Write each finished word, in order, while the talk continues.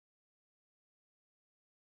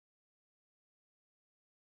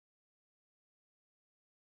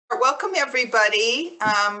Welcome, everybody.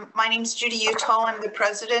 My name is Judi Uttal. I'm the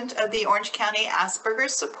president of the Orange County Asperger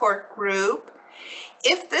Support Group.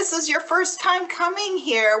 If this is your first time coming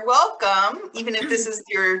here, welcome. Even if this is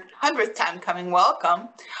your 100th time coming, welcome.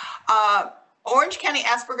 Orange County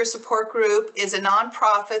Asperger Support Group is a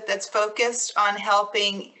nonprofit that's focused on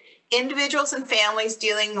helping individuals and families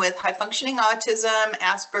dealing with high-functioning autism,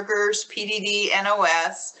 Asperger's, PDD,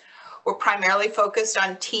 NOS. We're primarily focused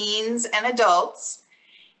on teens and adults.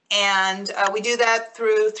 And we do that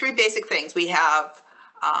through three basic things. We have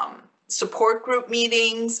support group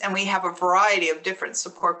meetings, and we have a variety of different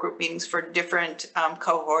support group meetings for different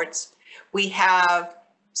cohorts. We have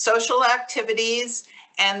social activities,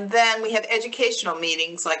 and then we have educational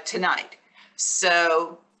meetings like tonight.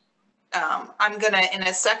 So I'm gonna, in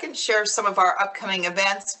a second, share some of our upcoming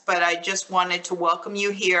events, but I just wanted to welcome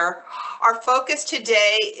you here. Our focus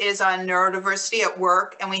today is on neurodiversity at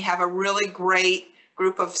work, and we have a really great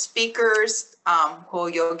group of speakers who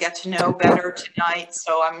you'll get to know better tonight.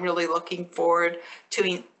 So I'm really looking forward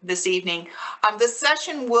to this evening. The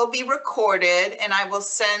session will be recorded, and I will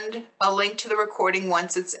send a link to the recording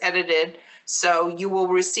once it's edited. So you will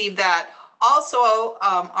receive that. Also,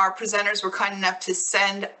 our presenters were kind enough to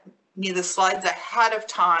send me the slides ahead of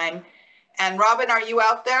time. And Robin, are you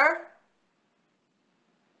out there?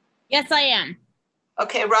 Yes, I am.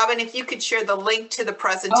 Okay, Robin, if you could share the link to the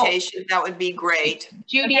presentation, that would be great.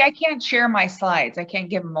 Judy, Okay. I can't share my slides. I can't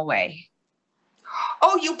give them away.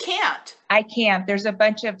 Oh, you can't? I can't. There's a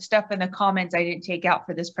bunch of stuff in the comments I didn't take out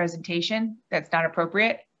for this presentation that's not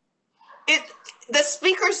appropriate. The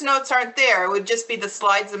speaker's notes aren't there. It would just be the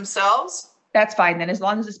slides themselves? That's fine then, as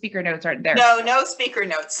long as the speaker notes aren't there. No, no speaker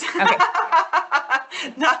notes. Okay.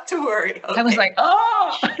 Not to worry. Okay. I was like,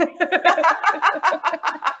 oh.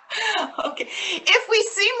 Okay. If we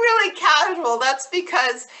seem really casual, that's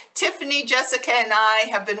because Tiffany, Jessica, and I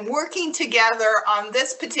have been working together on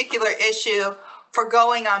this particular issue for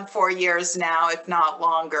going on 4 years now, if not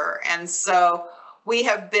longer. And so we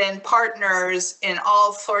have been partners in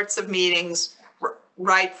all sorts of meetings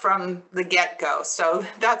right from the get-go. So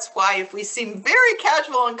that's why if we seem very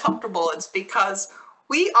casual and comfortable, it's because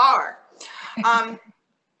we are.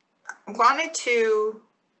 Wanted to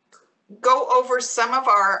go over some of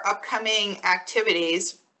our upcoming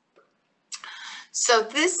activities. So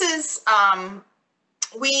this is,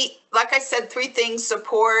 like I said, three things: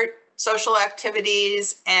 support, social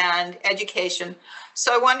activities, and education.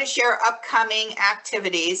 So I wanted to share upcoming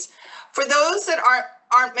activities. For those that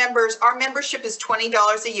aren't members, our membership is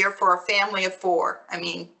 $20 a year for a family of 4. I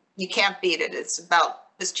mean, you can't beat it. It's about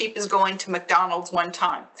as cheap as going to McDonald's one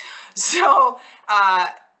time. So,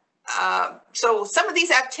 so some of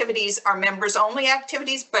these activities are members only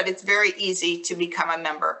activities, but it's very easy to become a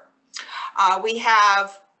member. We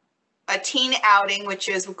have a teen outing, which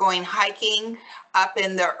is going hiking up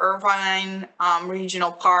in the Irvine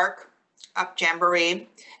Regional Park, up Jamboree.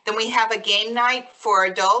 Then we have a game night for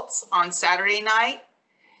adults on Saturday night.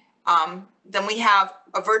 Then we have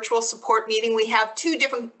a virtual support meeting. We have 2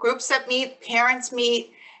 different groups that meet: parents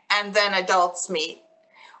meet, and then adults meet.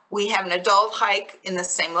 We have an adult hike in the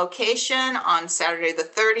same location on Saturday the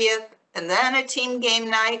 30th, and then a team game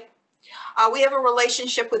night. We have a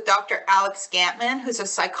relationship with Dr. Alex Gantman, who's a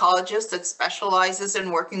psychologist that specializes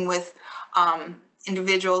in working with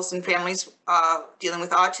individuals and families dealing with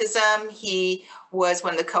autism. He was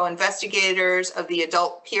one of the co-investigators of the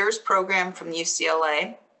Adult Peers program from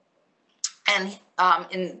UCLA. And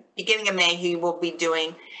in beginning of May, he will be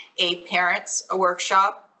doing a parents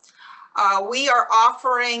workshop. We are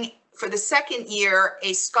offering for the second year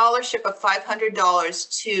a scholarship of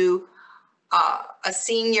 $500 to a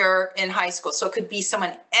senior in high school. So it could be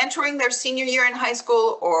someone entering their senior year in high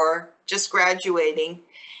school or just graduating.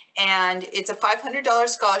 And it's a $500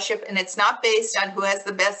 scholarship, and it's not based on who has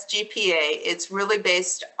the best GPA. It's really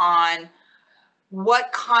based on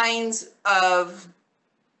what kinds of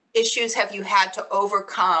issues have you had to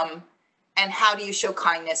overcome, and how do you show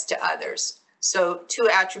kindness to others? So 2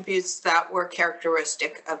 attributes that were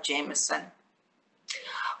characteristic of Jameson.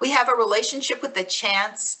 We have a relationship with the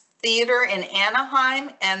Chance Theater in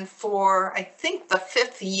Anaheim, and for, I think, the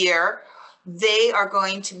 5th year, they are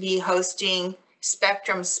going to be hosting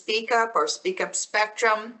Spectrum Speak Up, or Speak Up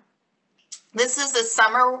Spectrum. This is a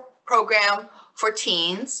summer program for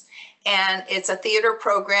teens, and it's a theater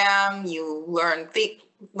program. You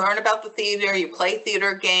learn about the theater, you play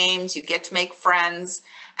theater games, you get to make friends,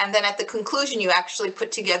 and then at the conclusion, you actually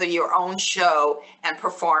put together your own show and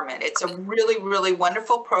perform it. It's a really, really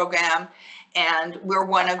wonderful program, and we're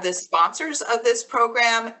one of the sponsors of this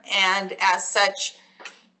program, and as such,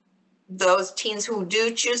 those teens who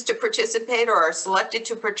do choose to participate or are selected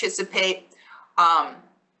to participate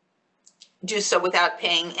do so without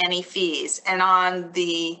paying any fees. And on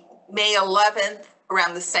the May 11th,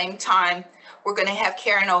 around the same time, we're going to have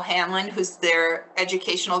Karen O'Hanlon, who's their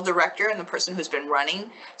educational director and the person who's been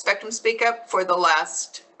running Spectrum Speak Up for the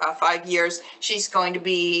last 5 years. She's going to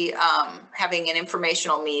be having an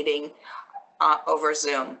informational meeting over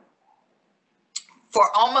Zoom. For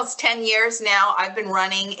almost 10 years now, I've been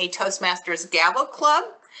running a Toastmasters Gavel Club.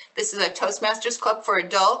 This is a Toastmasters Club for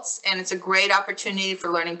adults, and it's a great opportunity for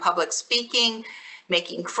learning public speaking,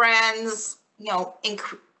 making friends,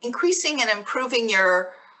 increasing and improving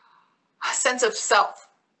your sense of self.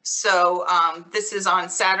 So this is on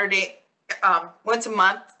Saturday, once a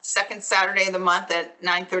month, second Saturday of the month at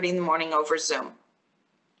 9:30 in the morning over Zoom.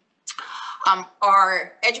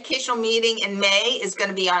 Our educational meeting in May is going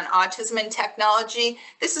to be on autism and technology.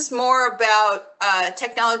 This is more about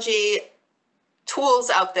technology tools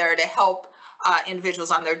out there to help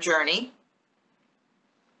individuals on their journey.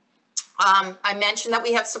 I mentioned that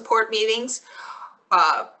we have support meetings.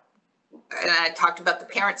 And I talked about the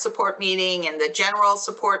parent support meeting and the general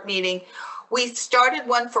support meeting. We started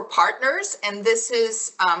one for partners, and this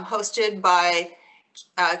is hosted by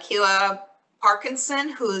Keila Parkinson,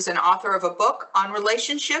 who's an author of a book on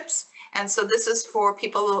relationships. And so this is for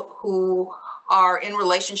people who are in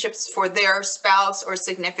relationships for their spouse or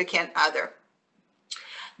significant other.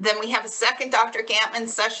 Then we have a second Dr. Gantman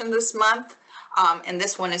session this month, and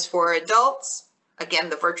this one is for adults. Again,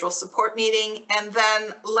 the virtual support meeting. And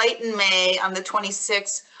then late in May, on the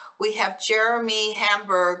 26th, we have Jeremy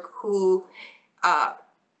Hamburg, who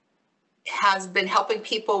has been helping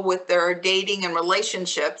people with their dating and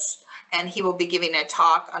relationships, and he will be giving a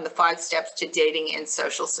talk on the 5 steps to dating and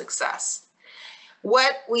social success.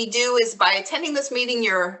 What we do is by attending this meeting,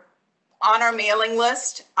 you're on our mailing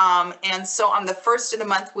list. And so on the 1st of the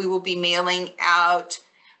month, we will be mailing out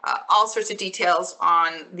all sorts of details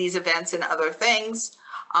on these events and other things.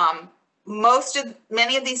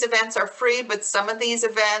 Many of these events are free, but some of these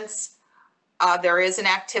events, there is an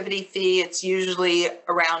activity fee. It's usually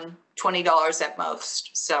around $20 at most.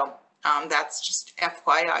 So that's just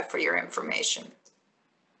FYI for your information.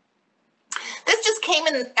 This just came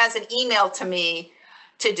in as an email to me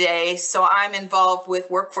today. So I'm involved with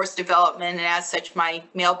workforce development, and as such, my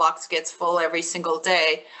mailbox gets full every single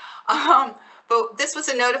day. But this was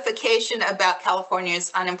a notification about California's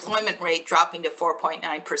unemployment rate dropping to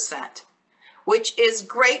 4.9%, which is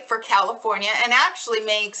great for California and actually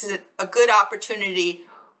makes it a good opportunity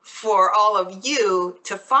for all of you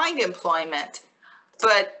to find employment.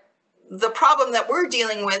 But the problem that we're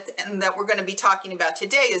dealing with and that we're going to be talking about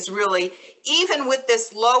today is really, even with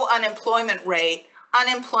this low unemployment rate,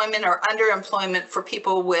 unemployment or underemployment for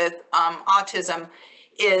people with autism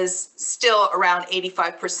is still around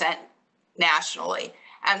 85% nationally.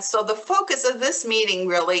 And so the focus of this meeting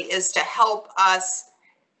really is to help us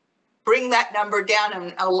bring that number down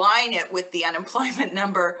and align it with the unemployment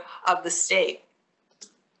number of the state.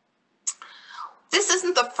 This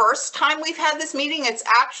isn't the first time we've had this meeting. It's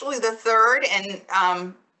actually the third, and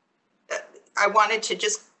I wanted to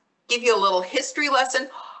just give you a little history lesson.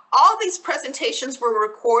 All these presentations were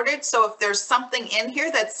recorded, so if there's something in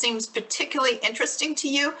here that seems particularly interesting to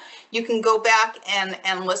you, you can go back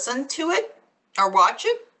and listen to it or watch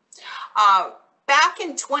it. Back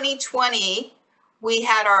in 2020, we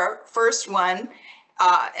had our first one,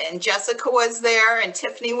 and Jessica was there, and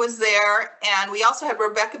Tiffany was there, and we also had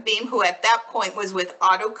Rebecca Beam, who at that point was with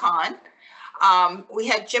AutoCon. We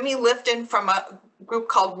had Jimmy Lifton from a group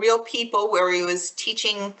called Real People, where he was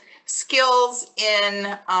teaching skills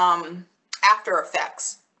in After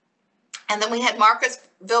Effects. And then we had Marcus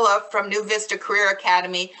Villa from New Vista Career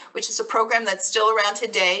Academy, which is a program that's still around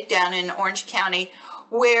today down in Orange County,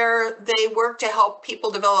 where they work to help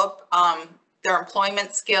people develop their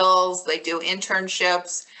employment skills. They do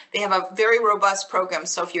internships. They have a very robust program.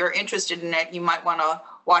 So if you're interested in it, you might want to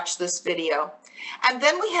watch this video. And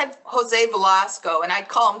then we had Jose Velasco, and I'd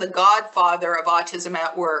call him the godfather of Autism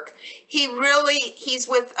at Work. He's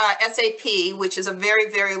with SAP, which is a very,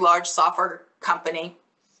 very large software company.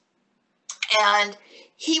 And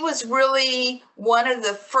he was really one of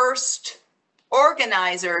the first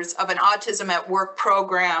organizers of an Autism at Work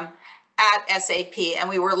program at SAP. And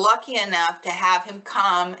we were lucky enough to have him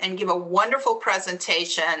come and give a wonderful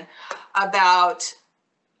presentation about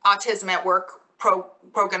Autism at Work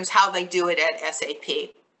programs, how they do it at SAP.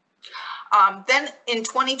 Then in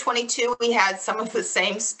 2022, we had some of the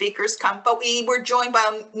same speakers come, but we were joined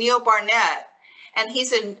by Neil Barnett, and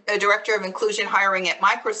he's a director of inclusion hiring at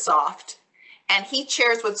Microsoft, and he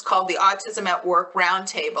chairs what's called the Autism at Work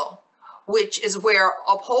Roundtable, which is where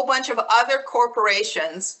a whole bunch of other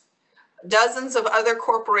corporations, dozens of other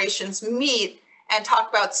corporations meet and talk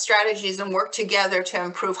about strategies and work together to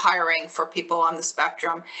improve hiring for people on the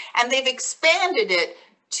spectrum. And they've expanded it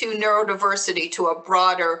to neurodiversity, to a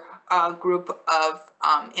broader group of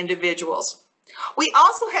individuals. We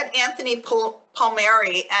also had Anthony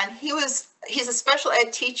Palmieri, and he's a special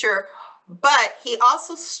ed teacher, but he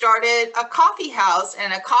also started a coffee house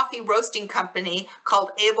and a coffee roasting company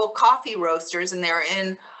called Able Coffee Roasters, and they're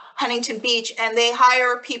in Huntington Beach, and they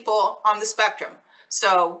hire people on the spectrum.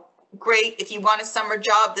 So great, if you want a summer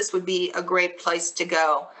job, this would be a great place to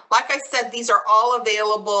go. Like I said, these are all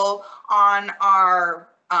available on our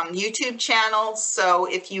YouTube channel. So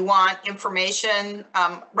if you want information,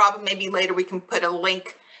 Robin, maybe later we can put a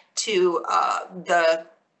link to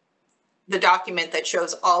the document that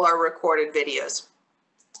shows all our recorded videos.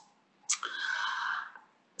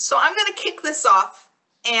 So I'm going to kick this off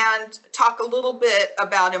and talk a little bit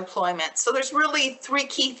about employment. So there's really three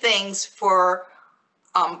key things for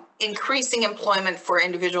increasing employment for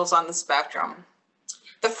individuals on the spectrum.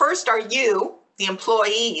 The first are you, the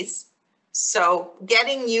employees. So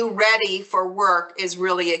getting you ready for work is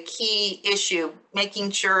really a key issue,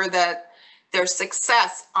 making sure that there's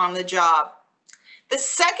success on the job. The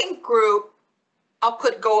second group,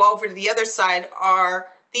 go over to the other side, are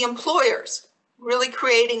the employers, really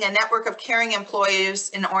creating a network of caring employees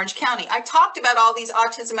in Orange County. I talked about all these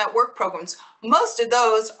Autism at Work programs. Most of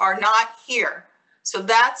those are not here. So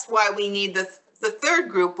that's why we need the third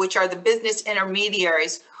group, which are the business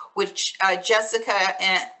intermediaries, which Jessica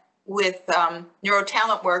with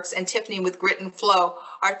NeuroTalent Works and Tiffany with Grit and Flow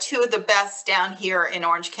are two of the best down here in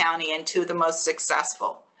Orange County and two of the most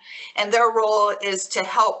successful. And their role is to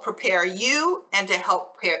help prepare you and to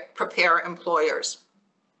help prepare employers.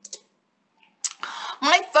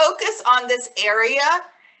 My focus on this area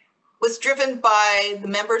was driven by the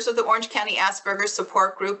members of the Orange County Asperger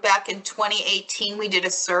Support Group. Back in 2018, we did a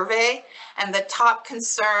survey, and the top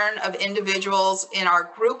concern of individuals in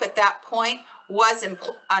our group at that point was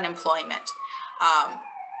unemployment.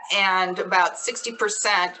 And about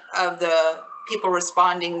 60% of the people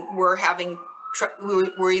responding were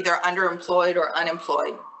either underemployed or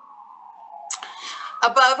unemployed.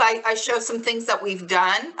 Above, I show some things that we've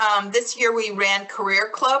done. This year we ran Career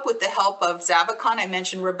Club with the help of Zavicon. I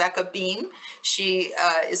mentioned Rebecca Beam. She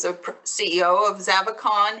is a CEO of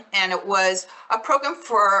Zavicon, and it was a program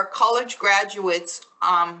for college graduates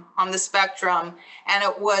on the spectrum. And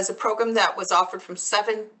it was a program that was offered from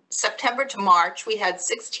September to March. We had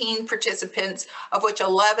 16 participants, of which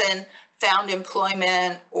 11 found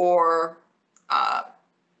employment or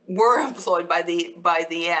were employed by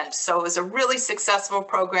the end. So it was a really successful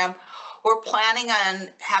program. We're planning on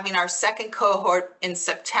having our second cohort in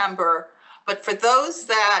September. But for those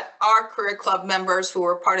that are Career Club members who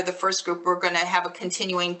were part of the first group, we're going to have a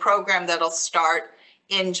continuing program that'll start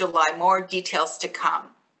in July. More details to come.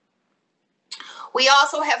 We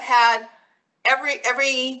also have had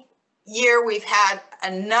every year we've had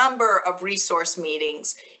a number of resource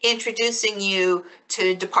meetings introducing you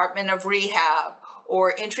to Department of Rehab,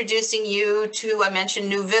 or introducing you to, I mentioned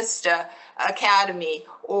New Vista Academy,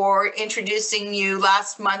 or introducing you,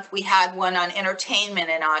 last month we had one on entertainment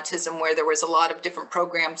and autism where there was a lot of different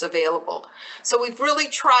programs available. So we've really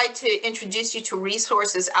tried to introduce you to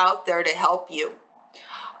resources out there to help you.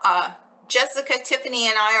 Jessica, Tiffany,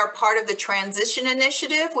 and I are part of the Transition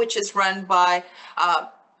Initiative, which is run by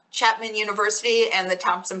Chapman University and the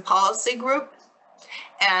Thompson Policy Group.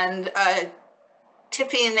 And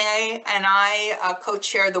Tiffany and I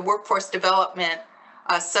co-chair the Workforce Development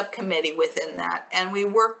Subcommittee within that. And we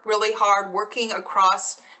work really hard working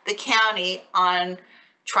across the county on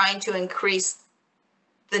trying to increase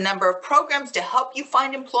the number of programs to help you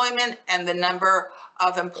find employment and the number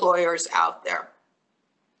of employers out there.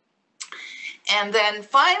 And then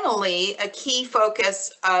finally, a key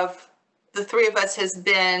focus of the three of us has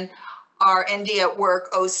been our ND at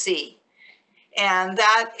Work OC. And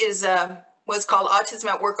that is what's called Autism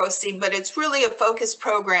at Work OC, but it's really a focused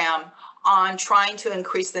program on trying to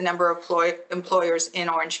increase the number of employers in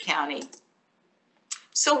Orange County.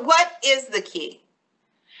 So what is the key?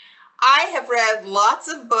 I have read lots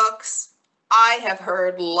of books. I have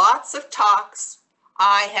heard lots of talks.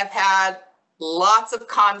 I have had lots of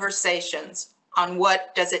conversations on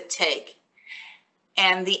what does it take.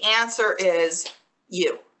 And the answer is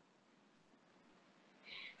you.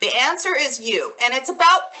 The answer is you, and it's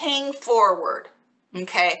about paying forward,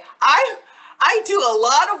 okay? I do a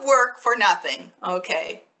lot of work for nothing,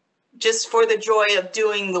 okay? Just for the joy of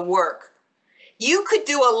doing the work. You could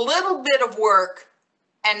do a little bit of work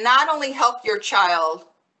and not only help your child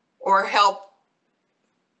or help,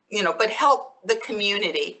 but help the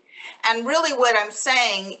community. And really what I'm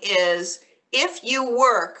saying is, if you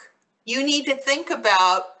work, you need to think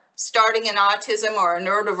about starting an autism or a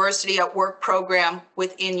neurodiversity at work program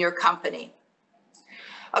within your company.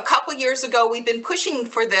 A couple years ago, we've been pushing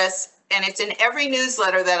for this, and it's in every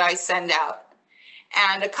newsletter that I send out.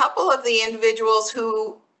 And a couple of the individuals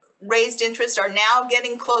who raised interest are now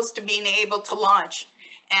getting close to being able to launch.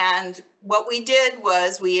 And what we did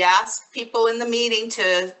was we asked people in the meeting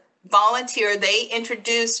to volunteer. They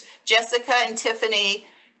introduced Jessica and Tiffany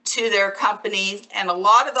to their companies, and a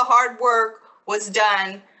lot of the hard work was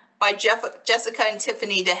done by Jessica and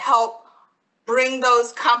Tiffany to help bring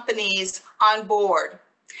those companies on board.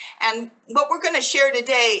 And what we're going to share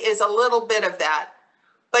today is a little bit of that.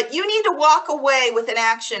 But you need to walk away with an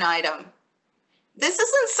action item. This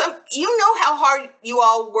isn't you know how hard you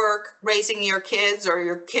all work raising your kids, or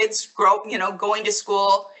your kids going to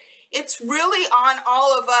school. It's really on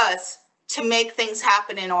all of us to make things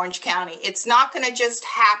happen in Orange County. It's not going to just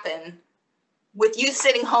happen with you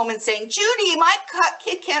sitting home and saying, Judi, my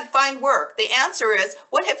kid can't find work. The answer is,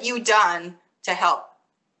 what have you done to help?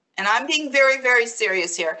 And I'm being very, very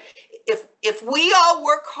serious here. If we all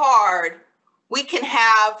work hard, we can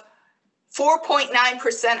have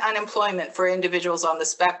 4.9% unemployment for individuals on the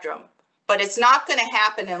spectrum, but it's not going to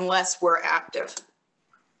happen unless we're active.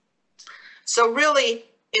 So really,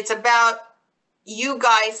 it's about you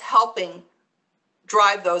guys helping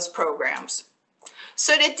drive those programs.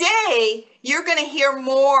 So today, you're going to hear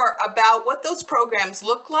more about what those programs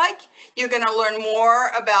look like. You're going to learn more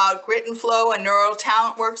about Grit and Flow and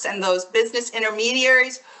NeuroTalent Works and those business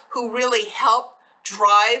intermediaries who really help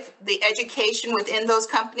drive the education within those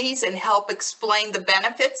companies and help explain the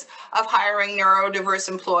benefits of hiring neurodiverse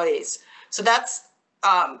employees. So that's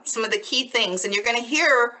some of the key things. And you're going to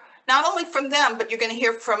hear not only from them, but you're going to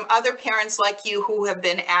hear from other parents like you who have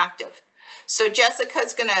been active. So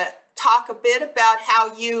Jessica's going to talk a bit about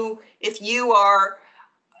how if you are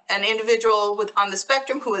an individual on the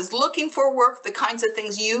spectrum who is looking for work, the kinds of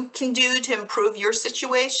things you can do to improve your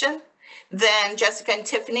situation. Then Jessica and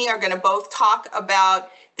Tiffany are going to both talk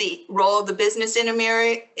about the role of the business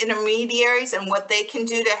intermediaries and what they can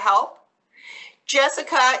do to help.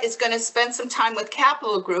 Jessica is going to spend some time with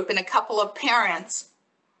Capital Group and a couple of parents,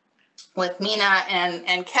 with Mina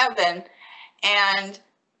and Kevin, and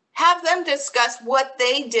have them discuss what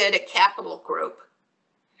they did at Capital Group.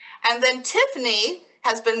 And then Tiffany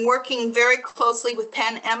has been working very closely with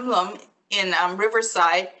Penn Emblem in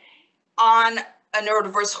Riverside on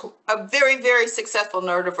a very, very successful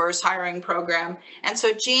neurodiverse hiring program. And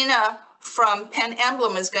so Gina from Penn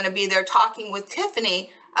Emblem is going to be there talking with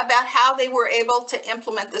Tiffany about how they were able to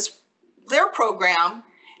implement their program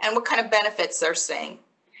and what kind of benefits they're seeing.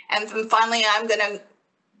 And then finally, I'm going to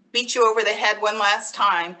beat you over the head one last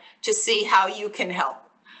time to see how you can help.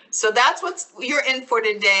 So that's what you're in for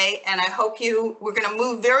today. And I hope we're going to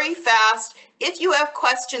move very fast. If you have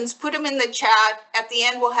questions, put them in the chat. At the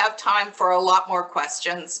end, we'll have time for a lot more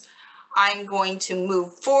questions. I'm going to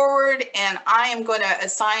move forward, and I am going to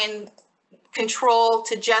assign control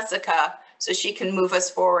to Jessica so she can move us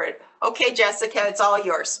forward. Okay, Jessica, it's all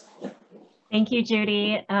yours. Thank you,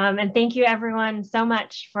 Judi. And thank you everyone so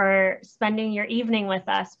much for spending your evening with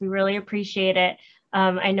us. We really appreciate it.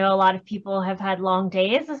 I know a lot of people have had long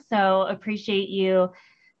days, so appreciate you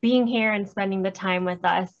being here and spending the time with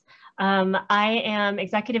us. I am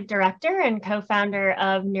Executive Director and co-founder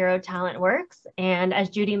of NeuroTalent Works. And as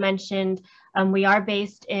Judi mentioned, we are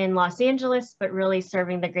based in Los Angeles, but really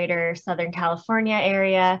serving the greater Southern California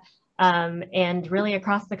area. And really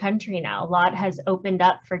across the country now. A lot has opened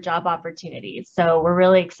up for job opportunities. So we're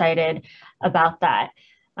really excited about that.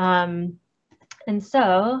 And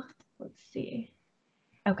so let's see.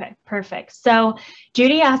 Okay, perfect. So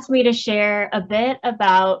Judi asked me to share a bit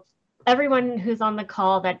about everyone who's on the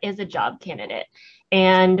call that is a job candidate.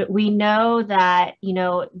 And we know that,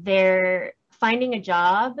 they're finding a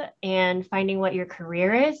job and finding what your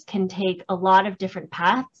career is can take a lot of different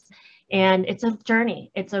paths. And it's a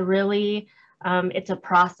journey. It's a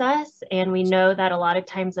process. And we know that a lot of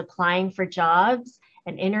times applying for jobs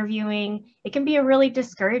and interviewing, it can be a really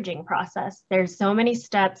discouraging process. There's so many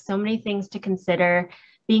steps, so many things to consider.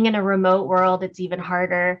 Being in a remote world, it's even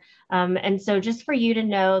harder. And so just for you to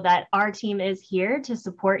know that our team is here to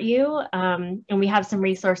support you, and we have some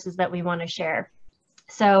resources that we want to share.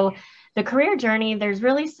 So the career journey, there's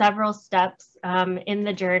really several steps in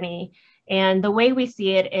the journey. And the way we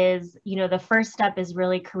see it is, the first step is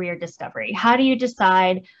really career discovery. How do you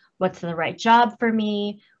decide what's the right job for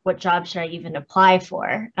me? what job should I even apply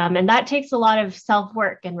for? And that takes a lot of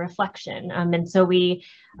self-work and reflection. And so we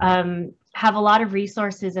have a lot of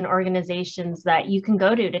resources and organizations that you can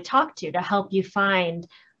go to talk to help you find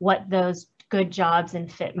what those good jobs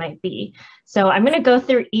and fit might be. So I'm going to go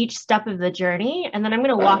through each step of the journey, and then I'm going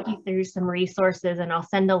to walk you through some resources, and I'll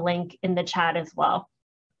send a link in the chat as well.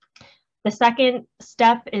 The second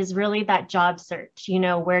step is really that job search. You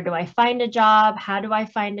know, where do I find a job? How do I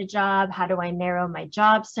find a job? How do I narrow my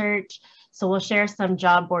job search? So we'll share some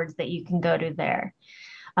job boards that you can go to there.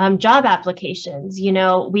 Job applications, you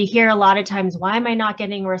know, we hear a lot of times, why am I not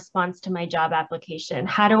getting a response to my job application?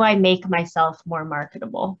 How do I make myself more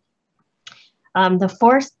marketable? The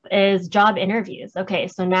fourth is job interviews. Okay,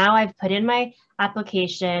 so now I've put in my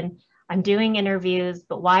application, I'm doing interviews,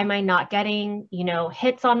 but why am I not getting, you know,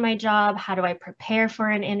 hits on my job? How do I prepare for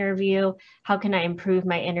an interview? How can I improve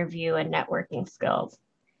my interview and networking skills?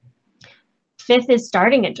 Fifth is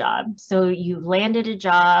starting a job. So you've landed a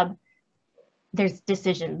job, there's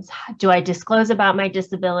decisions. Do I disclose about my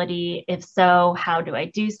disability? If so, how do I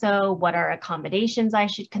do so? What are accommodations I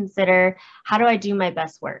should consider? How do I do my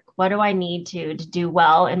best work? What do I need to do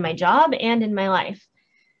well in my job and in my life?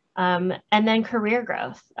 And then career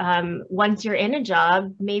growth. Once you're in a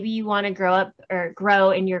job, maybe you want to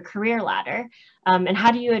grow in your career ladder. And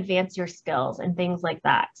how do you advance your skills and things like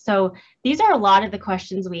that? So these are a lot of the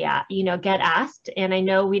questions we get asked. And I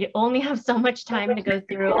know we only have so much time to go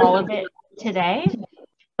through all of it today.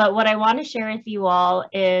 But what I want to share with you all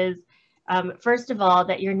is, first of all,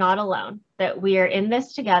 that you're not alone, that we are in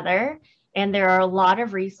this together. And there are a lot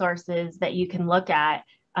of resources that you can look at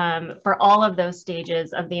for all of those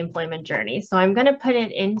stages of the employment journey. So I'm going to put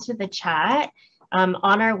it into the chat on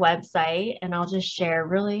our website, and I'll just share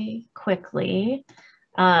really quickly.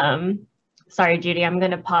 Sorry, Judi, I'm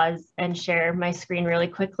going to pause and share my screen really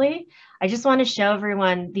quickly. I just want to show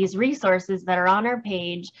everyone these resources that are on our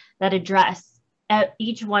page that address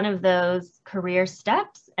each one of those career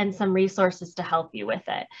steps and some resources to help you with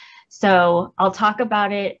it. So I'll talk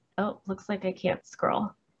about it. Oh, looks like I can't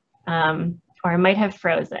scroll. Or I might have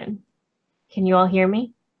frozen. Can you all hear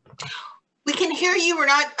me? We can hear you. We're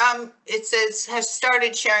not, it says has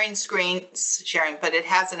started sharing, but it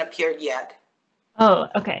hasn't appeared yet. Oh,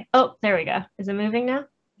 okay. Oh, there we go. Is it moving now?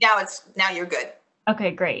 Now you're good.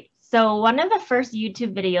 Okay, great. So one of the first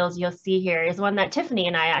YouTube videos you'll see here is one that Tiffany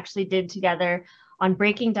and I actually did together on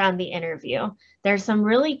breaking down the interview. There's some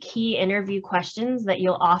really key interview questions that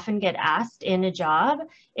you'll often get asked in a job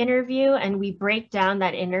interview, and we break down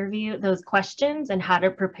that interview, those questions, and how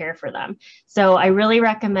to prepare for them. So I really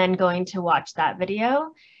recommend going to watch that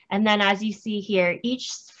video. And then as you see here,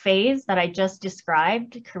 each phase that I just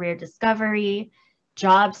described, career discovery,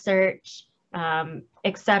 job search,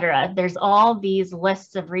 etc. There's all these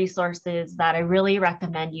lists of resources that I really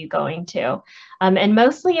recommend you going to. And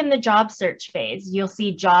mostly in the job search phase, you'll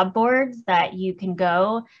see job boards that you can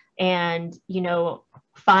go and,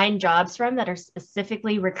 find jobs from that are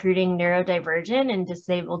specifically recruiting neurodivergent and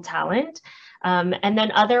disabled talent. And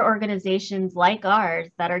then other organizations like ours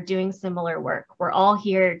that are doing similar work. We're all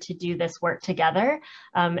here to do this work together.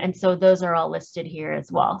 And so those are all listed here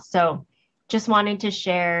as well. So just wanting to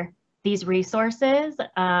share these resources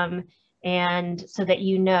and so that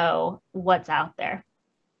you know what's out there.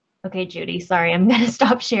 Okay, Judi, sorry, I'm going to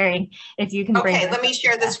stop sharing. If you can bring. Okay, let me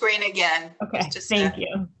share the screen again. Okay, thank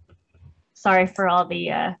you. Sorry for all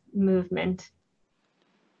the movement.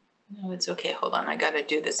 No, it's okay. Hold on, I got to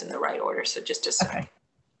do this in the right order. So just a second. Okay,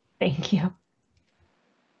 thank you.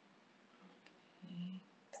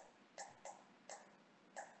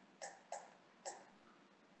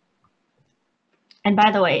 And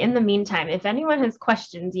by the way, in the meantime, if anyone has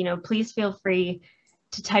questions, please feel free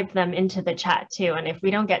to type them into the chat too. And if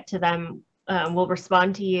we don't get to them, we'll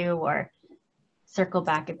respond to you or circle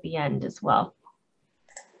back at the end as well.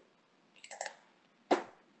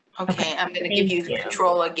 Okay, I'm going to give you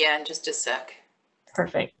control again, just a sec.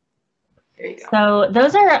 Perfect. There you go. So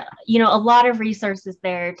those are, a lot of resources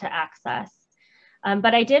there to access.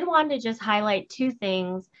 But I did want to just highlight two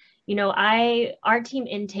things. Our team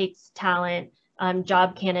intakes talent,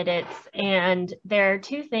 job candidates, and there are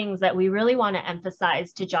two things that we really want to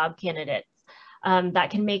emphasize to job candidates that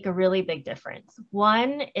can make a really big difference.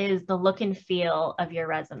 One is the look and feel of your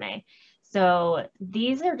resume. So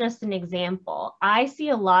these are just an example. I see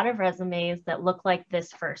a lot of resumes that look like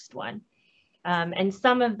this first one and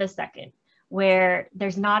some of the second, where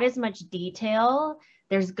there's not as much detail.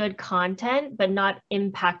 there's good content, but not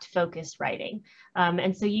impact focused writing.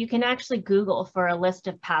 And so you can actually Google for a list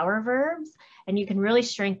of power verbs, and you can really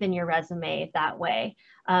strengthen your resume that way.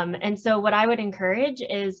 And so what I would encourage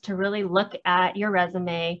is to really look at your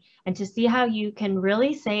resume and to see how you can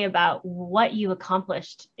really say about what you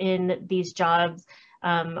accomplished in these jobs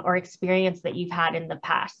or experience that you've had in the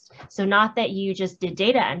past. So not that you just did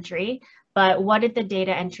data entry, but what did the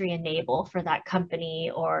data entry enable for that company?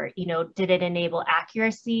 Or, you know, did it enable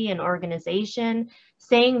accuracy and organization?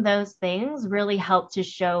 Saying those things really help to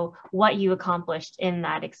show what you accomplished in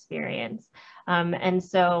that experience. And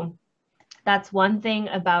so that's one thing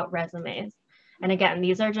about resumes. And again,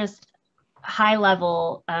 these are just high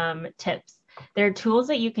level tips. There are tools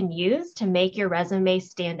that you can use to make your resume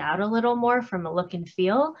stand out a little more from a look and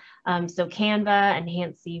feel. So Canva,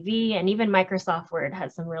 Enhanced CV, and even Microsoft Word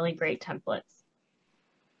has some really great templates.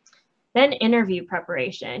 Then interview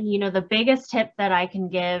preparation. You know, the biggest tip that I can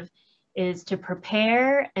give is to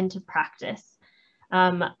prepare and to practice.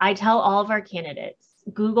 I tell all of our candidates,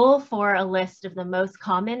 Google for a list of the most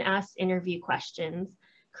common asked interview questions,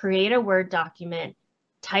 create a Word document,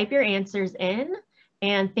 type your answers in,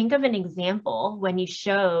 and think of an example when you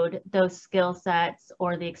showed those skill sets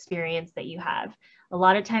or the experience that you have. A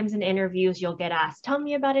lot of times in interviews, you'll get asked, tell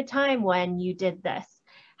me about a time when you did this.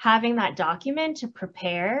 Having that document to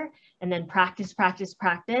prepare and then practice, practice,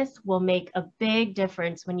 practice will make a big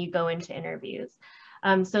difference when you go into interviews.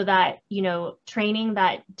 So that, you know, training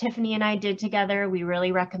that Tiffany and I did together, we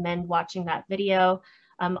really recommend watching that video.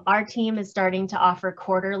 Our team is starting to offer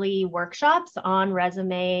quarterly workshops on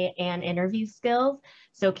resume and interview skills.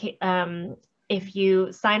 So if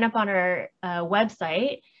you sign up on our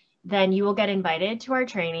website, then you will get invited to our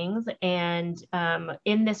trainings. And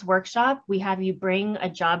in this workshop, we have you bring a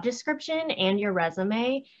job description and your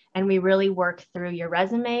resume, and we really work through your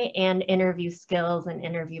resume and interview skills and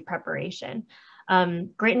interview preparation.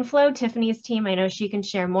 Grit and Flow, Tiffany's team, I know she can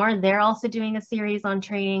share more. They're also doing a series on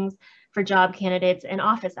trainings for job candidates and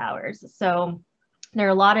office hours. So there are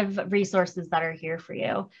a lot of resources that are here for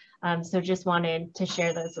you. So just wanted to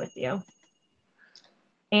share those with you.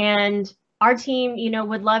 And our team, you know,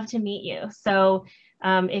 would love to meet you. So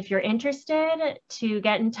if you're interested to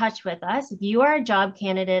get in touch with us, if you are a job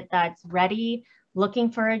candidate that's ready,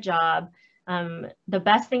 looking for a job, the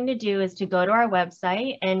best thing to do is to go to our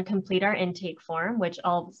website and complete our intake form, which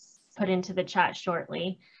I'll put into the chat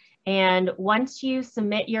shortly. And once you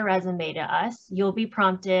submit your resume to us, you'll be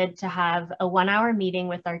prompted to have a 1-hour meeting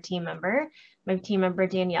with our team member, my team member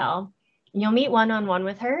Danielle. And you'll meet one-on-one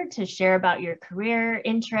with her to share about your career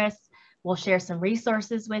interests. We'll share some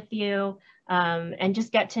resources with you and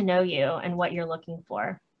just get to know you and what you're looking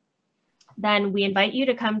for. Then we invite you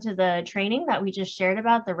to come to the training that we just shared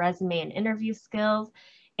about, the resume and interview skills.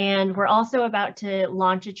 And we're also about to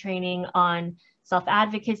launch a training on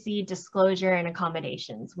self-advocacy, disclosure, and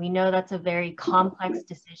accommodations. We know that's a very complex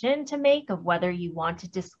decision to make of whether you want to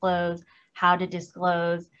disclose, how to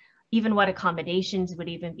disclose, even what accommodations would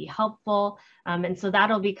even be helpful. And so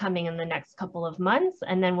that'll be coming in the next couple of months,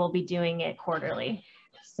 and then we'll be doing it quarterly.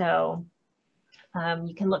 So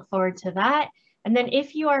you can look forward to that. And then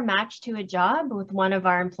if you are matched to a job with one of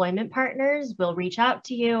our employment partners, we'll reach out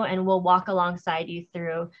to you and we'll walk alongside you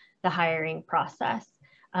through the hiring process.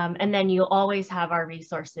 And then you'll always have our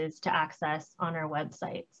resources to access on our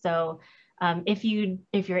website. So if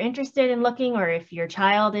you're interested in looking, or if your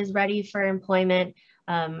child is ready for employment,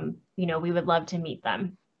 you know, we would love to meet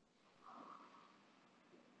them.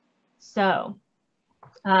 So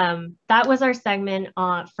that was our segment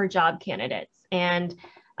for job candidates. And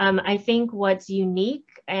I think what's unique,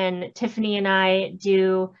 and Tiffany and I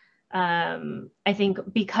do, I think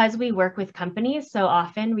because we work with companies so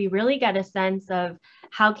often, we really get a sense of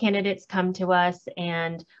how candidates come to us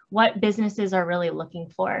and what businesses are really looking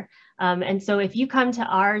for. And so if you come to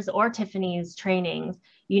ours or Tiffany's trainings,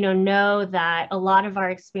 you know that a lot of our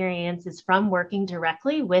experience is from working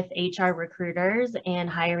directly with HR recruiters and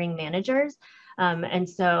hiring managers. And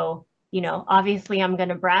so, you know, obviously I'm going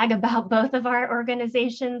to brag about both of our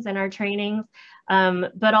organizations and our trainings,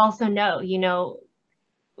 but also know, you know,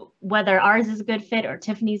 whether ours is a good fit or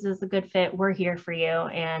Tiffany's is a good fit, we're here for you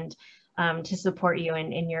and to support you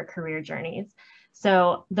in your career journeys.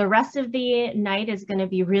 So the rest of the night is going to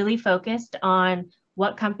be really focused on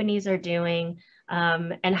what companies are doing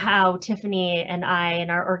and how Tiffany and I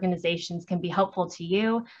and our organizations can be helpful to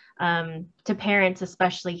you, to parents,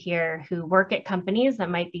 especially here who work at companies that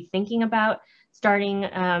might be thinking about starting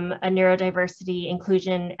a neurodiversity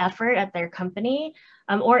inclusion effort at their company,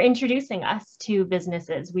 or introducing us to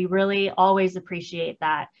businesses. We really always appreciate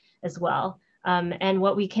that as well. And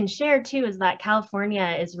what we can share too is that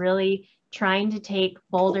California is really trying to take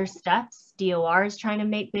bolder steps. DOR is trying to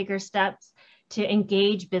make bigger steps to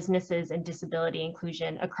engage businesses in disability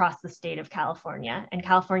inclusion across the state of California. And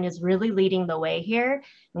California is really leading the way here.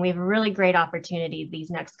 And we have a really great opportunity these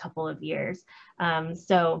next couple of years.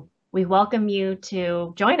 So we welcome you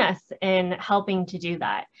to join us in helping to do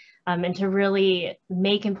that. And to really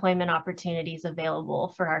make employment opportunities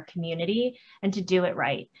available for our community and to do it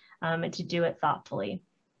right and to do it thoughtfully.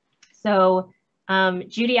 So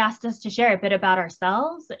Judi asked us to share a bit about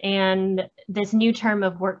ourselves and this new term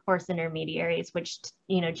of workforce intermediaries, which,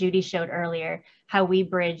 Judi showed earlier, how we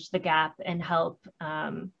bridge the gap and help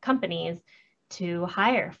companies to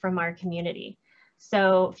hire from our community.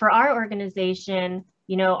 So for our organization,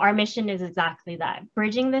 our mission is exactly that,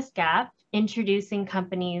 bridging this gap, introducing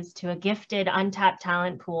companies to a gifted, untapped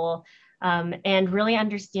talent pool, and really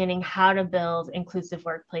understanding how to build inclusive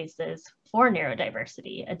workplaces for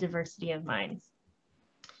neurodiversity, a diversity of minds.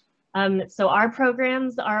 So our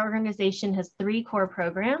organization has 3 core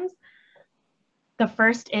programs. The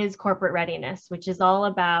first is corporate readiness, which is all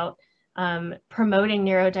about promoting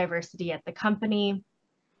neurodiversity at the company,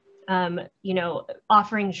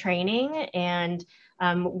 offering training, and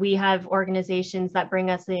we have organizations that bring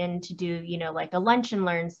us in to do, like a lunch and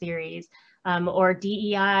learn series, or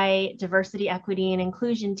DEI, diversity, equity, and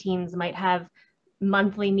inclusion teams might have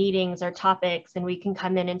monthly meetings or topics, and we can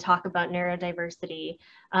come in and talk about neurodiversity,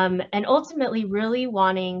 and ultimately really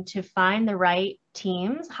wanting to find the right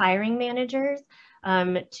teams, hiring managers,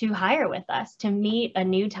 to hire with us, to meet a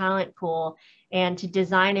new talent pool, and to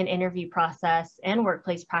design an interview process and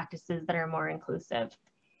workplace practices that are more inclusive.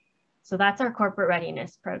 So that's our corporate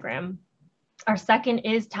readiness program. Our second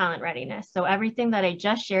is talent readiness. So everything that I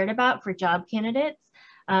just shared about for job candidates,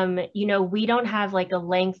 we don't have like a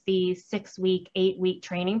lengthy 6-week, 8-week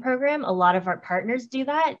training program. A lot of our partners do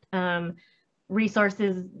that.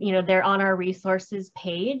 Resources, they're on our resources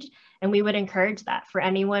page, and we would encourage that for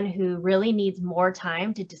anyone who really needs more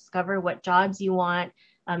time to discover what jobs you want,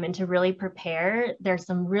 and to really prepare. There's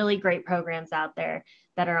some really great programs out there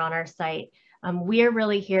that are on our site. We are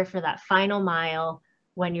really here for that final mile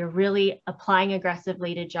when you're really applying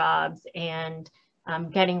aggressively to jobs and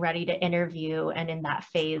getting ready to interview and in that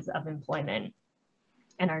phase of employment,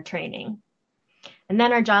 and our training. And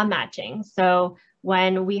then our job matching. So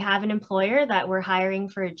when we have an employer that we're hiring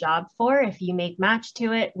for a job for, if you make match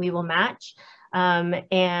to it, we will match.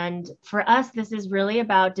 And for us, this is really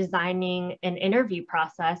about designing an interview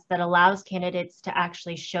process that allows candidates to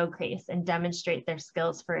actually showcase and demonstrate their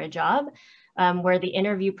skills for a job, where the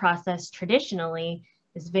interview process traditionally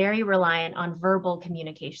is very reliant on verbal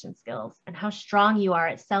communication skills and how strong you are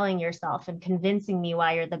at selling yourself and convincing me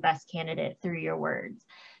why you're the best candidate through your words.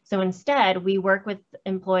 So instead, we work with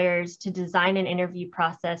employers to design an interview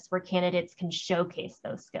process where candidates can showcase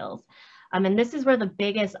those skills. And this is where the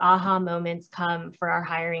biggest aha moments come for our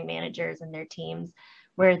hiring managers and their teams,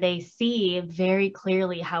 where they see very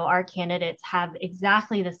clearly how our candidates have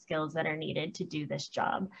exactly the skills that are needed to do this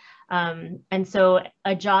job. And so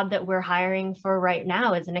a job that we're hiring for right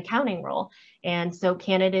now is an accounting role. And so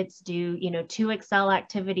candidates do, 2 Excel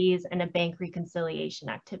activities and a bank reconciliation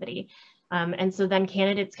activity. And so then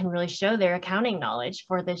candidates can really show their accounting knowledge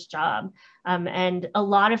for this job. And a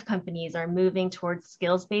lot of companies are moving towards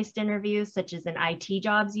skills-based interviews, such as in IT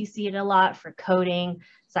jobs, you see it a lot for coding,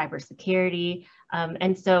 cybersecurity.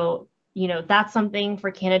 And so, that's something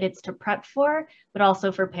for candidates to prep for, but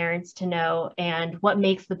also for parents to know, and what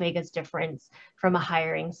makes the biggest difference from a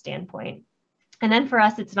hiring standpoint. And then for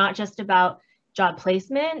us, it's not just about job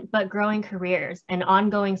placement, but growing careers and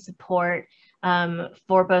ongoing support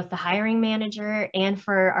for both the hiring manager and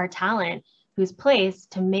for our talent who's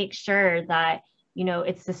placed, to make sure that,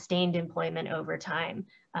 it's sustained employment over time.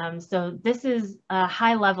 So this is a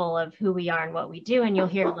high level of who we are and what we do, and you'll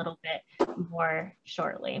hear a little bit more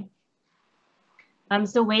shortly.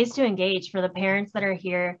 So ways to engage for the parents that are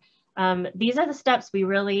here. These are the steps we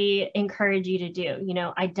really encourage you to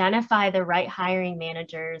do. Identify the right hiring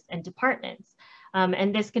managers and departments.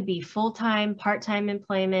 And this could be full-time, part-time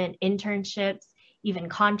employment, internships, even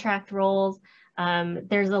contract roles.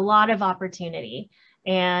 There's a lot of opportunity,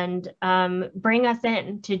 and bring us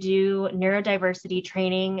in to do neurodiversity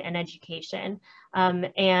training and education.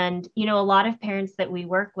 And, a lot of parents that we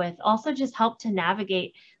work with also just help to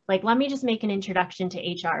navigate, like, let me just make an introduction to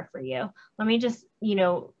HR for you. Let me just,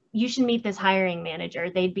 you should meet this hiring manager.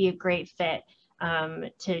 They'd be a great fit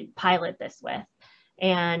to pilot this with.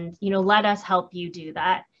 And, let us help you do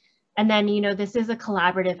that. And then, this is a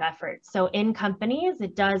collaborative effort. So in companies,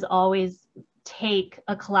 it does always take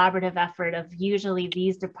a collaborative effort of usually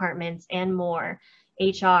these departments and more,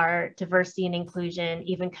 HR, diversity and inclusion,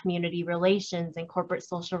 even community relations and corporate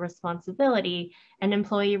social responsibility, and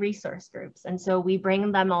employee resource groups. And so we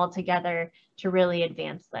bring them all together to really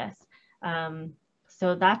advance this.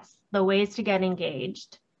 So that's the ways to get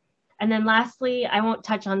engaged. And then lastly, I won't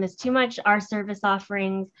touch on this too much, our service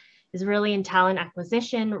offerings is really in talent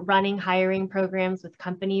acquisition, running hiring programs with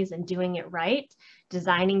companies and doing it right,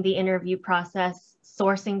 designing the interview process,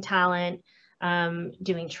 sourcing talent,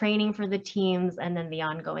 doing training for the teams, and then the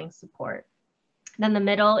ongoing support. Then the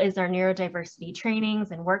middle is our neurodiversity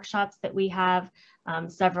trainings and workshops that we have,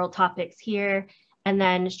 several topics here, and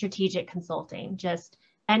then strategic consulting, just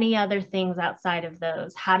any other things outside of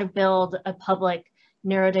those, how to build a public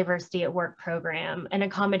neurodiversity at work program, an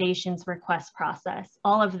accommodations request process,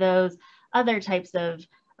 all of those other types of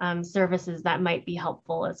services that might be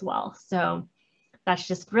helpful as well. So that's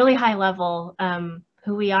just really high level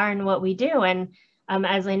who we are and what we do. And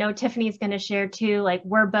as I know Tiffany's going to share too, like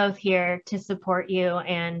we're both here to support you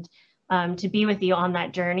and to be with you on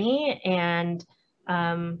that journey, and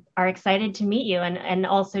are excited to meet you, and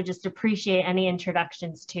also just appreciate any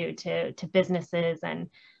introductions to businesses and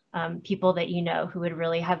people that you know who would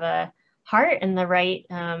really have a heart and the right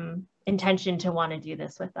intention to want to do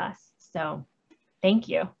this with us. So thank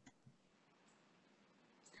you. I'm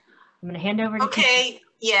going to hand over to Tiffany.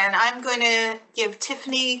 Yeah, and I'm going to give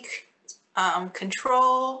Tiffany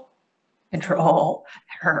control. Control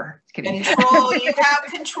her. Control. You have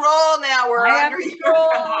control now. We're under your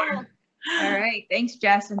power. All right. Thanks,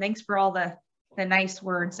 Jess, and thanks for all the nice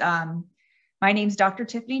words. My name's Dr.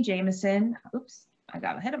 Tiffany Jameson. Oops, I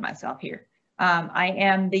got ahead of myself here. I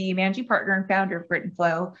am the managing partner and founder of Grit and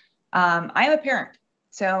Flow. I am a parent.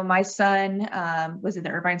 So my son was in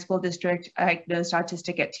the Irvine School District, diagnosed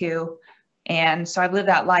autistic at 2. And so I've lived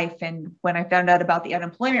that life. And when I found out about the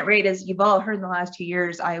unemployment rate, as you've all heard in the last 2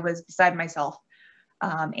 years, I was beside myself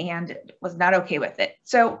and was not okay with it.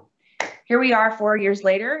 So here we are 4 years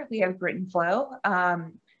later, we have Grit and Flow.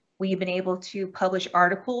 We've been able to publish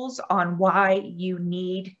articles on why you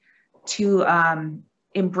need to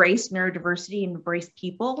embrace neurodiversity and embrace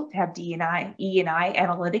people, to have D&I, E&I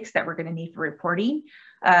analytics that we're going to need for reporting.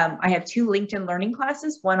 I have 2 LinkedIn learning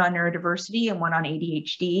classes, one on neurodiversity and one on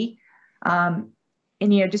ADHD. And,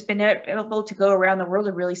 you know, just been able to go around the world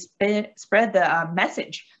and really spread the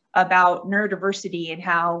message about neurodiversity and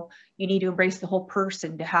how you need to embrace the whole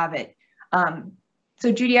person to have it.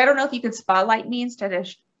 So Judi, I don't know if you could spotlight me instead of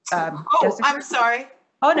Jessica. I'm sorry.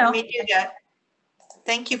 Oh, no. Let me do that.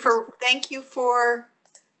 Thank you for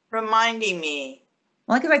reminding me.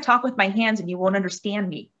 Well, because I talk with my hands and you won't understand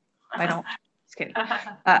me. I don't. Just kidding.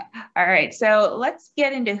 All right. So let's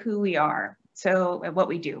get into who we are. So and what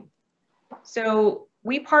we do. So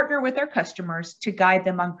we partner with our customers to guide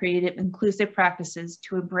them on creative, inclusive practices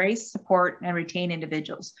to embrace, support, and retain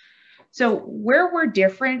individuals. So where we're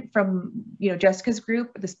different from, you know, Jessica's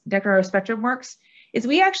group, the Neurodiversity Works, is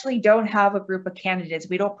we actually don't have a group of candidates.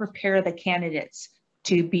 We don't prepare the candidates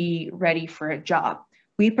to be ready for a job.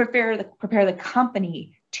 We prepare the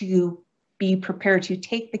company to be prepared to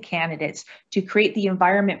take the candidates, to create the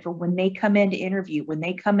environment for when they come in to interview, when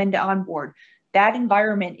they come in to onboard. That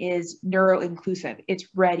environment is neuro-inclusive. It's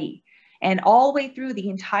ready. And all the way through the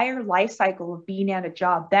entire life cycle of being at a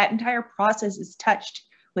job, that entire process is touched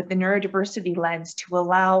with the neurodiversity lens to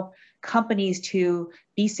allow companies to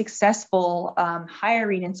be successful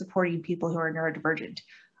hiring and supporting people who are neurodivergent.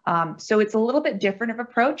 So it's a little bit different of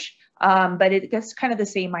approach, but it's kind of the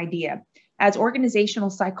same idea. As organizational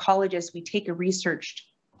psychologists, we take a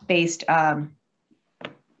research-based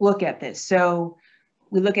look at this. So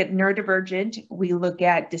we look at neurodivergent, we look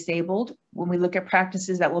at disabled, when we look at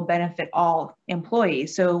practices that will benefit all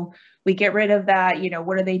employees. So we get rid of that, you know,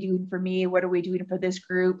 what are they doing for me? What are we doing for this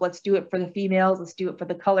group? Let's do it for the females. Let's do it for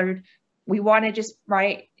the colored. We want to just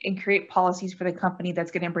write and create policies for the company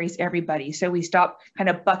that's going to embrace everybody. So we stop kind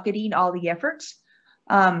of bucketing all the efforts.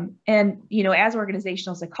 And, you know, as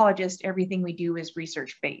organizational psychologists, everything we do is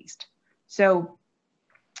research-based. So,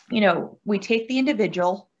 you know, we take the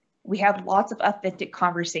individual, we have lots of authentic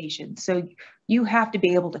conversations. So you have to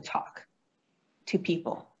be able to talk to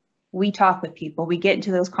people. We talk with people. We get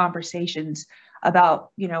into those conversations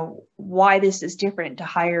about, you know, why this is different to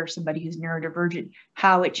hire somebody who's neurodivergent,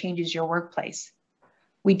 how it changes your workplace.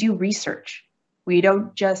 We do research. We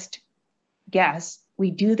don't just guess.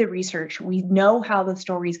 We do the research. We know how the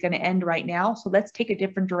story is going to end right now. So let's take a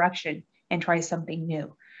different direction and try something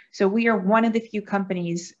new. So we are one of the few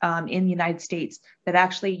companies in the United States that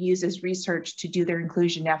actually uses research to do their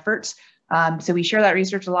inclusion efforts. So we share that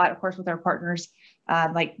research a lot, of course, with our partners.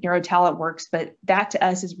 like NeuroTalent Works, but that to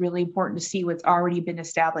us is really important to see what's already been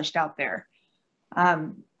established out there.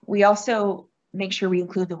 We also make sure we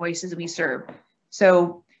include the voices we serve.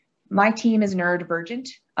 So my team is neurodivergent.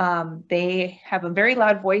 They have a very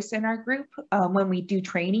loud voice in our group. When we do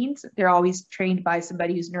trainings, they're always trained by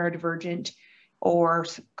somebody who's neurodivergent or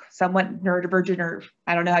somewhat neurodivergent, or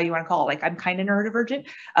I don't know how you want to call it, like I'm kind of neurodivergent.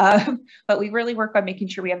 But we really work on making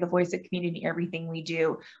sure we have the voice of community in everything we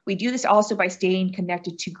do. We do this also by staying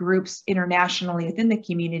connected to groups internationally within the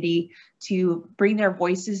community to bring their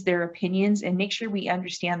voices, their opinions, and make sure we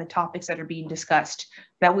understand the topics that are being discussed.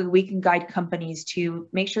 That way we can guide companies to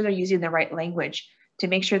make sure they're using the right language, to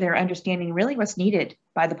make sure they're understanding really what's needed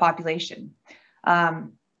by the population.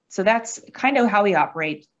 So that's kind of how we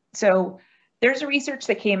operate. So there's a research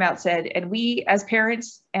that came out said, and we as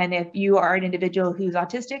parents, and if you are an individual who's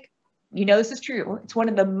autistic, you know this is true. It's one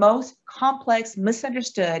of the most complex,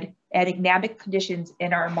 misunderstood, and enigmatic conditions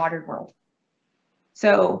in our modern world.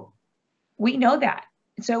 So we know that.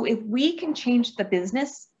 So if we can change the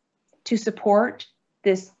business to support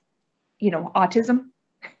this, autism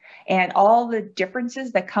and all the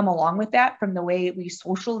differences that come along with that, from the way we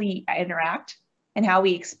socially interact and how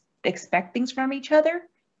we expect things from each other,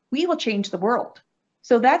 we will change the world.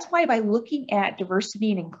 So that's why by looking at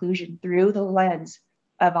diversity and inclusion through the lens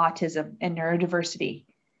of autism and neurodiversity,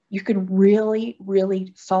 you can really,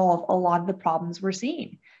 really solve a lot of the problems we're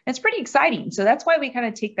seeing. And it's pretty exciting. So that's why we kind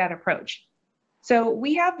of take that approach. So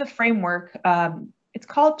we have the framework. It's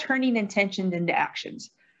called turning intentions into actions.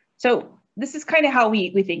 So this is kind of how we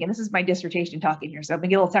think, and this is my dissertation talking here. So I'm gonna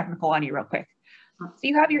get a little technical on you real quick. So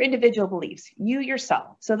you have your individual beliefs, you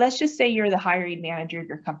yourself. So let's just say you're the hiring manager of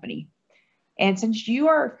your company. And since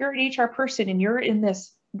you're an HR person and you're in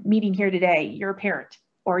this meeting here today, you're a parent,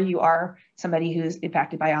 or you are somebody who's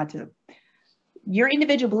impacted by autism. Your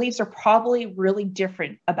individual beliefs are probably really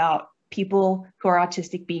different about people who are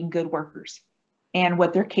autistic being good workers and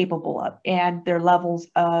what they're capable of and their levels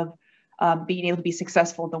of being able to be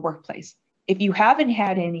successful in the workplace. If you haven't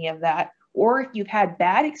had any of that, or if you've had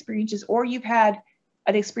bad experiences, or you've had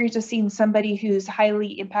an experience of seeing somebody who's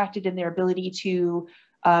highly impacted in their ability to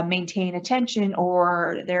maintain attention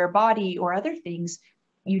or their body or other things,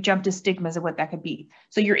 you jump to stigmas of what that could be.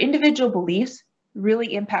 So your individual beliefs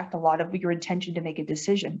really impact a lot of your intention to make a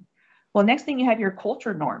decision. Well, next thing you have your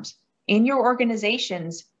culture norms. In your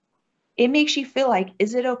organizations, it makes you feel like,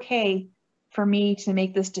 is it okay for me to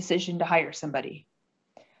make this decision to hire somebody?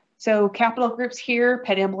 So Capital Group's here,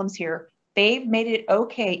 Penn Emblem's here. They've made it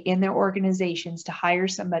okay in their organizations to hire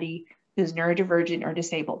somebody who's neurodivergent or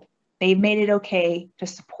disabled. They've made it okay to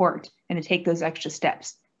support and to take those extra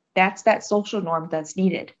steps. That's that social norm that's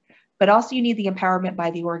needed. But also you need the empowerment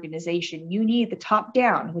by the organization. You need the top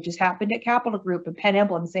down, which has happened at Capital Group and Penn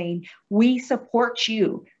Emblem, saying, we support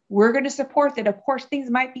you. We're going to support that. Of course, things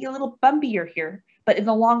might be a little bumpier here, but in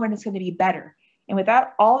the long run, it's going to be better. And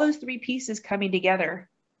without all those three pieces coming together,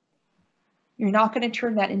 you're not going to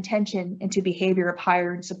turn that intention into behavior of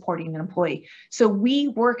hiring and supporting an employee. So we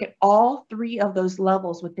work at all three of those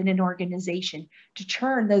levels within an organization to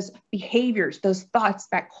turn those behaviors, those thoughts,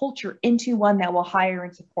 that culture into one that will hire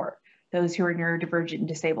and support those who are neurodivergent and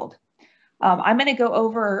disabled. I'm going to go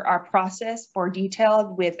over our process more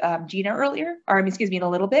detailed with Gina in a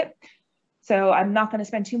little bit. So I'm not going to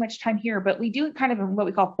spend too much time here, but we do it kind of in what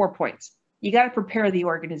we call 4 points. You got to prepare the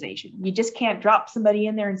organization. You just can't drop somebody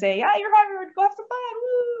in there and say, yeah, you're hired, go have some fun,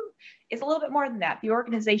 woo. It's a little bit more than that. The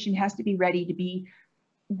organization has to be ready to be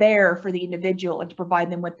there for the individual and to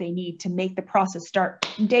provide them what they need to make the process start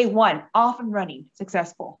day one, off and running,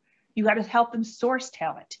 successful. You got to help them source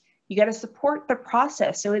talent. You got to support the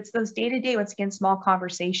process. So it's those day-to-day, once again, small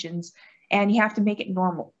conversations, and you have to make it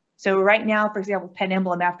normal. So right now, for example, Penn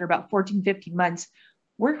Emblem, after about 14, 15 months,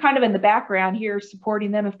 we're kind of in the background here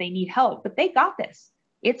supporting them if they need help, but they got this.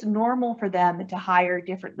 It's normal for them to hire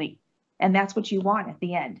differently. And that's what you want at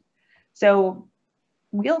the end. So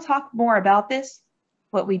we'll talk more about this,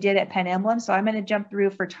 what we did at Penn Emblem. So I'm going to jump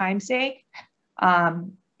through for time's sake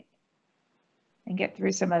and get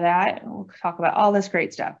through some of that. And we'll talk about all this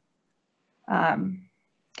great stuff.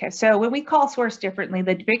 Okay, so when we call source differently,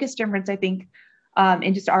 the biggest difference, I think,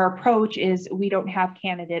 in just our approach is we don't have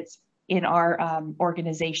candidates in our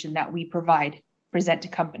organization that we present to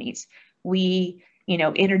companies. We,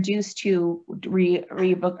 introduce to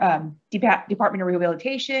Department of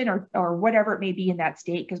Rehabilitation or whatever it may be in that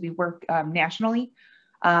state, because we work nationally.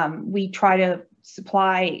 We try to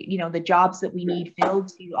supply, the jobs that we need filled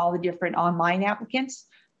to all the different online applicants.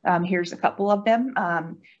 Here's a couple of them.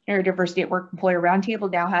 Neurodiversity at Work Employer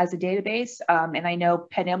Roundtable now has a database, and I know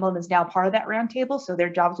Penn Emblem is now part of that roundtable, so their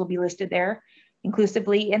jobs will be listed there.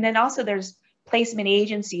 inclusively. And then also there's placement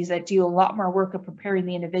agencies that do a lot more work of preparing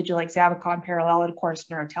the individual, like Zavicon Parallel, and of course,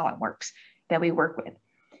 NeuroTalent Works that we work with.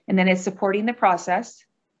 And then it's supporting the process.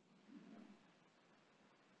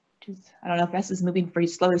 I don't know if this is moving for you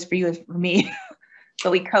slow as for you as for me,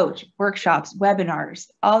 but we coach, workshops, webinars,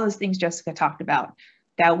 all those things Jessica talked about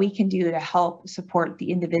that we can do to help support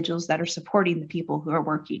the individuals that are supporting the people who are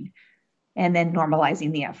working, and then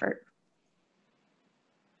normalizing the effort.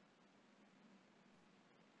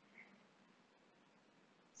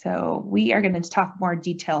 So we are going to talk more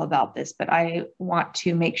detail about this, but I want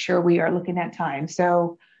to make sure we are looking at time.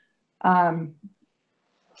 So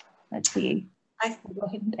let's see. We'll go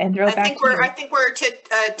ahead and throw it back to you. I think we're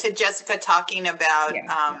to Jessica talking about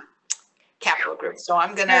Capital Group. So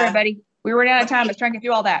I'm gonna. Hey everybody, we ran out of time. Let's try and get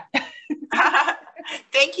through all that.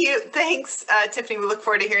 Thank you. Thanks, Tiffany. We look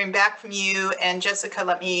forward to hearing back from you. And Jessica,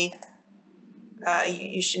 let me.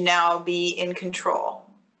 You should now be in control.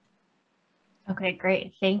 Okay,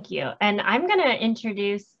 great. Thank you. And I'm going to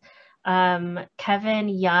introduce Kevin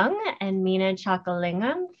Young and Meena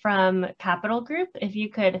Chockalingam from Capital Group. If you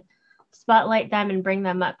could spotlight them and bring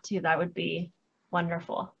them up too, that would be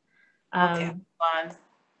wonderful. Okay, fun.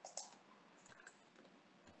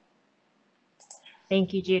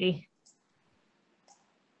 Thank you, Judi.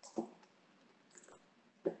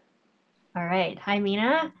 All right. Hi,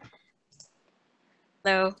 Meena.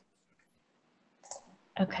 Hello.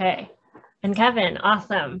 Okay. And Kevin,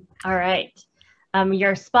 awesome. All right.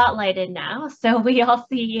 You're spotlighted now, so we all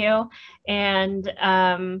see you. And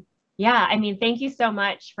yeah, I mean, thank you so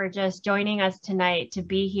much for just joining us tonight to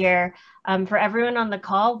be here. For everyone on the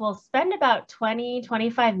call, we'll spend about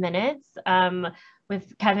 20-25 minutes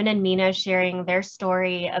with Kevin and Meena sharing their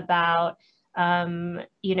story about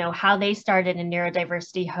you know, how they started a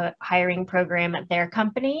neurodiversity hiring program at their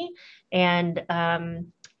company, and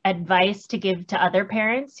advice to give to other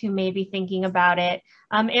parents who may be thinking about it,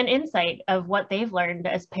 and insight of what they've learned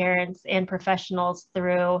as parents and professionals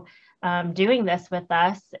through doing this with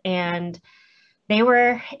us. And they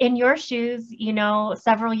were in your shoes, you know,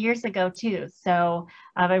 several years ago too. So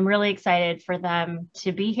I'm really excited for them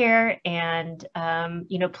to be here. And,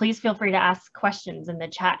 you know, please feel free to ask questions in the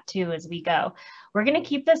chat too as we go. We're going to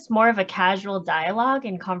keep this more of a casual dialogue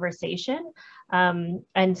and conversation.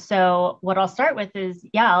 And so what I'll start with is,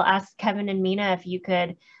 I'll ask Kevin and Meena if you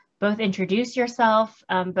could both introduce yourself,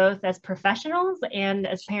 both as professionals and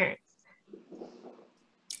as parents.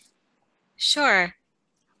 Sure.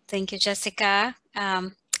 Thank you, Jessica.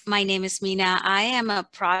 My name is Meena. I am a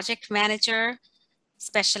project manager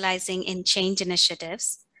specializing in change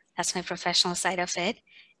initiatives. That's my professional side of it.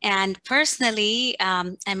 And personally,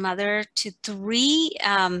 I'm mother to 3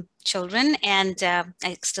 children, and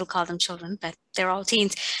I still call them children, but they're all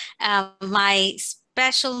teens. My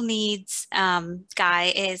special needs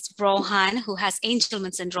guy is Rohan, who has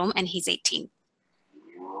Angelman syndrome, and he's 18.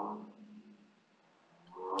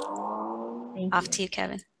 Off to you,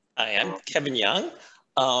 Kevin. Hi, I'm Kevin Young.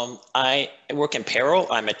 I work in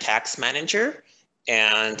payroll. I'm a tax manager,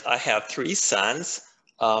 and I have 3 sons.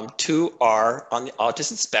 2 are on the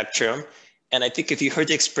autism spectrum. And I think if you heard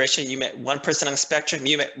the expression, you met one person on the spectrum,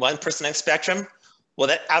 you met one person on the spectrum, well,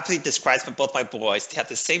 that absolutely describes both my boys. They have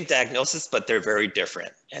the same diagnosis, but they're very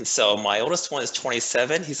different. And so my oldest one is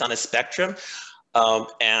 27. He's on a spectrum.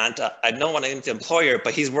 And I don't want to name the employer,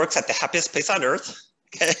 but he works at the happiest place on earth.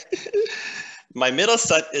 Okay. My middle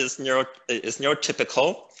son is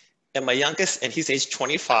neurotypical, and my youngest, and he's age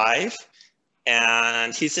 25,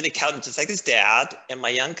 and he's an accountant just like his dad. And my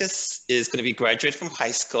youngest is going to be graduating from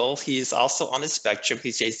high school. He's also on the spectrum.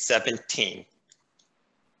 He's age 17.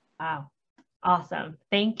 Wow. Awesome.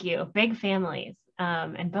 Thank you. Big families,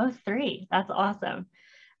 and both 3. That's awesome.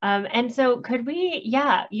 And so could we,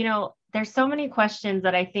 you know, there's so many questions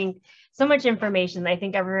that I think, so much information that I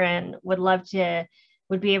think everyone would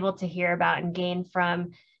be able to hear about and gain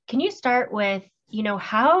from. Can you start with, you know,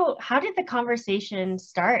 how did the conversation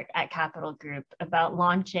start at Capital Group about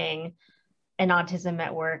launching an Autism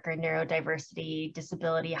at Work or neurodiversity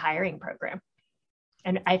disability hiring program?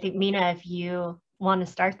 And I think, Meena, if you want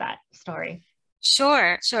to start that story.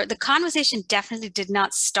 Sure. The conversation definitely did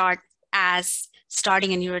not start as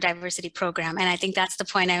starting a neurodiversity program. And I think that's the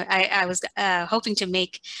point I was hoping to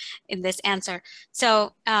make in this answer.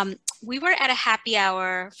 So we were at a happy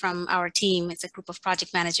hour from our team. It's a group of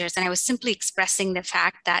project managers. And I was simply expressing the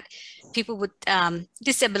fact that people with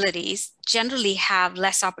disabilities generally have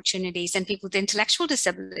less opportunities, and people with intellectual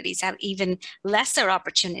disabilities have even lesser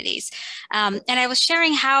opportunities. And I was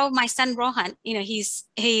sharing how my son Rohan, he's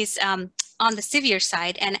on the severe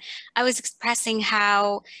side, and I was expressing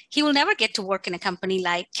how he will never get to work in a company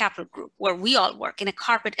like Capital Group, where we all work in a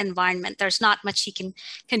corporate environment. There's not much he can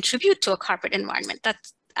contribute to a corporate environment.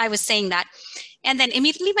 I was saying that. And then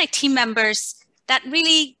immediately my team members, that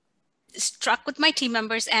really struck with my team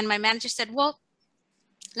members, and my manager said, well,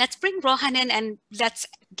 let's bring Rohan in and let's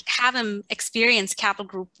have him experience Capital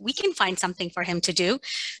Group. We can find something for him to do.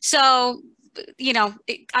 So,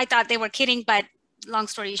 I thought they were kidding, but long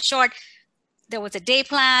story short, there was a day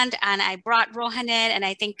planned, and I brought Rohan in, and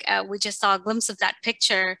I think we just saw a glimpse of that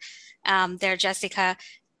picture there, Jessica.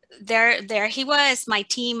 There he was, my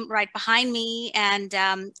team right behind me, and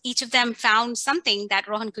each of them found something that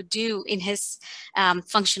Rohan could do in his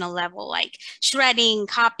functional level, like shredding,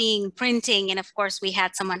 copying, printing, and of course we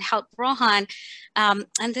had someone help Rohan.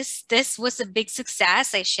 And this was a big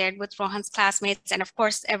success. I shared with Rohan's classmates, and of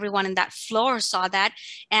course everyone in that floor saw that,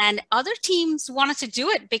 and other teams wanted to do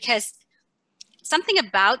it because something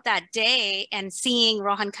about that day and seeing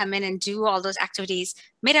Rohan come in and do all those activities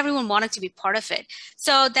made everyone want to be part of it.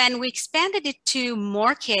 So then we expanded it to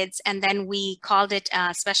more kids, and then we called it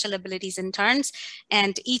Special Abilities Interns,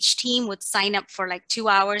 and each team would sign up for like 2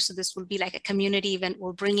 hours. So this will be like a community event.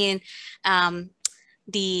 We'll bring in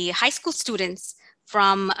the high school students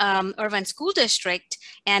from Irvine School District,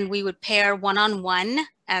 and we would pair one-on-one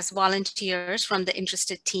as volunteers from the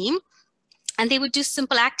interested team. And they would do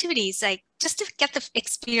simple activities, like just to get the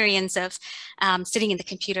experience of sitting in the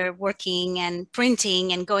computer, working and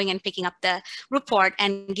printing and going and picking up the report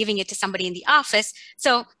and giving it to somebody in the office.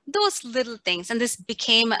 So those little things, and this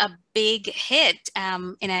became a big hit.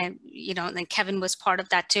 And Kevin was part of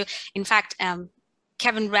that too. In fact,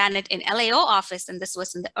 Kevin ran it in LAO office, and this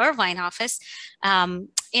was in the Irvine office. And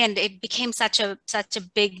it became such a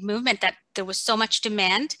big movement that there was so much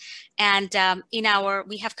demand. And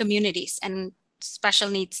we have communities, and Special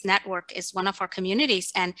Needs Network is one of our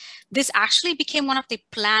communities. And this actually became one of the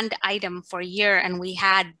planned item for a year, and we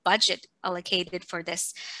had budget allocated for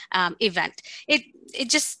this event. It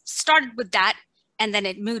just started with that, and then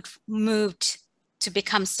it moved to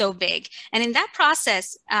become so big. And in that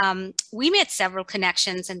process, we made several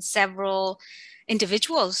connections and several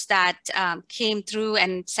individuals that came through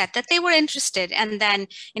and said that they were interested. And then,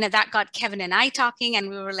 that got Kevin and I talking, and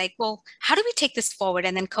we were like, well, how do we take this forward?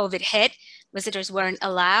 And then COVID hit, visitors weren't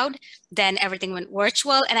allowed, then everything went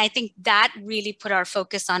virtual. And I think that really put our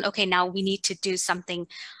focus on, okay, now we need to do something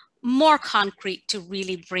more concrete to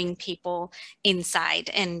really bring people inside.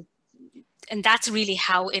 And that's really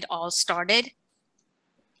how it all started.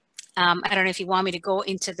 I don't know if you want me to go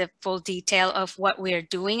into the full detail of what we're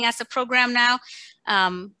doing as a program now,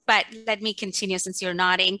 but let me continue since you're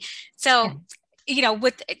nodding. So,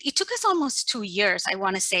 it took us almost 2 years, I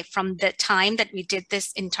want to say, from the time that we did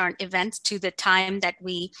this intern event to the time that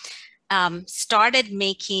we started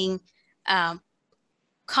making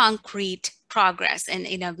concrete progress. And,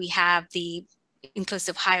 we have the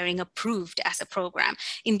inclusive hiring approved as a program.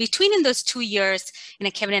 In between, in those 2 years,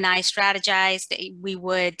 Kevin and I strategized. We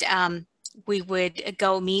would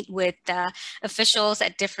go meet with officials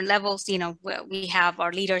at different levels. We have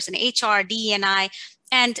our leaders in HR, DE&I,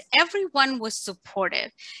 and everyone was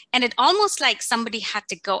supportive. And it almost like somebody had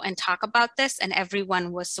to go and talk about this, and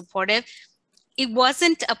everyone was supportive. It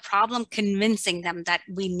wasn't a problem convincing them that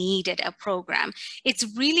we needed a program. It's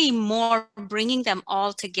really more bringing them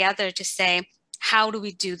all together to say, how do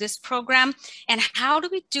we do this program, and how do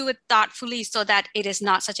we do it thoughtfully so that it is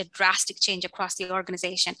not such a drastic change across the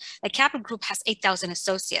organization? Like Capital Group has 8,000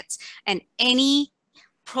 associates, and any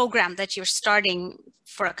program that you're starting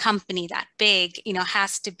for a company that big,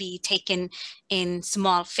 has to be taken in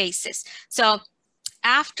small phases. So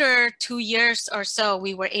after 2 years or so,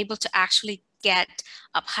 we were able to actually get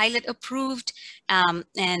a pilot approved,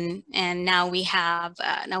 and now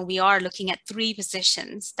we are looking at 3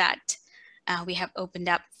 positions that we have opened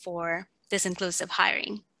up for this inclusive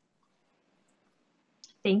hiring.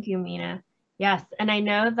 Thank you, Meena. Yes, and I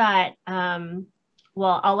know that,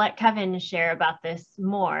 I'll let Kevin share about this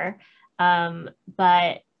more,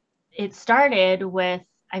 but it started with,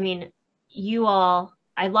 you all,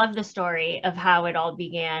 I love the story of how it all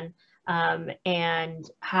began, and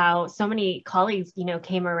how so many colleagues,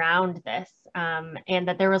 came around this, and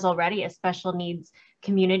that there was already a special needs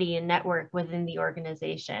community and network within the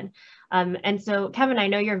organization. And so, Kevin, I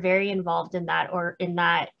know you're very involved in that, or in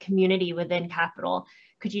that community within Capital.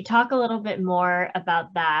 Could you talk a little bit more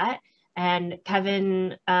about that, And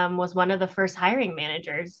Kevin was one of the first hiring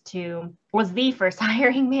managers was the first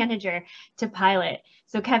hiring manager to pilot.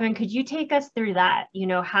 So Kevin, could you take us through that? You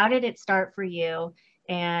know, how did it start for you?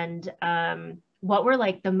 And what were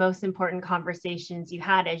like the most important conversations you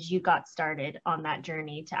had as you got started on that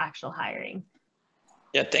journey to actual hiring?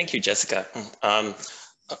 Yeah, thank you, Jessica.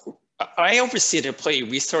 I oversee the employee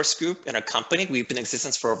resource group in our company. We've been in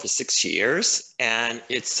existence for over 6 years, and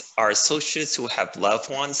it's our associates who have loved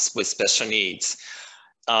ones with special needs.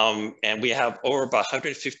 And we have over about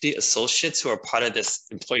 150 associates who are part of this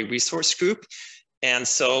employee resource group. And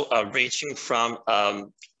so ranging from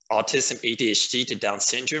autism, ADHD to Down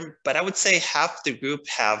syndrome, but I would say half the group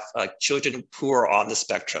have children who are on the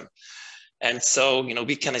spectrum. And so, you know,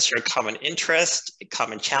 we kind of share common interests,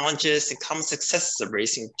 common challenges, and common successes of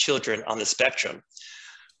raising children on the spectrum.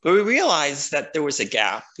 But we realized that there was a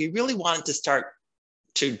gap. We really wanted to start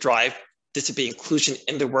to drive disability inclusion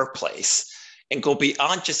in the workplace and go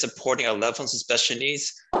beyond just supporting our loved ones with special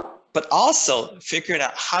needs, but also figuring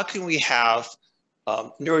out how can we have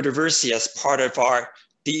neurodiversity as part of our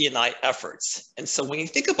D&I efforts. And so when you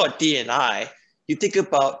think about D&I, you think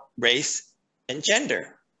about race and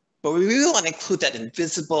gender. But we really want to include that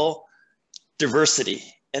invisible diversity,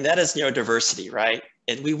 and that is neurodiversity, right?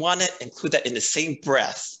 And we want to include that in the same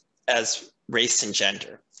breath as race and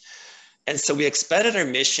gender. And so we expanded our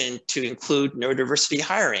mission to include neurodiversity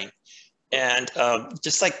hiring. And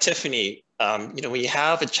just like Tiffany, you know, when you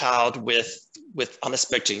have a child on the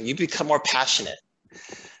spectrum, you become more passionate.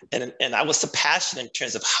 And I was so passionate in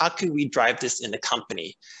terms of how can we drive this in the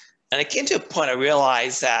company? And it came to a point I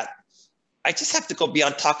realized that I just have to go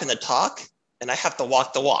beyond talking the talk, and I have to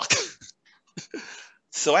walk the walk.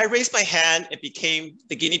 So I raised my hand and became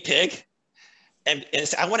the guinea pig and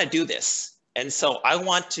said, I want to do this. And so I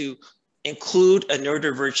want to include a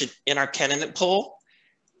neurodivergent in our candidate pool.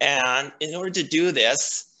 And in order to do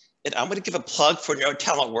this, and I'm going to give a plug for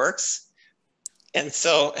NeuroTalent Works. And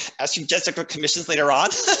so as you Jessica commissions later on,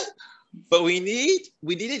 but you need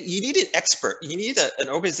an expert. You need an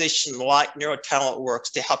organization like NeuroTalent Works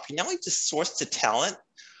to help you not only just source the talent,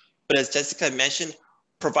 but as Jessica mentioned,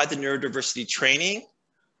 provide the neurodiversity training.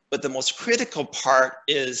 But the most critical part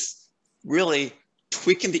is really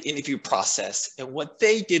tweaking the interview process. And what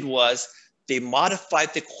they did was they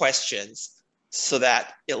modified the questions so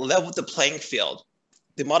that it leveled the playing field.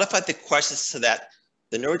 They modified the questions so that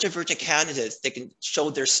the neurodivergent candidates, they can show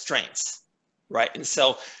their strengths, right? And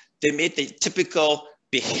so they made the typical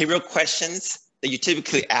behavioral questions that you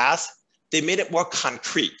typically ask, they made it more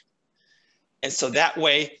concrete. And so that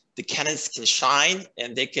way the candidates can shine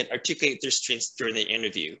and they can articulate their strengths during the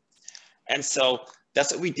interview. And so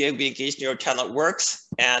that's what we did. We engaged NeuroTalent Works.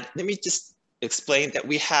 And let me just explain that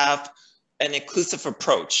we have an inclusive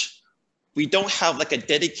approach. We don't have like a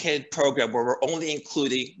dedicated program where we're only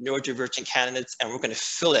including neurodivergent candidates and we're going to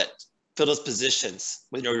fill those positions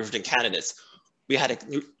with neurodivergent candidates. We had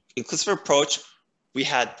an inclusive approach. We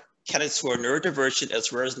had candidates who are neurodivergent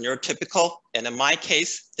as well as neurotypical. And in my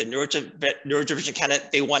case, the neurodivergent candidate,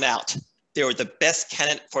 they won out. They were the best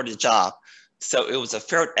candidate for the job. So it was a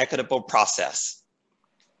fair and equitable process.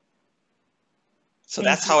 So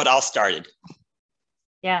that's how it all started.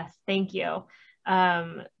 Yes, thank you.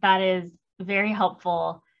 That is very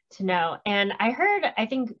helpful to know. And I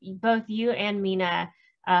think both you and Meena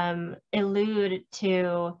allude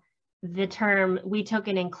to the term, we took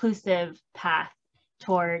an inclusive path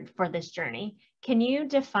for this journey. Can you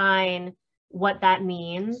define what that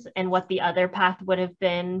means and what the other path would have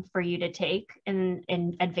been for you to take in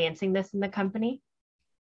advancing this in the company?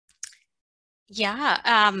 Yeah,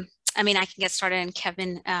 I mean, I can get started, and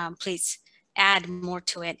Kevin, please add more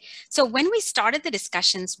to it. So when we started the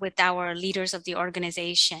discussions with our leaders of the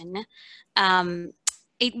organization,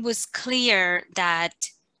 it was clear that,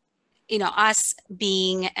 you know, us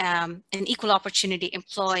being an equal opportunity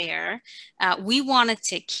employer, we wanted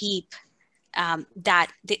to keep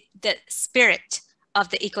the spirit of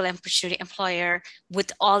the equal opportunity employer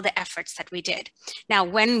with all the efforts that we did. Now,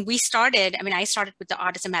 when we started, I mean, I started with the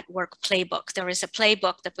Autism at Work playbook. There was a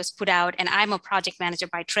playbook that was put out, and I'm a project manager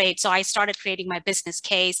by trade. So I started creating my business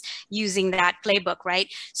case using that playbook, right?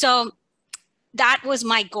 So that was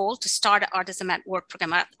my goal, to start an Autism at Work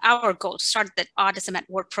program, our goal to start the Autism at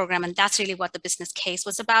Work program. And that's really what the business case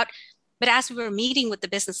was about. But as we were meeting with the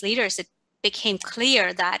business leaders, it became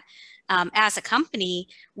clear that as a company,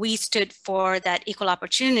 we stood for that equal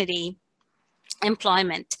opportunity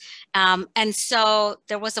employment. And so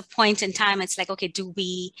there was a point in time, it's like, okay, do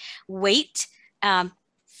we wait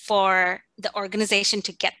for the organization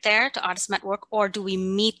to get there to Autism at Work, or do we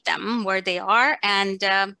meet them where they are and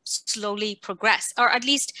slowly progress, or at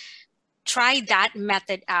least try that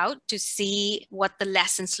method out to see what the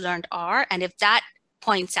lessons learned are, and if that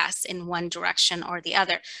points us in one direction or the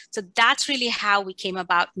other. So that's really how we came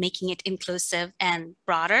about making it inclusive and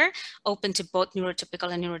broader, open to both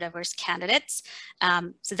neurotypical and neurodiverse candidates.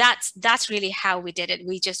 So that's really how we did it.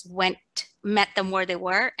 We just met them where they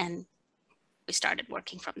were, and we started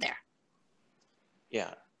working from there.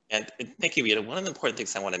 Yeah, and thank you, Rita. One of the important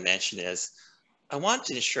things I want to mention is I wanted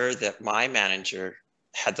to ensure that my manager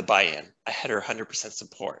had the buy-in. I had her 100%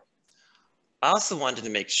 support. I also wanted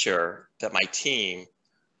to make sure that my team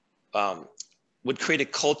would create a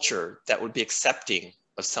culture that would be accepting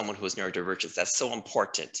of someone who was neurodivergent. That's so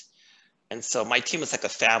important. And so my team was like a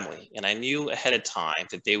family, and I knew ahead of time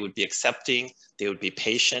that they would be accepting, they would be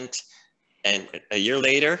patient. And a year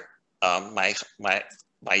later, my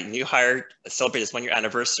new hire celebrated its 1-year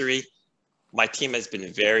anniversary. My team has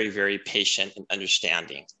been very, very patient and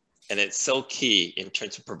understanding. And it's so key in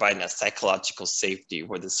terms of providing that psychological safety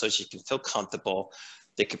where the associate can feel comfortable.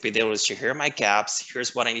 They could be able to say, here are my gaps,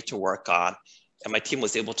 here's what I need to work on. And my team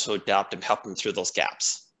was able to adapt and help them through those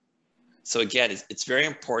gaps. So again, it's very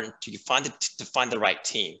important to find the right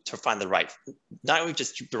team, to find the right, not only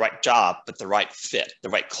just the right job, but the right fit, the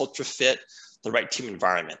right culture fit, the right team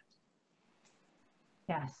environment.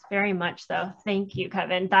 Yes, very much so. Thank you,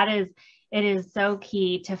 Kevin. It is so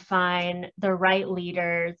key to find the right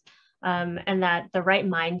leaders, and that the right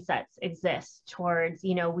mindsets exist towards,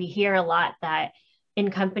 we hear a lot that in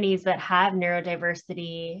companies that have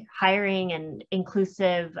neurodiversity hiring and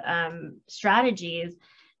inclusive strategies,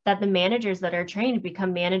 that the managers that are trained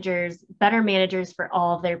become better managers for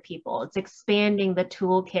all of their people. It's expanding the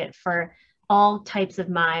toolkit for all types of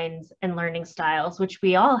minds and learning styles, which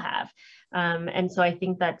we all have. And so I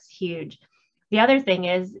think that's huge. The other thing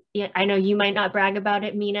is, I know you might not brag about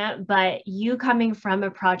it, Meena, but you coming from the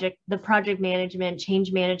project management,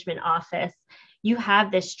 change management office, you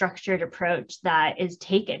have this structured approach that is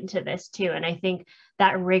taken to this too. And I think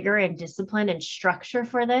that rigor and discipline and structure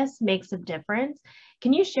for this makes a difference.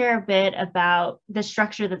 Can you share a bit about the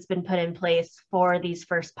structure that's been put in place for these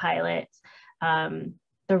first pilots,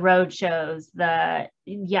 the road shows, the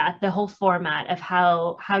whole format of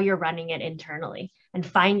how you're running it internally and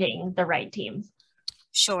finding the right teams?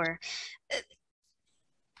 Sure.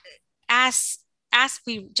 As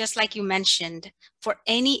we, just like you mentioned, for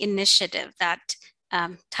any initiative that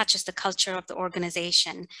touches the culture of the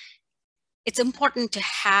organization, it's important to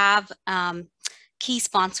have key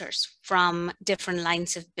sponsors from different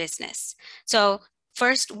lines of business. So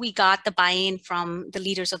first, we got the buy-in from the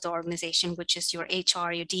leaders of the organization, which is your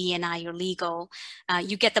HR, your DE&I, your legal.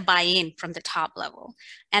 You get the buy-in from the top level.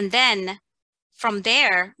 And then from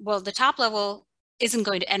there, well, the top level isn't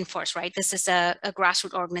going to enforce, right? This is a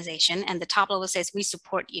grassroots organization, and the top level says, we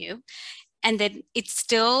support you. And then it's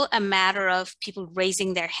still a matter of people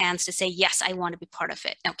raising their hands to say, yes, I want to be part of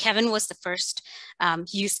it. Now, Kevin was the first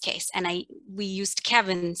use case, and we used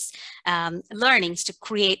Kevin's learnings to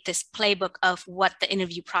create this playbook of what the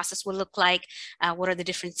interview process will look like, what are the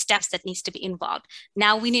different steps that needs to be involved.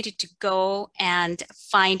 Now we needed to go and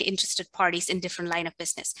find interested parties in different line of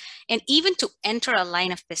business. And even to enter a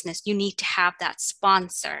line of business, you need to have that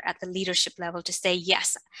sponsor at the leadership level to say,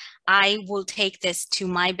 yes, I will take this to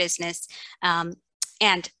my business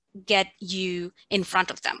and get you in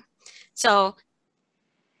front of them. So,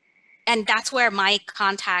 and that's where my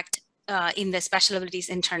contact in the special abilities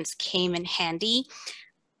interns came in handy.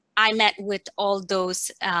 I met with all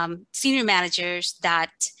those senior managers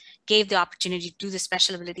that gave the opportunity to do the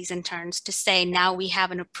special abilities interns to say, now we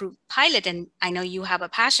have an approved pilot, and I know you have a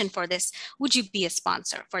passion for this. Would you be a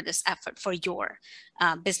sponsor for this effort for your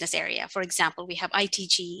business area? For example, we have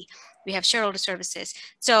ITG, we have shareholder services.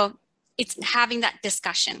 So it's having that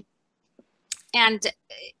discussion. And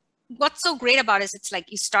what's so great about it is it's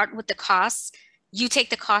like you start with the costs, you take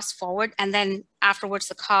the cost forward, and then afterwards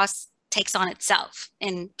the cost takes on itself,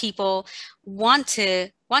 and people want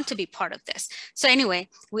to be part of this. So anyway,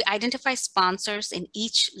 we identify sponsors in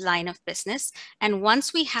each line of business. And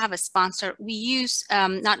once we have a sponsor, we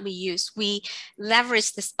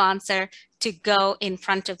leverage the sponsor to go in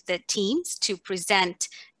front of the teams to present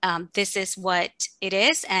this is what it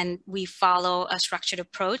is, and we follow a structured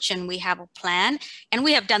approach, and we have a plan, and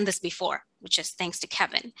we have done this before, which is thanks to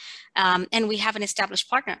Kevin. And we have an established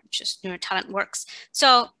partner, which is NeuroTalent Works.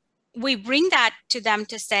 So we bring that to them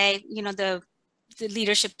to say, the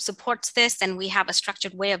leadership supports this, and we have a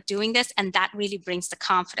structured way of doing this, and that really brings the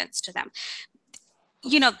confidence to them.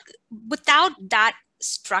 Without that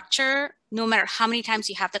structure, no matter how many times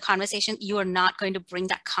you have the conversation, you are not going to bring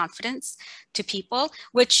that confidence to people,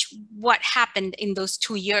 which what happened in those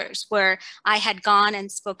 2 years where I had gone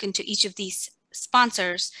and spoken to each of these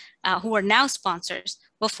sponsors who are now sponsors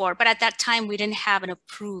before, but at that time we didn't have an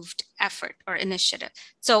approved effort or initiative.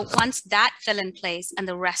 So once that fell in place and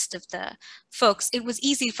the rest of the folks, it was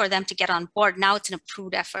easy for them to get on board. Now it's an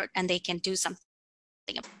approved effort and they can do something.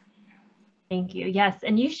 Thank you. Yes,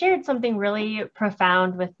 and you shared something really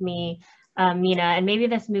profound with me, Meena, and maybe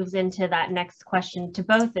this moves into that next question to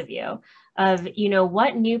both of you of,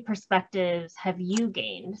 what new perspectives have you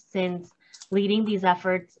gained since leading these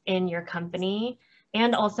efforts in your company,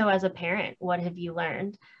 and also as a parent, what have you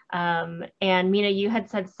learned? And Meena, you had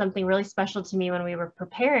said something really special to me when we were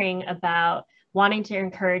preparing about wanting to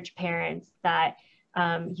encourage parents that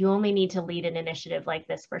you only need to lead an initiative like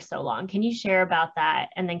this for so long. Can you share about that?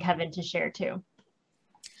 And then Kevin to share too.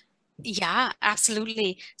 Yeah,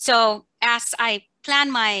 absolutely. So as I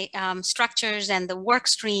plan my structures and the work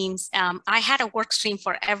streams, I had a work stream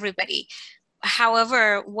for everybody.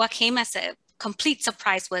 However, what came as a complete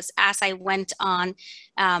surprise was as I went on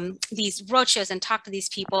these roadshows and talked to these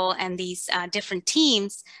people and these different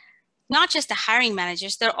teams, not just the hiring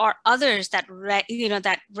managers, there are others that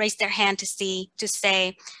that raise their hand to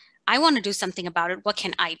say, I want to do something about it. What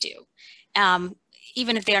can I do?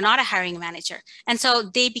 Even if they are not a hiring manager. And so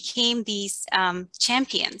they became these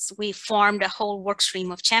champions. We formed a whole work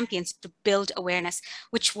stream of champions to build awareness,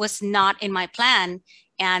 which was not in my plan.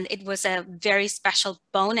 And it was a very special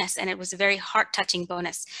bonus, and it was a very heart-touching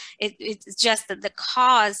bonus. It's just that the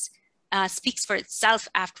cause speaks for itself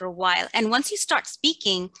after a while. And once you start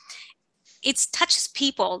speaking, it touches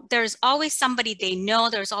people. There's always somebody they know.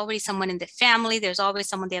 There's always someone in the family. There's always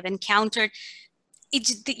someone they have encountered.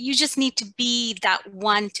 You just need to be that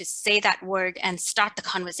one to say that word and start the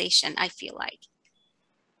conversation, I feel like.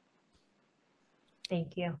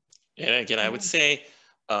 Thank you. And again, I would say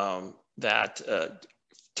that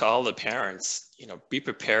to all the parents, be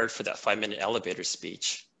prepared for that 5-minute elevator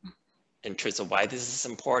speech in terms of why this is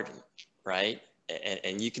important, right?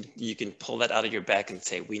 And you can pull that out of your bag and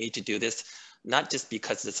say, we need to do this, not just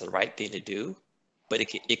because it's the right thing to do, but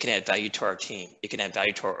it can add value to our team. It can add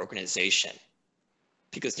value to our organization.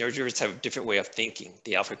 Because neurodiverse have a different way of thinking.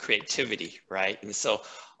 They offer creativity, right? And so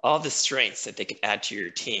all the strengths that they can add to your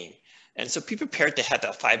team. And so be prepared to have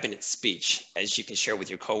that 5-minute speech as you can share with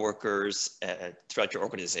your coworkers throughout your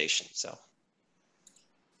organization. So.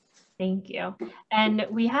 Thank you. And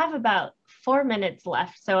we have about 4 minutes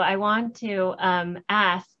left. So I want to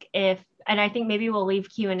ask if, and I think maybe we'll leave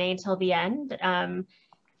Q&A till the end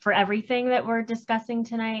for everything that we're discussing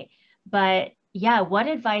tonight. But yeah, what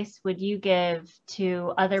advice would you give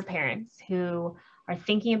to other parents who are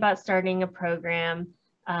thinking about starting a program?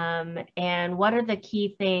 And what are the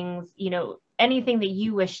key things, anything that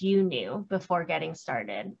you wish you knew before getting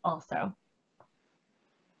started also?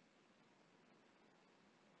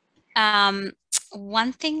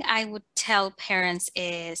 One thing I would tell parents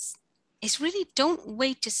is really don't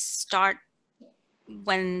wait to start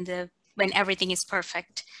when everything is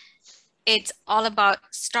perfect. It's all about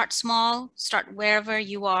start small, start wherever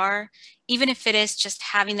you are, even if it is just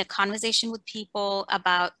having a conversation with people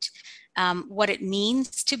about what it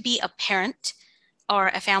means to be a parent or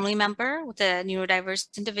a family member with a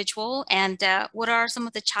neurodiverse individual, and what are some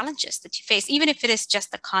of the challenges that you face, even if it is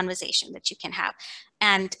just a conversation that you can have.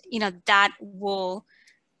 And that will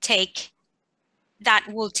take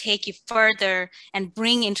you further and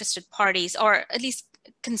bring interested parties, or at least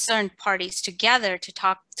concerned parties, together to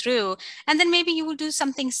talk through. And then maybe you will do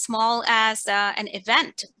something small as an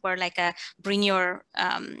event, or like a bring your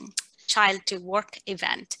child to work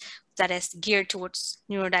event that is geared towards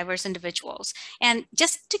neurodiverse individuals, and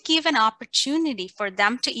just to give an opportunity for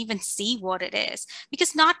them to even see what it is,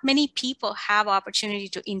 because not many people have opportunity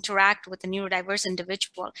to interact with a neurodiverse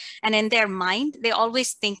individual, and in their mind they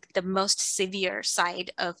always think the most severe side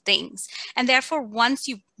of things. And therefore, once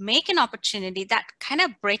you make an opportunity, that kind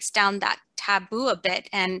of breaks down that taboo a bit,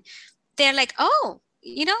 and they're like, oh,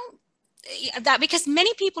 that, because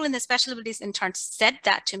many people in the special abilities interns said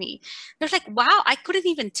that to me. They're like, wow, I couldn't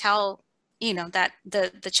even tell, that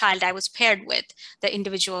the child I was paired with, the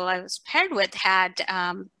individual I was paired with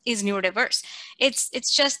is neurodiverse.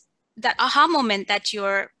 It's just that aha moment that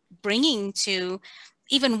you're bringing to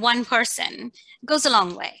even one person goes a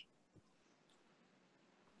long way.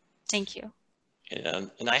 Thank you.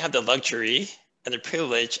 And I have the luxury and the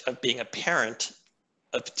privilege of being a parent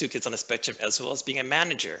of 2 kids on the spectrum, as well as being a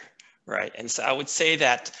manager. Right. And so I would say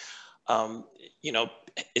that,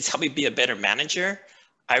 it's helped me be a better manager.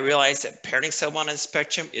 I realized that parenting someone on the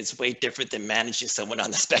spectrum is way different than managing someone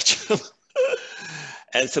on the spectrum.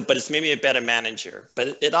 And so, but it's made me a better manager.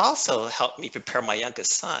 But it also helped me prepare my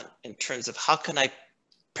youngest son in terms of how can I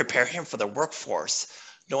prepare him for the workforce,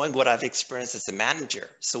 knowing what I've experienced as a manager.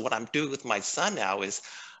 So what I'm doing with my son now is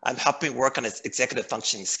I'm helping work on his executive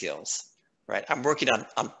functioning skills, right? I'm working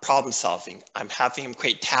on problem solving. I'm having him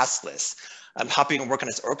create task lists. I'm helping him work on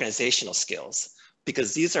his organizational skills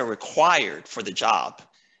because these are required for the job.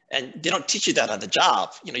 And they don't teach you that on the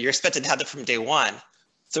job. You know, you're expected to have that from day one.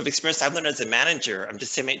 So the experience I've learned as a manager, I'm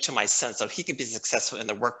disseminating to my son so he can be successful in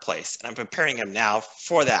the workplace. And I'm preparing him now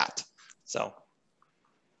for that. So.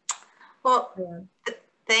 Well,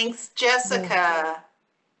 thanks, Jessica.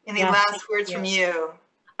 Any last words from you?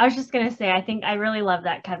 I was just going to say, I think I really love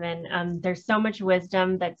that, Kevin. There's so much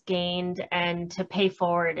wisdom that's gained and to pay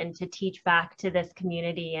forward and to teach back to this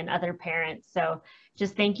community and other parents. So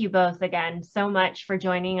just thank you both again so much for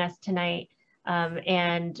joining us tonight.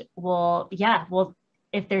 And we'll,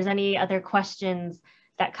 if there's any other questions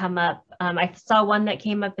that come up, I saw one that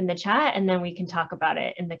came up in the chat and then we can talk about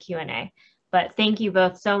it in the Q&A. But thank you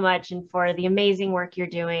both so much and for the amazing work you're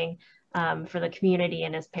doing for the community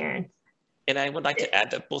and as parents. And I would like to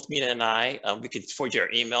add that both Meena and I, we could forward your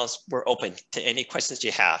emails. We're open to any questions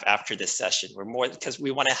you have after this session. We're more because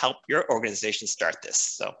we want to help your organization start this.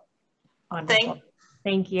 So, wonderful.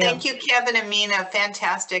 Thank you. Thank you, Kevin and Meena.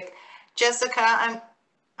 Fantastic, Jessica.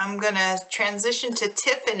 I'm going to transition to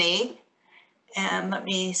Tiffany, and let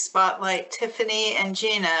me spotlight Tiffany and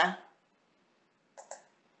Gina.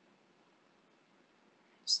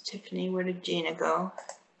 Tiffany, where did Gina go?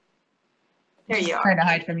 There you are. Trying to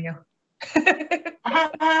hide from you.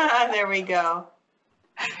 There we go.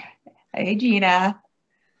 Hey, Gina.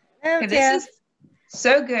 Oh, this is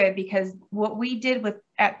so good because what we did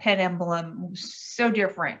at Penn Emblem was so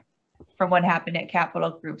different from what happened at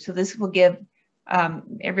Capital Group. So this will give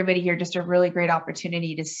everybody here just a really great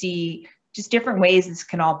opportunity to see just different ways this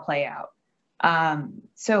can all play out.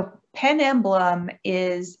 So Penn Emblem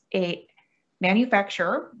is a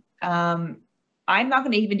manufacturer. I'm not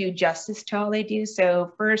going to even do justice to all they do.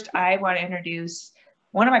 So first, I want to introduce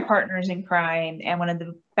one of my partners in crime and one of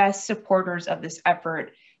the best supporters of this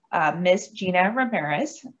effort, Miss Gina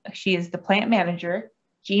Ramirez. She is the plant manager.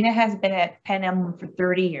 Gina has been at Penn Emblem for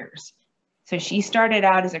 30 years. So she started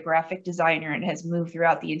out as a graphic designer and has moved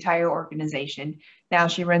throughout the entire organization. Now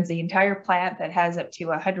she runs the entire plant that has up to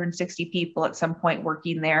 160 people at some point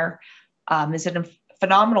working there. Is a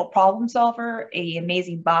phenomenal problem solver, an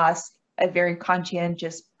amazing boss, a very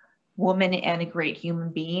conscientious woman, and a great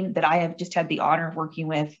human being that I have just had the honor of working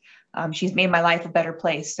with. She's made my life a better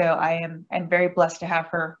place. So I'm very blessed to have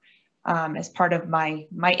her as part of my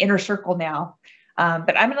inner circle now.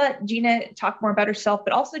 But I'm gonna let Gina talk more about herself,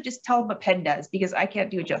 but also just tell them what Penn does because I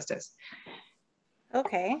can't do it justice.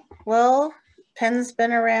 Okay, well, Penn's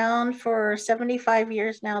been around for 75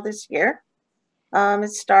 years now this year.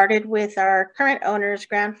 It started with our current owner's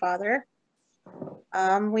grandfather.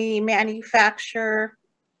 We manufacture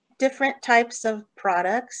different types of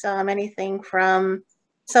products, anything from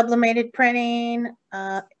sublimated printing,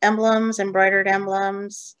 emblems, embroidered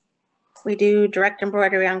emblems. We do direct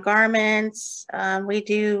embroidery on garments. We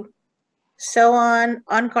do sew on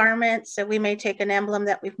garments. So we may take an emblem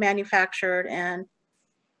that we've manufactured and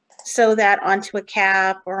sew that onto a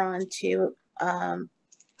cap or onto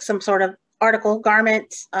some sort of article,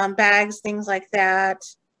 garment, bags, things like that.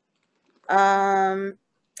 Trying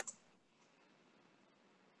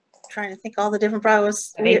to think all the different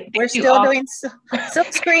products. We're still doing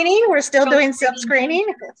silk screening. We're still doing silk screening.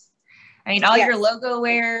 I mean, all your logo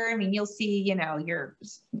wear. I mean, you'll see, you know, your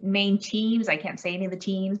main teams. I can't say any of the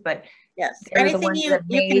teams, but yes, anything you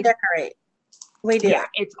can decorate. We do. Yeah,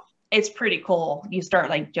 it's pretty cool. You start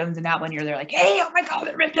like jonesing out when you're there, like, hey, oh my God,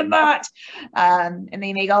 they're ripping that. And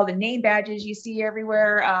they make all the name badges you see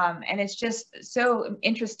everywhere. And it's just so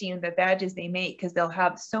interesting the badges they make because they'll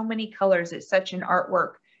have so many colors. It's such an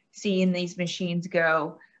artwork seeing these machines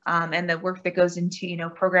go. And the work that goes into, you know,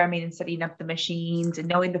 programming and setting up the machines and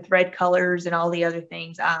knowing the thread colors and all the other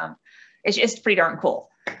things. It's just pretty darn cool.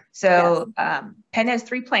 So yes. Penn has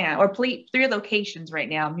three locations right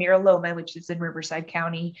now. Mira Loma, which is in Riverside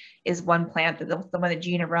County, is one plant, the one that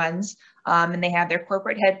Gina runs. And they have their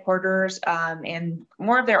corporate headquarters and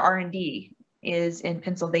more of their R&D is in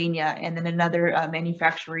Pennsylvania and then another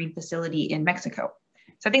manufacturing facility in Mexico.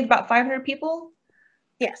 So I think about 500 people.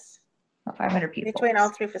 Yes. 500 people. Between all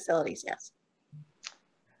three facilities, yes.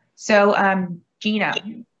 So, Gina,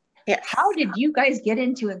 yes. How did you guys get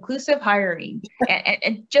into inclusive hiring?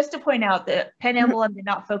 and just to point out that Penn Emblem did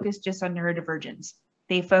not focus just on neurodivergence.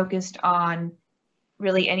 They focused on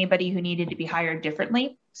really anybody who needed to be hired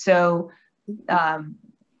differently. So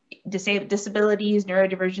disabilities,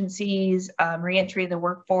 neurodivergencies, reentry of the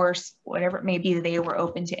workforce, whatever it may be, they were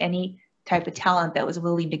open to any type of talent that was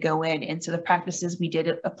willing to go in. And so the practices we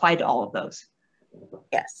did applied to all of those.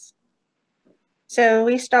 Yes. So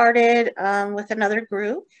we started with another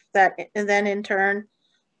group that then in turn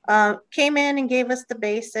came in and gave us the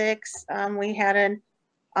basics. We had an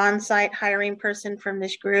on-site hiring person from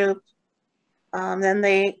this group. Then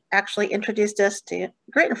they actually introduced us to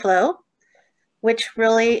Grit and Flow, which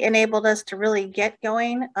really enabled us to really get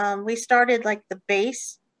going. We started like the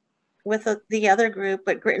base with the other group,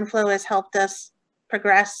 but Grit and Flow has helped us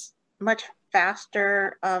progress much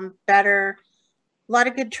faster, better. A lot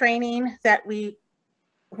of good training that we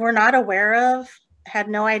were not aware of, had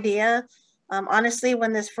no idea. Honestly,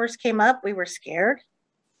 when this first came up, we were scared.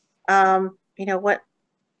 You know,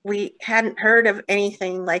 we hadn't heard of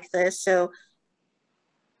anything like this. So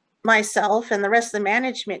myself and the rest of the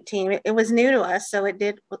management team, it was new to us. So it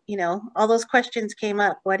did, you know, all those questions came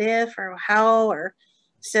up, what if, or how, or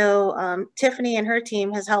so Tiffany and her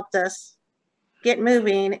team has helped us get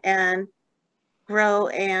moving and grow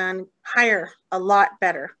and hire a lot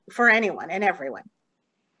better for anyone and everyone.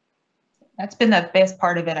 That's been the best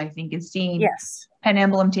part of it, I think, is seeing Yes. Penn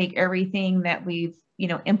Emblem take everything that we've, you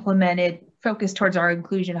know, implemented, focused towards our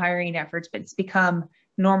inclusion hiring efforts, but it's become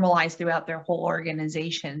normalized throughout their whole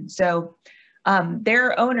organization. So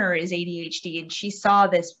their owner is ADHD, and she saw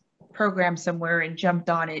this program somewhere and jumped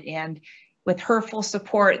on it. And with her full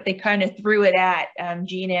support, they kind of threw it at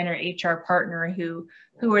Gina and her HR partner, who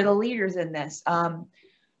are the leaders in this.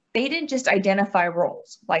 They didn't just identify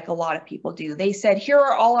roles like a lot of people do. They said, here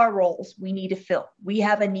are all our roles we need to fill. We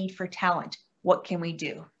have a need for talent. What can we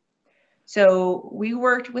do? So we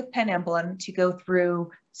worked with Penn Emblem to go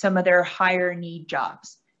through some of their higher need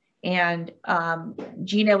jobs. And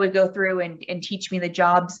Gina would go through and teach me the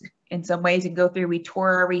jobs in some ways and go through, we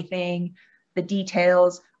tour everything, the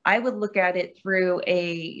details. I would look at it through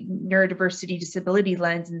a neurodiversity disability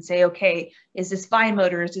lens and say, okay, is this fine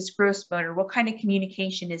motor? Is this gross motor? What kind of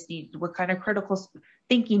communication is needed? What kind of critical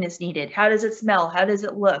thinking is needed? How does it smell? How does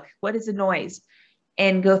it look? What is the noise?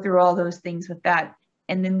 And go through all those things with that.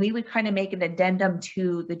 And then we would kind of make an addendum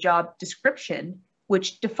to the job description,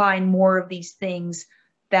 which define more of these things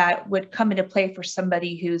that would come into play for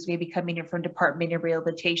somebody who's maybe coming in from Department of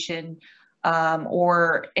Rehabilitation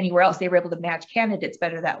or anywhere else. They were able to match candidates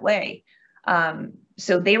better that way.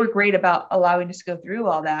 So they were great about allowing us to go through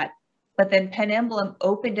all that. But then Penn Emblem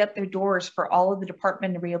opened up their doors for all of the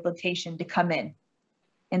Department of Rehabilitation to come in.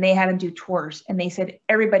 And they had them do tours. And they said,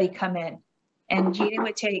 everybody come in. And Gina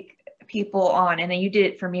would take people on. And then you did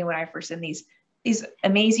it for me when I first did these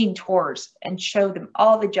amazing tours and showed them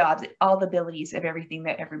all the jobs, all the abilities of everything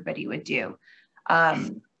that everybody would do.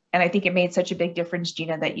 And I think it made such a big difference,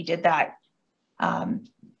 Gina, that you did that.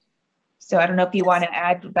 So I don't know if you want to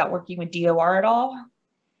add about working with DOR at all.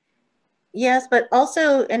 Yes, but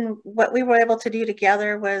also, and what we were able to do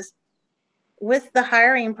together was with the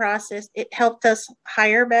hiring process, it helped us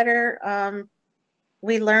hire better.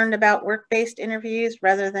 We learned about work-based interviews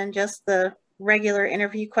rather than just the regular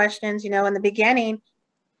interview questions. You know, in the beginning,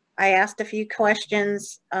 I asked a few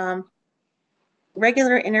questions,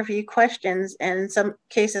 regular interview questions, and in some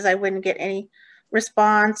cases I wouldn't get any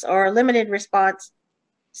response or limited response.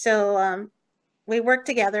 So we worked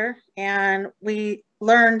together and we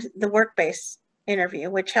learned the work-based interview,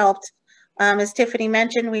 which helped. As Tiffany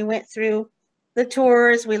mentioned, we went through the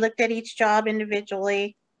tours, we looked at each job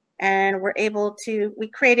individually, and we're able to, we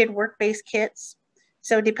created work-based kits.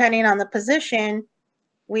 So depending on the position,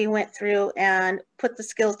 we went through and put the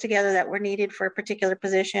skills together that were needed for a particular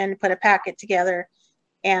position, put a packet together,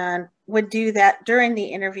 and would do that during the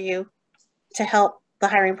interview to help the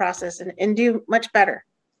hiring process and do much better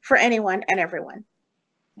for anyone and everyone.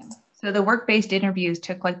 So the work-based interviews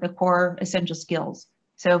took like the core essential skills.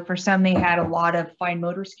 So for some, they had a lot of fine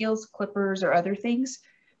motor skills, clippers or other things.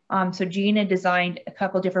 So Gina designed a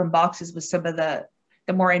couple different boxes with some of the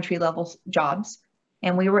more entry-level jobs.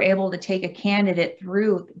 And we were able to take a candidate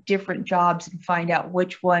through different jobs and find out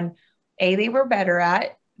which one, they were better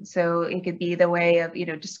at. So it could be the way of, you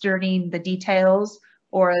know, discerning the details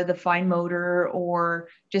or the fine motor or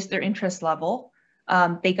just their interest level.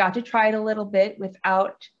 They got to try it a little bit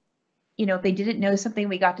without, you know, if they didn't know something,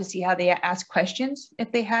 we got to see how they asked questions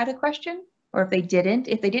if they had a question, or if they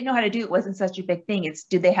didn't know how to do it, wasn't such a big thing. It's,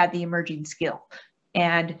 did they have the emerging skill?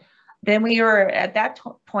 And then we were at that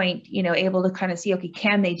point, you know, able to kind of see, okay,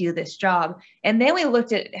 can they do this job? And then we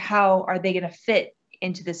looked at how are they going to fit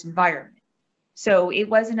into this environment? So it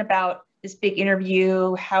wasn't about this big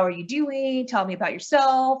interview. How are you doing? Tell me about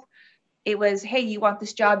yourself. It was, hey, you want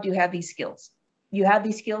this job? Do you have these skills? You have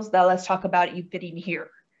these skills, now let's talk about it. You fitting here.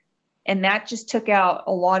 And that just took out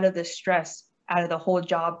a lot of the stress out of the whole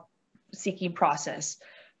job seeking process.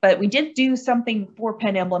 But we did do something for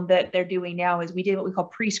Penn Emblem that they're doing now, is we did what we call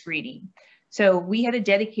pre-screening. So we had a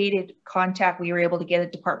dedicated contact. We were able to get a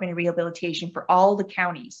Department of Rehabilitation for all the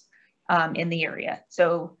counties in the area.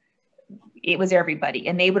 So it was everybody,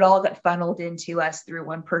 and they would all get funneled into us through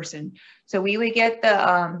one person. So we would get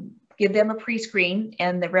the, give them a pre-screen,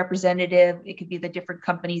 and the representative, it could be the different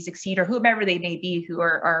companies, Exceed, or whomever they may be who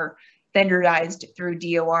are vendorized through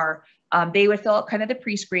DOR. They would fill out kind of the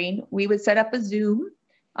pre-screen. We would set up a Zoom,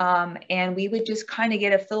 and we would just kind of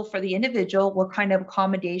get a feel for the individual, what kind of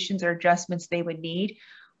accommodations or adjustments they would need.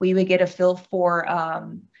 We would get a feel for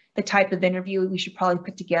the type of interview we should probably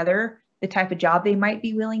put together, the type of job they might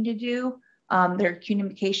be willing to do, their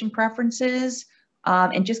communication preferences,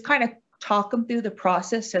 and just kind of talk them through the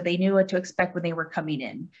process so they knew what to expect when they were coming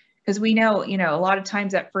in. Because we know, a lot of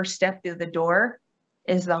times that first step through the door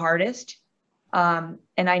is the hardest. And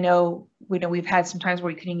I know, we've had some times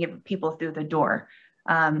where we couldn't get people through the door.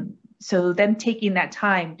 So them taking that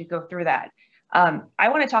time to go through that. I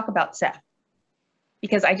want to talk about Seth,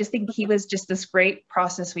 because I just think he was just this great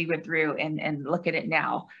process we went through, and look at it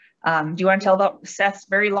now. Do you want to tell about Seth's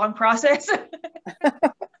very long process?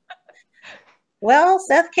 Well,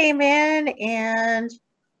 Seth came in and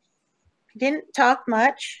didn't talk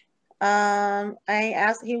much.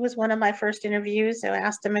 He was one of my first interviews, so I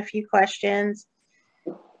asked him a few questions,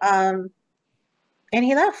 and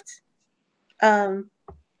he left. I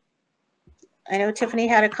know Tiffany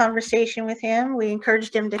had a conversation with him. We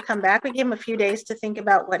encouraged him to come back. We gave him a few days to think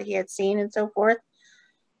about what he had seen and so forth.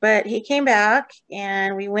 But he came back,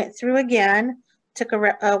 and we went through again, took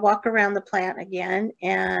a walk around the plant again,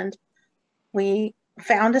 and we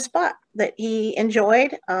found a spot that he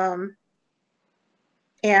enjoyed,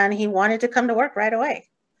 and he wanted to come to work right away.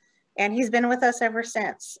 And he's been with us ever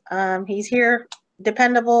since. He's here,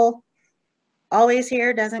 dependable, always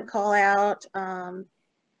here, doesn't call out,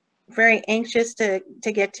 very anxious to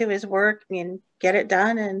get to his work and get it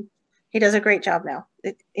done. And he does a great job now.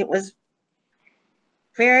 It was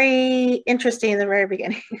very interesting in the very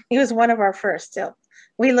beginning. He was one of our first, so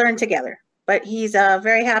we learned together. But he's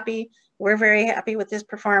very happy. We're very happy with his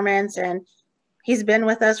performance, and he's been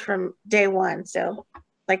with us from day one. So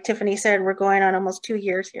like Tiffany said, we're going on almost 2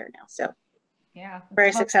 years here now. So yeah,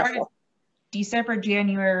 very successful. December,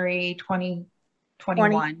 January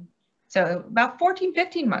 2021. So about 14,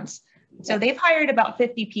 15 months. So they've hired about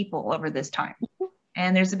 50 people over this time.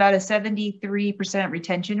 And there's about a 73%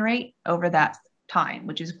 retention rate over that time,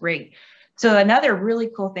 which is great. So another really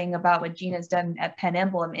cool thing about what Gina's done at Penn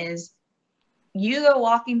Emblem is you go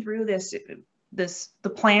walking through the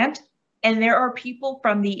plant, and there are people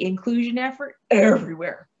from the inclusion effort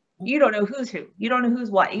everywhere. You don't know who's who. You don't know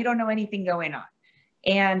who's what. You don't know anything going on.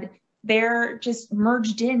 And they're just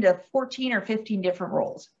merged into 14 or 15 different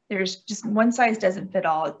roles. There's just one size doesn't fit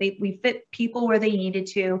all. We fit people where they needed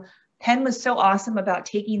to. Penn was so awesome about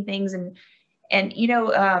taking things and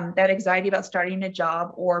that anxiety about starting a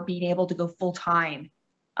job or being able to go full time.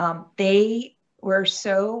 They were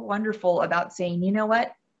so wonderful about saying, you know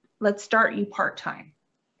what, let's start you part-time.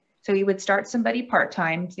 So we would start somebody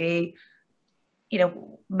part-time, say,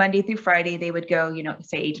 Monday through Friday, they would go,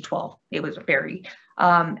 say 8 to 12. It was vary.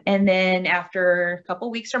 And then after a couple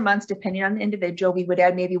of weeks or months, depending on the individual, we would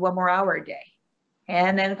add maybe 1 more hour a day.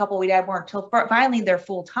 And then we'd add more until finally they're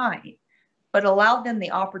full-time, but allowed them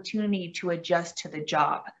the opportunity to adjust to the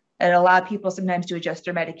job. It allowed people sometimes to adjust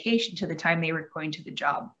their medication to the time they were going to the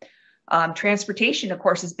job. Transportation, of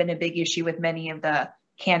course, has been a big issue with many of the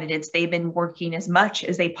candidates. They've been working as much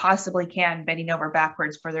as they possibly can, bending over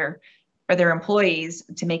backwards for their employees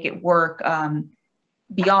to make it work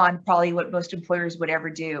beyond probably what most employers would ever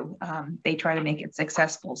do. They try to make it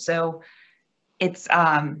successful. So it's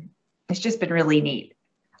just been really neat.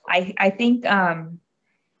 I think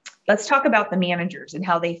let's talk about the managers and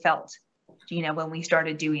how they felt, Gina, when we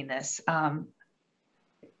started doing this.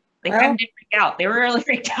 They kind of did freak out. They were really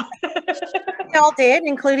freaked out. They all did,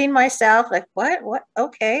 including myself. Like, what?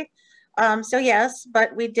 Okay. So yes,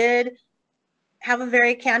 but we did have a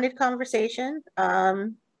very candid conversation.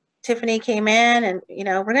 Tiffany came in, and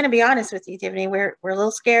we're going to be honest with you, Tiffany. We're a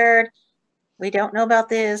little scared. We don't know about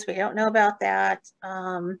this. We don't know about that.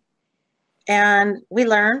 And we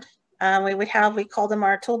learned. We called them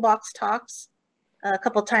our toolbox talks a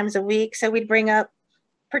couple times a week. So we'd bring up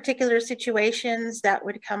particular situations that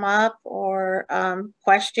would come up, or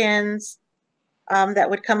questions that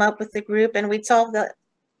would come up with the group, and we'd solve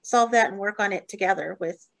solve that and work on it together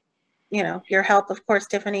with, you know, your help, of course,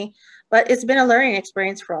 Tiffany. But it's been a learning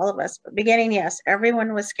experience for all of us. Beginning, yes,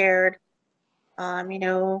 everyone was scared. You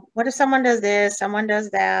know, what if someone does this, someone does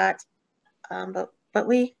that? But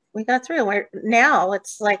we got through. Now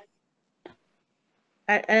it's like,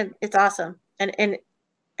 and it's awesome, and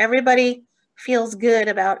everybody feels good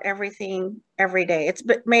about everything every day. It's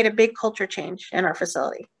made a big culture change in our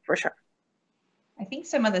facility for sure. I think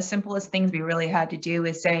some of the simplest things we really had to do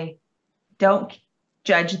is say, don't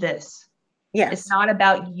judge this. Yes. It's not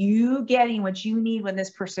about you getting what you need when this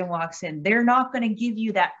person walks in. They're not going to give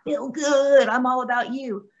you that feel good, I'm all about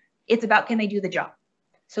you. It's about, can they do the job?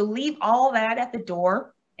 So leave all that at the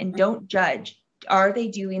door and don't judge. Are they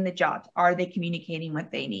doing the job? Are they communicating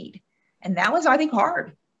what they need? And that was, I think,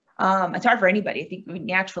 hard. It's hard for anybody. I think we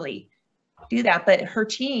naturally do that, but her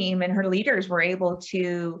team and her leaders were able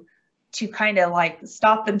to kind of like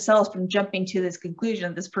stop themselves from jumping to this conclusion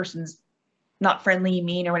of this person's not friendly,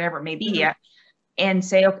 mean, or whatever it may be, and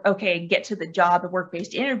say, okay, get to the job, the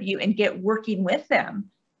work-based interview, and get working with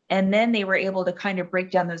them. And then they were able to kind of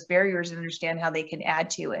break down those barriers and understand how they can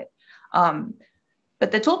add to it.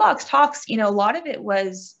 But the toolbox talks, you know, a lot of it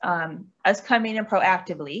was us coming in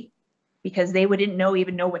proactively because they didn't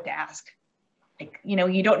even know what to ask. Like, you know,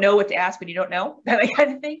 you don't know what to ask when you don't know, that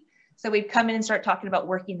kind of thing. So we'd come in and start talking about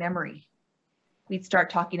working memory. We'd start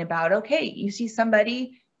talking about, okay, you see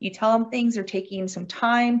somebody, you tell them things are taking some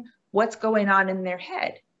time, what's going on in their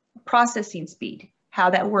head, processing speed, how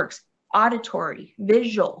that works, auditory,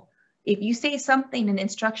 visual. If you say something, an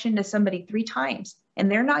instruction to somebody 3 times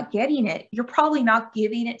and they're not getting it, you're probably not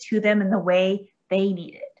giving it to them in the way they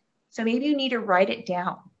need it. So maybe you need to write it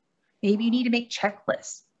down. Maybe you need to make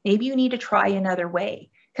checklists. Maybe you need to try another way,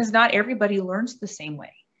 because not everybody learns the same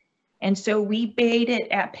way. And so we made it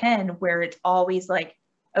at Penn where it's always like,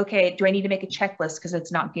 okay, do I need to make a checklist because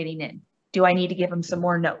it's not getting in? Do I need to give them some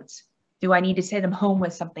more notes? Do I need to send them home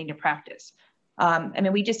with something to practice? I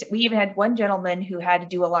mean, we even had one gentleman who had to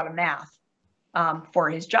do a lot of math for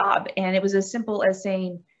his job. And it was as simple as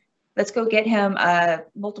saying, let's go get him a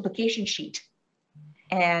multiplication sheet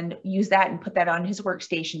and use that and put that on his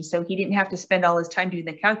workstation. So he didn't have to spend all his time doing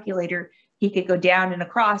the calculator. He could go down and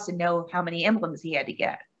across and know how many emblems he had to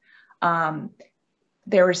get.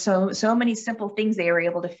 There were so many simple things they were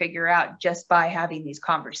able to figure out just by having these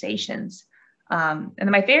conversations. And then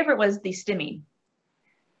my favorite was the stimming.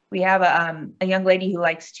 We have a young lady who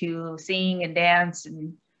likes to sing and dance,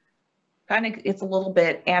 and kind of, it's a little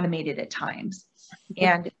bit animated at times.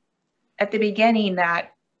 And at the beginning that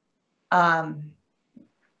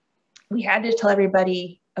we had to tell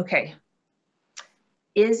everybody, okay,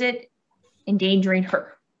 is it endangering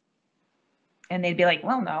her? And they'd be like,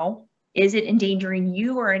 well, no. Is it endangering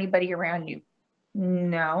you or anybody around you?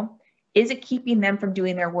 No. Is it keeping them from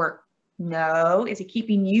doing their work? No. Is it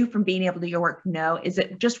keeping you from being able to do your work? No. Is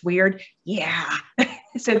it just weird? Yeah.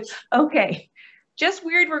 So, okay, just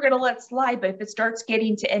weird, we're going to let slide. But if it starts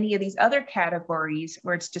getting to any of these other categories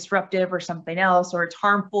where it's disruptive or something else, or it's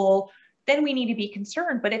harmful, then we need to be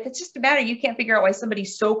concerned. But if it's just a matter, you can't figure out why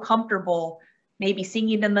somebody's so comfortable maybe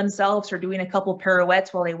singing them themselves or doing a couple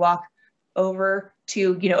pirouettes while they walk over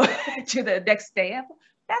to, you know, to the next day,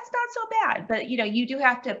 that's not so bad. But, you know, you do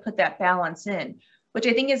have to put that balance in, which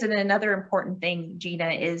I think is another important thing, Gina,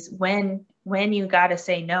 is when you got to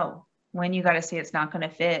say no, when you got to say it's not going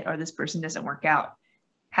to fit or this person doesn't work out.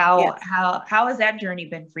 How has that journey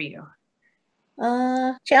been for you?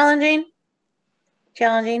 Challenging,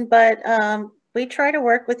 but we try to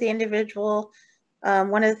work with the individual.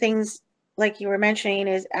 One of the things, like you were mentioning,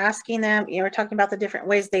 is asking them, you know, we're talking about the different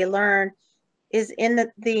ways they learn, is in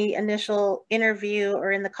the initial interview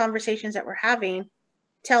or in the conversations that we're having,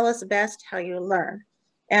 tell us best how you learn.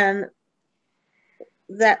 And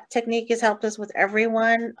that technique has helped us with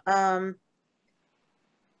everyone. But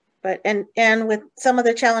with some of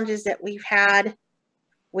the challenges that we've had,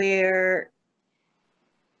 where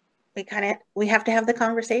we have to have the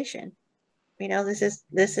conversation. You know, this is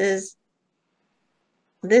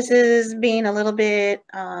being a little bit,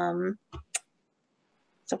 what's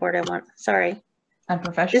the word I want? Sorry.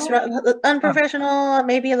 Unprofessional? Unprofessional,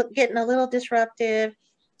 maybe getting a little disruptive.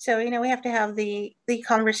 So, you know, we have to have the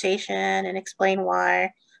conversation and explain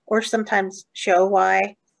why, or sometimes show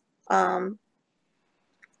why.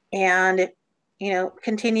 And, you know,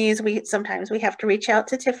 continues, sometimes we have to reach out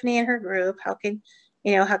to Tiffany and her group. How can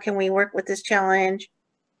we work with this challenge?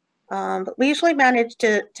 But we usually manage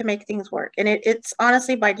to make things work. And it's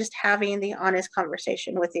honestly by just having the honest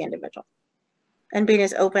conversation with the individual and being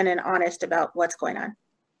as open and honest about what's going on.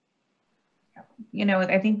 You know,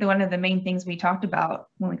 I think one of the main things we talked about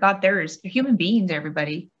when we got there is human beings,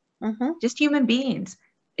 everybody, just human beings.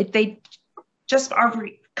 If they just are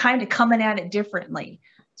kind of coming at it differently.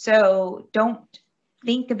 So don't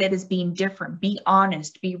think of it as being different. Be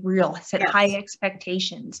honest, be real, set high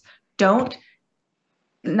expectations. Don't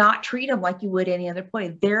not treat them like you would any other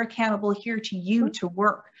employee. They're accountable here to you to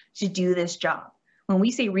work, to do this job. When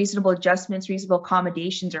we say reasonable adjustments, reasonable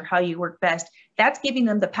accommodations, or how you work best, that's giving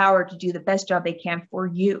them the power to do the best job they can for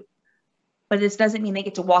you. But this doesn't mean they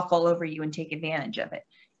get to walk all over you and take advantage of it.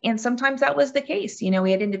 And sometimes that was the case. You know,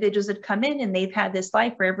 we had individuals that come in and they've had this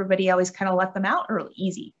life where everybody always kind of let them out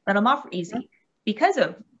early, let them off easy because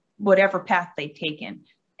of whatever path they've taken.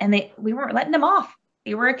 And we weren't letting them off.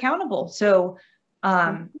 They were accountable. So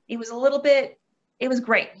it was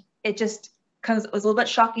great. It just it was a little bit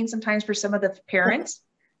shocking sometimes for some of the parents,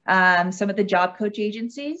 some of the job coach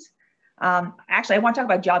agencies. Actually, I want to talk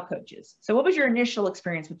about job coaches. So what was your initial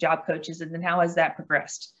experience with job coaches, and then how has that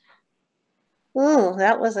progressed? Ooh,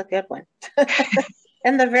 that was a good one.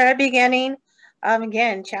 In the very beginning,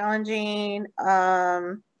 again, challenging,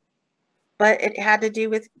 but it had to do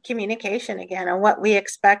with communication again and what we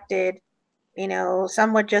expected. You know,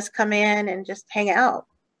 some would just come in and just hang out,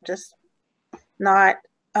 just not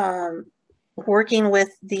working with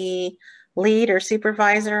the lead or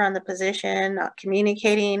supervisor on the position, not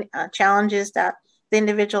communicating challenges that the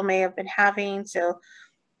individual may have been having. So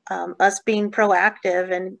us being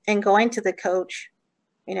proactive and going to the coach,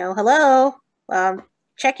 you know, hello,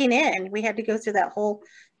 checking in. We had to go through that whole,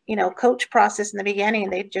 you know, coach process in the beginning.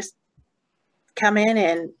 They'd just come in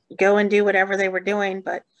and go and do whatever they were doing,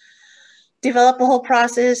 but develop a whole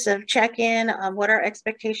process of check-in on what our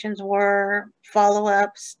expectations were,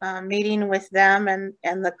 follow-ups, meeting with them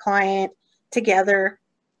and the client together.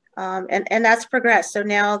 And that's progressed. So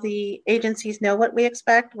now the agencies know what we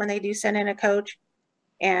expect when they do send in a coach.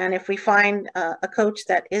 And if we find a coach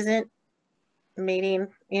that isn't meeting,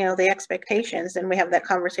 you know, the expectations, then we have that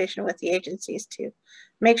conversation with the agencies to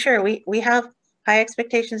make sure we have high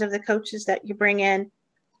expectations of the coaches that you bring in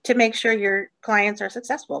to make sure your clients are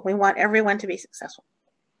successful. We want everyone to be successful.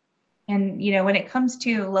 And, you know, when it comes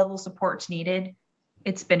to level supports needed,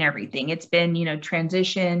 it's been everything. It's been, you know,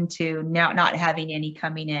 transition to now not having any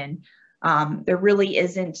coming in. There really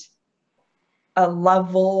isn't a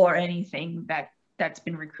level or anything that's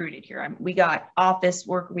been recruited here. We got office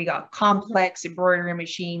work, we got complex embroidery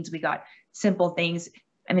machines, we got simple things.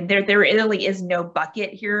 I mean, there really is no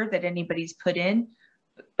bucket here that anybody's put in.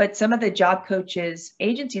 But some of the job coaches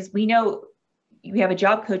agencies, we know we have a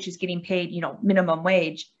job coach who's getting paid, you know, minimum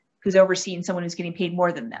wage, who's overseeing someone who's getting paid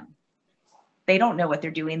more than them. They don't know what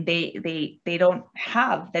they're doing. They don't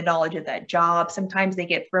have the knowledge of that job. Sometimes they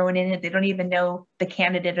get thrown in it. They don't even know the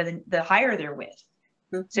candidate or the hire they're with.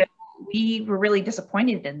 Mm-hmm. So we were really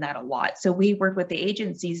disappointed in that a lot. So we worked with the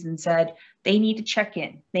agencies and said, they need to check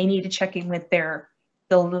in. They need to check in with the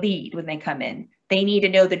lead when they come in. They need to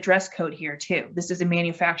know the dress code here too. This is a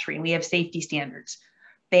manufacturing. We have safety standards.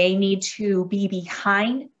 They need to be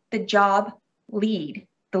behind the job lead,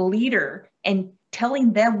 the leader, and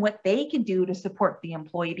telling them what they can do to support the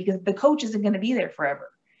employee, because the coach isn't going to be there forever.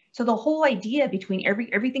 So the whole idea between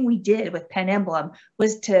everything we did with Penn Emblem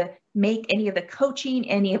was to make any of the coaching,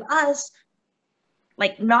 any of us,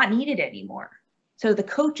 like not needed anymore. So the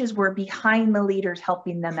coaches were behind the leaders,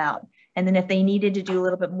 helping them out. And then if they needed to do a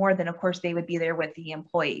little bit more, then of course they would be there with the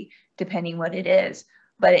employee, depending what it is.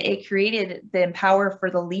 But it created the empower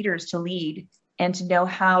for the leaders to lead and to know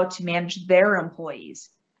how to manage their employees.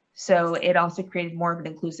 So it also created more of an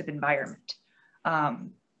inclusive environment.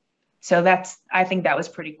 So I think that was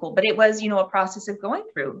pretty cool, but it was, you know, a process of going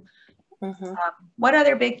through. Mm-hmm. What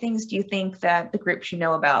other big things do you think that the group should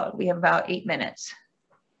know about? We have about 8 minutes.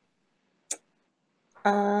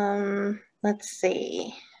 Let's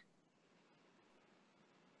see.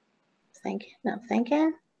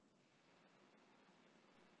 Thinking.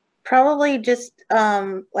 Probably just,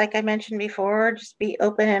 like I mentioned before, just be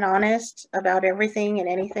open and honest about everything and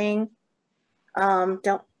anything.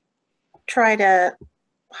 Don't try to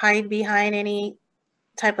hide behind any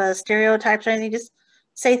type of stereotypes or anything. Just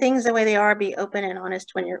say things the way they are. Be open and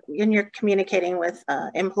honest when you're communicating with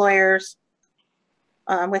employers,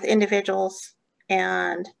 with individuals,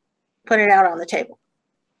 and put it out on the table.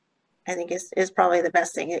 I think is probably the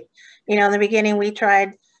best thing. You know, in the beginning we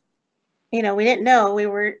tried, you know, we didn't know, we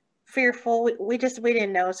were fearful. We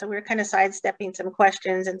didn't know. So we were kind of sidestepping some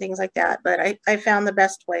questions and things like that. But I found the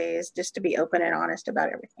best way is just to be open and honest about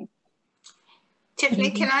everything. Tiffany,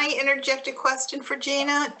 can I interject a question for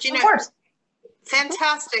Gina? Gina, of course.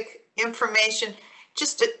 Fantastic information.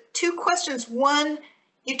 Just 2 questions. One,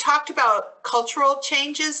 you talked about cultural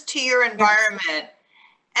changes to your environment.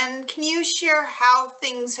 And can you share how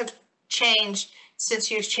things have changed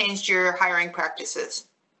since you've changed your hiring practices?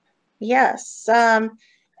 Yes.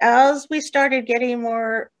 As we started getting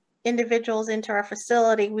more individuals into our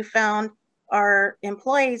facility, we found our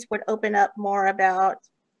employees would open up more about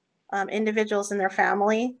individuals in their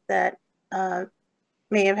family that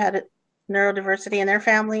may have had neurodiversity in their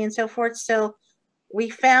family and so forth. So we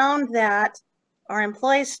found that our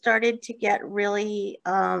employees started to get really,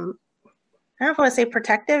 I don't know if I want to say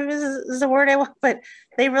protective is the word I want, but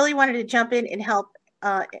they really wanted to jump in and help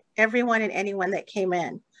everyone and anyone that came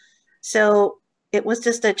in. So it was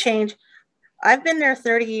just a change. I've been there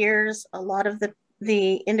 30 years. A lot of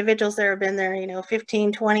the individuals there have been there, you know,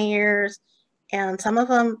 15, 20 years. And some of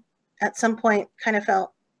them at some point kind of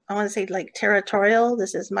felt, I want to say like territorial.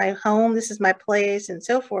 This is my home, this is my place, and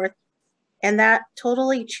so forth. And that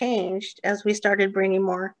totally changed as we started bringing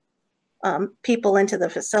more people into the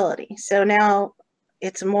facility. So now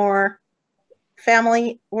it's more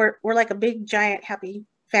family. We're like a big, giant, happy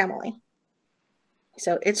family.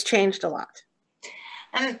 So it's changed a lot.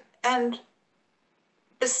 And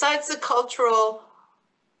besides the cultural,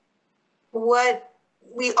 what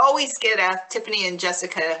we always get asked, Tiffany and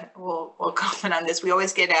Jessica will comment on this, we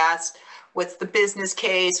always get asked, what's the business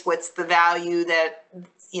case? What's the value that,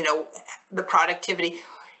 you know, the productivity?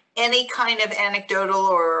 Any kind of anecdotal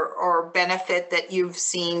or benefit that you've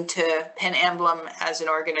seen to Penn Emblem as an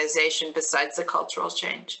organization besides the cultural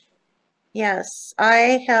change? Yes,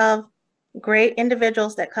 I have great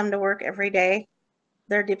individuals that come to work every day.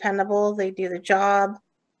 They're dependable, they do the job,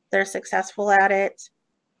 they're successful at it,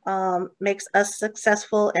 makes us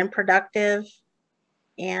successful and productive,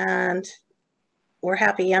 and we're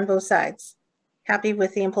happy on both sides. Happy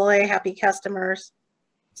with the employee, happy customers.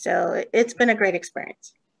 So it's been a great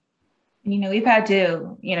experience. You know, we've had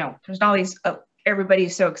to, you know, there's always,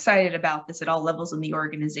 everybody's so excited about this at all levels in the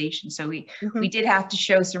organization. So we did have to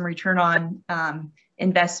show some return on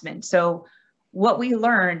investment. So what we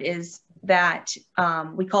learned is that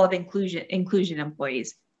we call it inclusion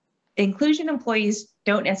employees. Inclusion employees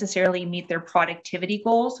don't necessarily meet their productivity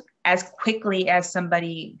goals as quickly as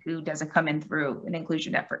somebody who doesn't come in through an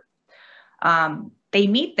inclusion effort. They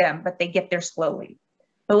meet them, but they get there slowly.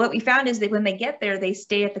 But what we found is that when they get there, they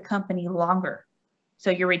stay at the company longer.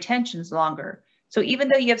 So your retention's longer. So even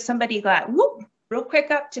though you have somebody got whoop, real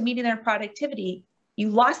quick up to meeting their productivity, you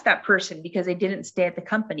lost that person because they didn't stay at the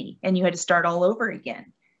company and you had to start all over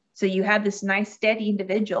again. So you had this nice steady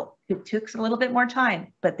individual who took a little bit more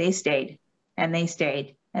time, but they stayed and they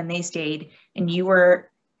stayed and they stayed. And you were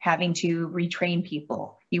having to retrain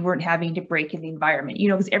people. You weren't having to break in the environment, you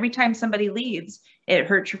know, because every time somebody leaves, it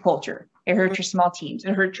hurts your culture. It hurts your small teams.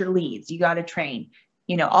 It hurts your leads. You got to train,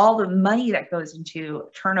 you know, all the money that goes into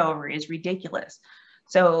turnover is ridiculous.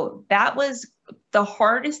 So that was the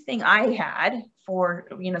hardest thing I had for,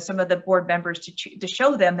 you know, some of the board members to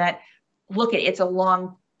show them that, look, it's a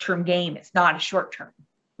long-term game. It's not a short-term.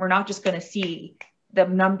 We're not just going to see the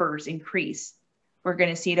numbers increase. We're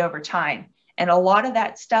going to see it over time. And a lot of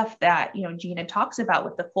that stuff that, you know, Gina talks about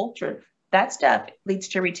with the culture, that stuff leads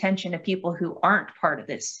to retention of people who aren't part of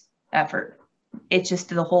this effort. It's just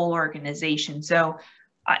the whole organization. So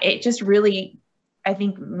it just really, I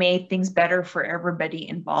think, made things better for everybody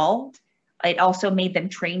involved. It also made them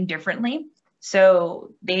train differently.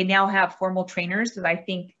 So they now have formal trainers that I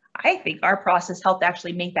think our process helped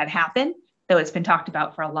actually make that happen, though it's been talked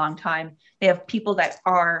about for a long time. They have people that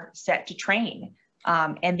are set to train.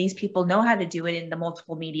 And these people know how to do it in the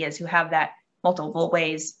multiple medias, who have that multiple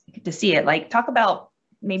ways to see it. Like, talk about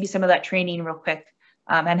maybe some of that training real quick,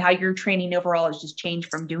 and how your training overall has just changed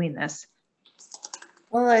from doing this.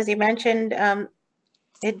 Well, as you mentioned,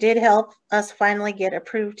 it did help us finally get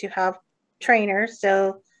approved to have trainers.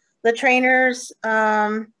 So the trainers,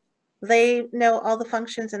 they know all the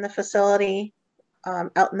functions in the facility,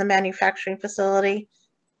 out in the manufacturing facility.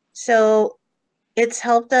 So it's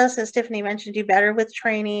helped us, as Tiffany mentioned, do better with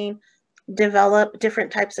training, develop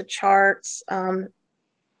different types of charts,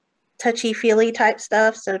 touchy-feely type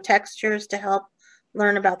stuff, so textures to help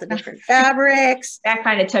learn about the different fabrics. That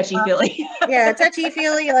kind of touchy-feely. Yeah,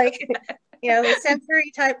 touchy-feely, like, you know, the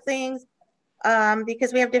sensory type things,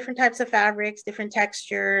 because we have different types of fabrics, different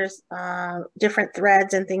textures, different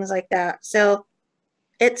threads and things like that. So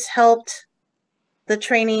it's helped the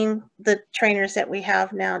trainers that we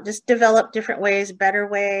have now just develop different ways, better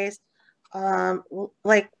ways.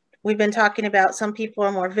 Like we've been talking about, some people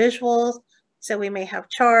are more visuals, so we may have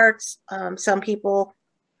charts. Some people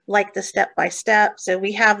like the step-by-step, so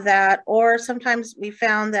we have that. Or sometimes we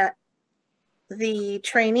found that the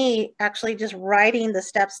trainee actually just writing the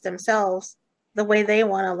steps themselves, the way they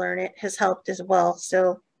want to learn it, has helped as well.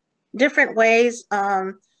 So different ways.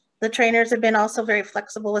 The trainers have been also very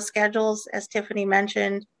flexible with schedules, as Tiffany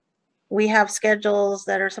mentioned. We have schedules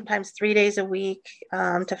that are sometimes 3 days a week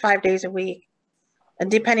to 5 days a week,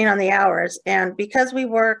 depending on the hours. And because we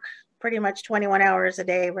work pretty much 21 hours a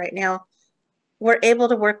day right now, we're able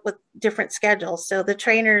to work with different schedules. So the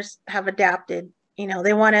trainers have adapted. You know,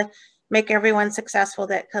 they want to make everyone successful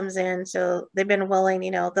that comes in. So they've been willing,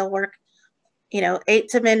 you know, they'll work, you know, 8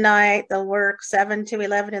 to midnight, they'll work 7 to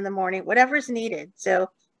 11 in the morning, whatever's needed. So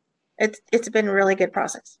it's been a really good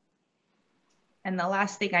process. And the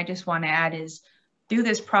last thing I just want to add is through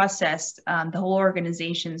this process, the whole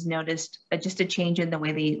organization's noticed just a change in the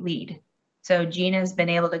way they lead. So Gina's been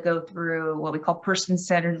able to go through what we call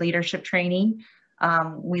person-centered leadership training.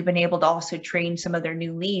 We've been able to also train some of their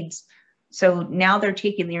new leads. So now they're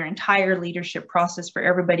taking their entire leadership process for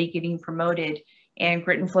everybody getting promoted, and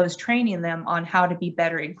Grit and Flow is training them on how to be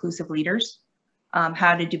better inclusive leaders,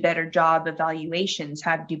 how to do better job evaluations,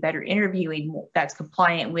 how to do better interviewing that's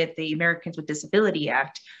compliant with the Americans with Disability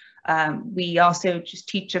Act. We also just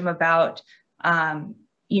teach them about,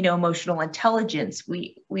 you know, emotional intelligence.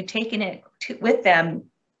 We've taken it with them,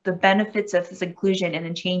 the benefits of this inclusion, and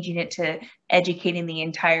then changing it to educating the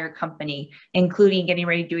entire company, including getting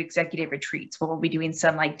ready to do executive retreats, where we'll be doing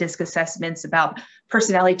some like DISC assessments about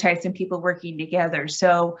personality types and people working together.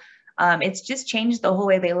 So it's just changed the whole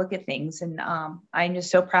way they look at things. And I'm just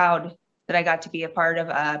so proud that I got to be a part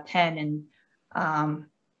of Penn. And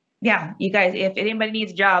yeah, you guys, if anybody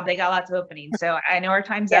needs a job, they got lots of openings. So I know our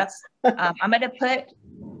time's up. I'm going to put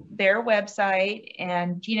their website.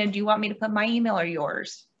 And Gina, do you want me to put my email or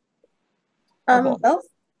yours?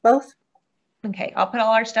 Both. Okay, I'll put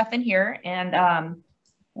all our stuff in here, and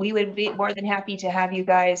we would be more than happy to have you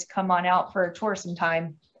guys come on out for a tour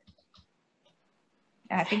sometime.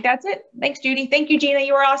 I think that's it. Thanks, Judi. Thank you, Gina.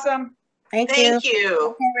 You were awesome. Thank you. Thank you.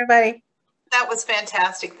 Okay, everybody. That was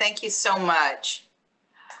fantastic. Thank you so much.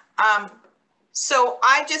 So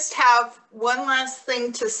I just have one last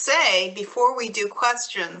thing to say before we do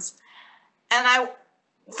questions. And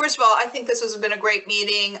first of all, I think this has been a great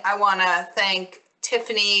meeting. I want to thank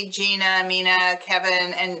Tiffany, Gina, Meena,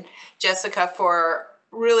 Kevin, and Jessica for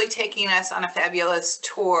really taking us on a fabulous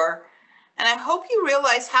tour. And I hope you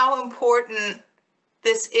realize how important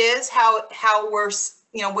this is, how we're,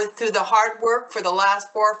 you know, through the hard work for the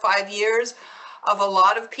last 4 or 5 years of a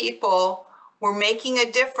lot of people, we're making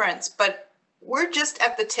a difference, but we're just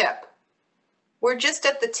at the tip. We're just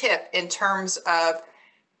at the tip in terms of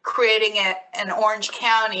creating an Orange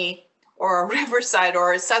County or a Riverside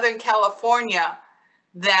or a Southern California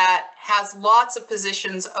that has lots of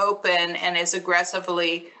positions open and is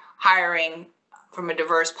aggressively hiring from a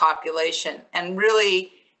diverse population. And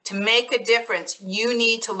really, to make a difference, you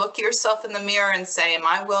need to look yourself in the mirror and say, am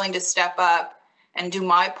I willing to step up and do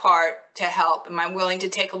my part to help? Am I willing to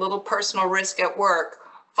take a little personal risk at work?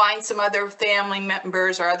 Find some other family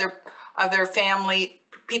members or other family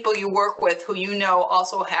people you work with who you know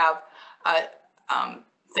also have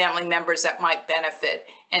family members that might benefit,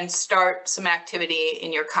 and start some activity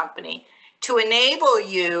in your company. To enable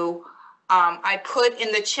you, I put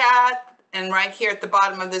in the chat, and right here at the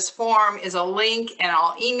bottom of this form is a link, and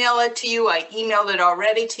I'll email it to you. I emailed it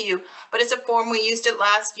already to you, but it's a form. We used it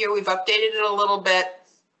last year. We've updated it a little bit,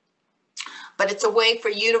 but it's a way for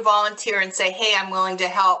you to volunteer and say, hey, I'm willing to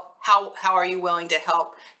help. How are you willing to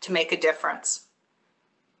help to make a difference?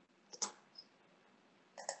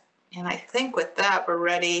 And I think with that, we're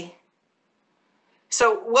ready.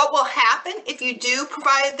 So what will happen if you do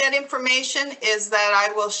provide that information is that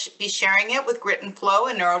I will be sharing it with Grit and Flow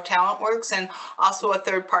and NeuroTalent Works, and also a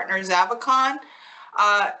third partner, Zavicon.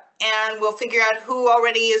 And we'll figure out who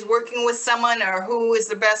already is working with someone or who is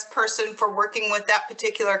the best person for working with that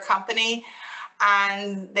particular company.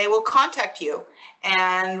 And they will contact you,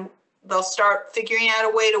 and they'll start figuring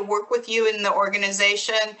out a way to work with you in the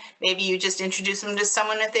organization. Maybe you just introduce them to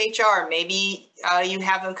someone at HR. Maybe you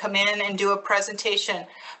have them come in and do a presentation,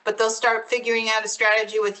 but they'll start figuring out a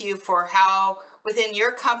strategy with you for how within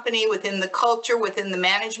your company, within the culture, within the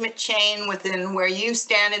management chain, within where you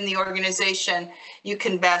stand in the organization, you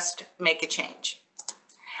can best make a change.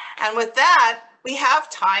 And with that, we have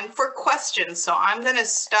time for questions. So I'm going to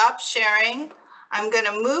stop sharing. I'm going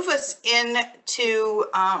to move us into,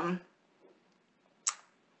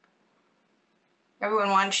 everyone,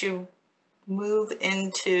 why don't you move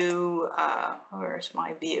into, where's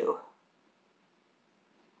my view?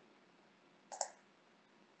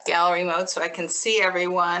 Gallery mode so I can see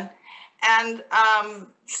everyone. and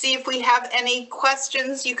see if we have any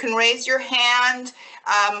questions. You can raise your hand.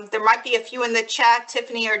 There might be a few in the chat,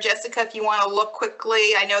 Tiffany or Jessica, if you want to look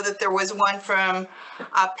quickly. I know that there was one from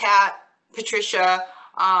Patricia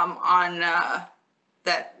on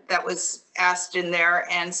that was asked in there,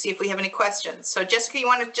 and see if we have any questions. So Jessica, you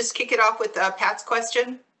want to just kick it off with Pat's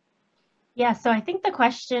question? Yeah, so I think the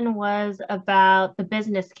question was about the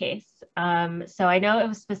business case. So I know it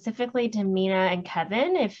was specifically to Meena and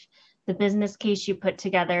Kevin, if the business case you put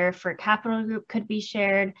together for Capital Group could be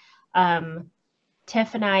shared.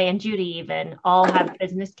 Tiff and I and Judi even all have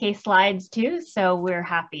business case slides too, so we're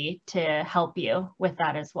happy to help you with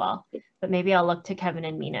that as well. But maybe I'll look to Kevin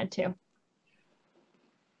and Meena too.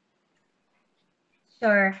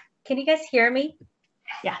 Sure. Can you guys hear me?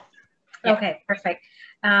 Yeah. Okay, perfect.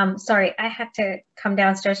 Sorry, I had to come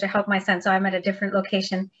downstairs to help my son, so I'm at a different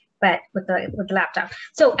location, but with the laptop.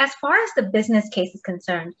 So as far as the business case is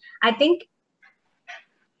concerned, I think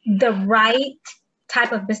the right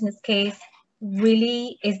type of business case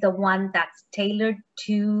really is the one that's tailored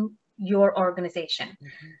to your organization.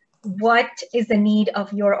 Mm-hmm. What is the need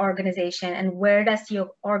of your organization, and where does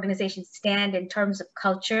your organization stand in terms of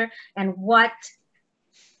culture, and what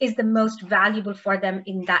is the most valuable for them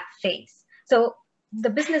in that phase? So the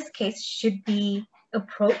business case should be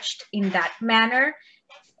approached in that manner.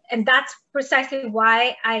 And that's precisely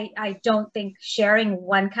why I don't think sharing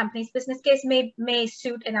one company's business case may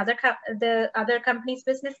suit the other company's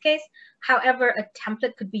business case. However, a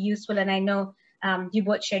template could be useful. And I know you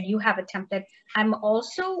both shared, you have a template. I'm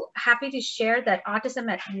also happy to share that Autism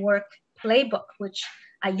at Work playbook, which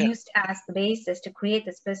I used as the basis to create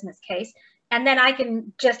this business case. And then I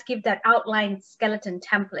can just give that outline skeleton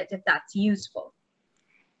template if that's useful.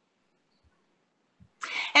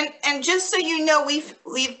 And just so you know,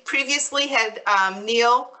 we've previously had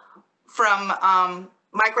Neil from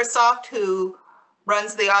Microsoft, who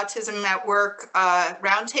runs the Autism at Work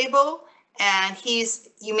roundtable, and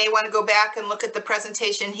you may want to go back and look at the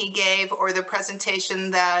presentation he gave, or the presentation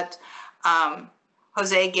that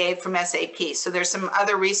Jose gave from SAP. So there's some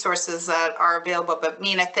other resources that are available. But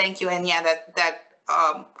Meena, thank you. And yeah, that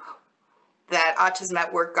Autism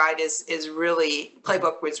at Work guide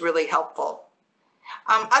playbook was really helpful.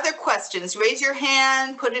 Other questions, raise your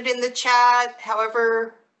hand, put it in the chat,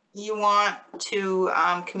 however you want to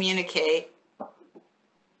communicate.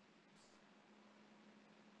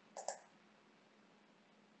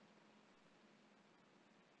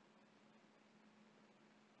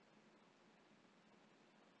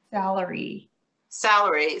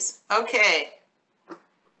 Salaries, okay.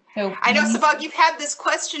 So I know, Sabag, you've had this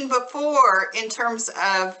question before in terms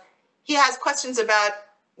of, he has questions about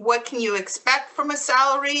what can you expect from a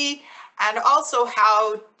salary, and also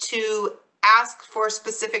how to ask for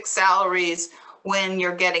specific salaries when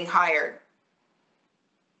you're getting hired.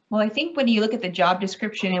 Well, I think when you look at the job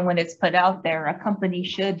description and when it's put out there, a company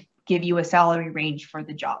should give you a salary range for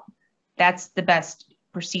the job. That's the best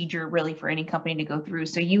procedure really for any company to go through.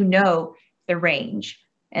 So you know the range.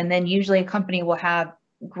 And then usually a company will have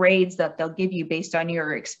grades that they'll give you based on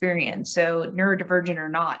your experience. So neurodivergent or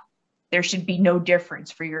not, there should be no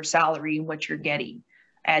difference for your salary and what you're getting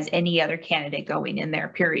as any other candidate going in there,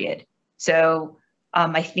 period. So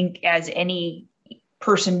I think as any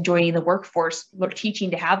person joining the workforce,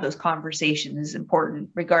 teaching to have those conversations is important,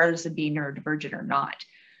 regardless of being neurodivergent or not.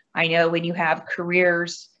 I know when you have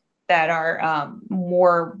careers that are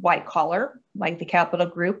more white collar, like the Capital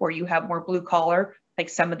Group, or you have more blue collar, like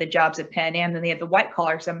some of the jobs at Penn Am, then they have the white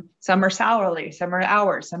collar, some are salary, some are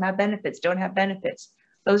hours, some have benefits, don't have benefits.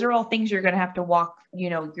 Those are all things you're going to have to walk,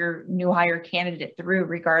 your new hire candidate through,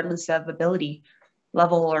 regardless of ability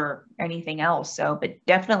level or anything else. So, but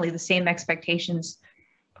definitely the same expectations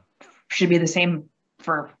should be the same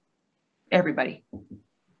for everybody.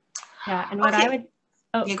 Yeah, and what I would,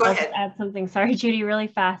 I'll add something, sorry, Judi, really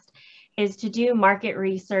fast, is to do market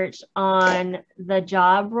research on the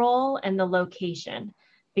job role and the location,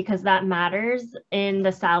 because that matters in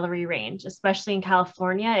the salary range, especially in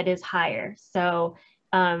California, it is higher. So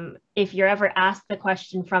if you're ever asked the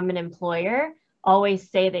question from an employer, always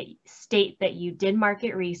state that you did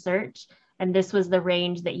market research and this was the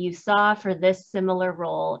range that you saw for this similar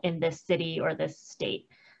role in this city or this state.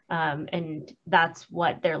 And that's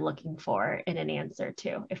what they're looking for in an answer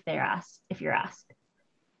too, if you're asked.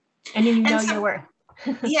 And you know your worth.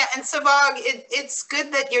 Yeah, and Savag, it's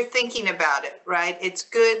good that you're thinking about it, right? It's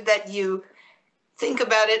good that you think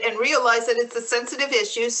about it and realize that it's a sensitive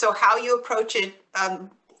issue. So how you approach it,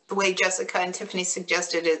 the way Jessica and Tiffany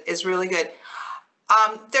suggested, is really good.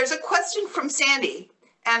 There's a question from Sandy,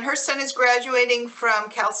 and her son is graduating from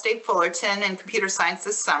Cal State Fullerton in computer science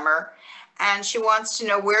this summer. and she wants to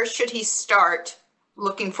know, where should he start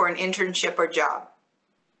looking for an internship or job?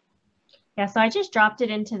 Yeah, so I just dropped it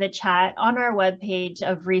into the chat. On our webpage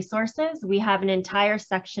of resources, we have an entire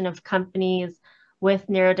section of companies with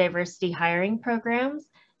neurodiversity hiring programs.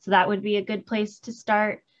 So that would be a good place to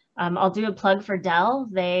start. I'll do a plug for Dell.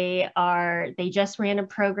 They just ran a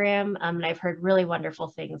program, and I've heard really wonderful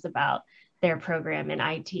things about their program in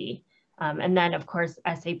IT. And then of course,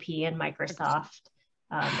 SAP and Microsoft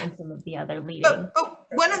and some of the other leading. But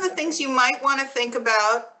one of the things you might want to think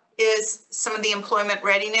about is some of the employment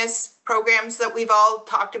readiness programs that we've all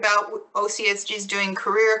talked about. OCASG is doing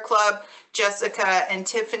Career Club. Jessica and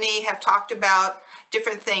Tiffany have talked about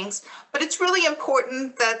different things, but it's really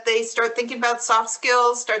important that they start thinking about soft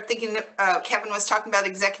skills, start thinking, Kevin was talking about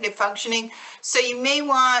executive functioning. So you may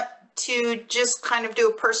want to just kind of do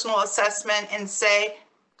a personal assessment and say,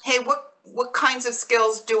 hey, what kinds of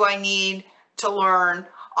skills do I need to learn?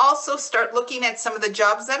 Also start looking at some of the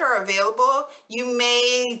jobs that are available. You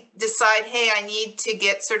may decide, hey, I need to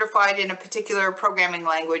get certified in a particular programming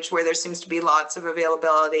language where there seems to be lots of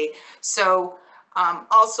availability. So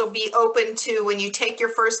also be open to, when you take your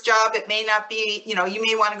first job, it may not be, you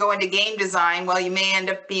may want to go into game design. Well, you may end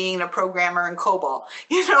up being a programmer in COBOL,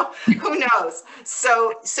 who knows?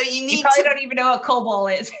 So you need probably don't even know what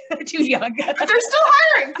COBOL is. Too young. But they're still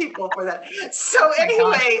hiring people for that. So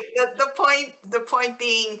anyway, the point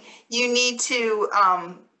being, you need to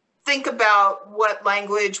think about what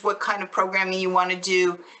language, what kind of programming you want to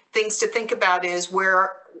do. Things to think about is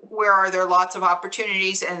where are there lots of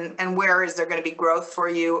opportunities, and where is there going to be growth for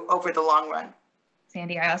you over the long run?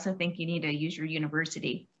 Sandy, I also think you need to use your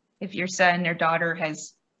university. If your son or daughter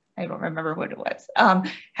has, I don't remember what it was,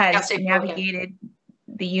 has navigated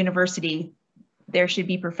the university, there should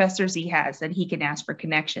be professors he has that he can ask for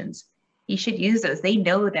connections. He should use those. They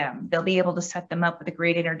know them. They'll be able to set them up with a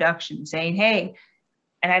great introduction saying, hey,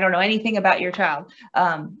 and I don't know anything about your child.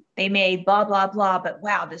 They made blah, blah, blah, but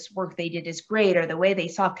wow, this work they did is great, or the way they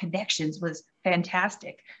saw connections was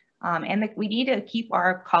fantastic. And we need to keep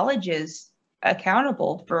our colleges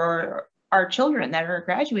accountable for our children that are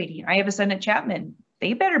graduating. I have a son at Chapman.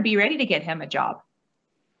 They better be ready to get him a job,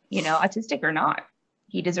 autistic or not.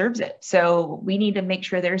 He deserves it. So we need to make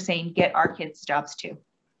sure they're saying, get our kids jobs too.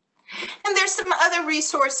 And there's some other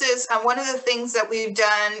resources. One of the things that we've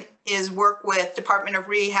done is work with Department of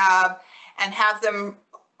Rehab and have them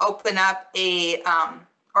open up a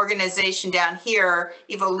organization down here,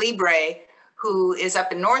 Evo Libre, who is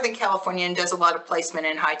up in Northern California and does a lot of placement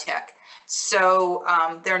in high tech. So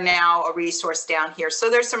they're now a resource down here. So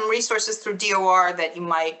there's some resources through DOR that you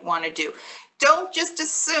might want to do. Don't just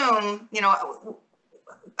assume,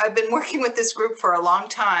 I've been working with this group for a long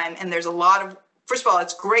time, and there's a lot of, first of all,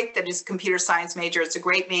 it's great that it's a computer science major. It's a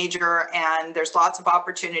great major, and there's lots of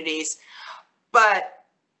opportunities, but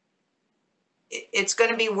it's going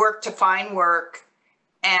to be work to find work,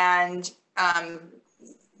 and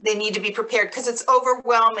they need to be prepared because it's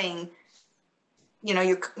overwhelming.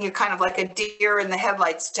 You're kind of like a deer in the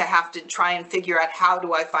headlights to have to try and figure out, how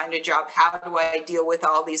do I find a job? How do I deal with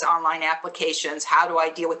all these online applications? How do I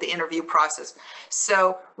deal with the interview process?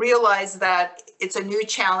 So realize that it's a new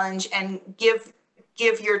challenge, and give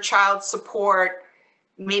your child support,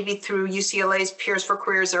 maybe through UCLA's Peers for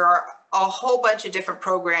Careers. There are a whole bunch of different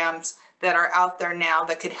programs that are out there now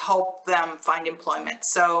that could help them find employment.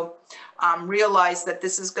 So realize that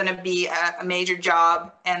this is going to be a major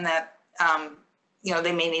job, and that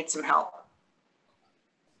they may need some help.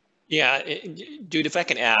 Yeah, Jude, if I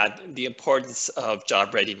can add, the importance of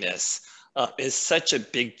job readiness is such a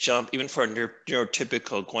big jump, even for a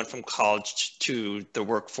neurotypical, going from college to the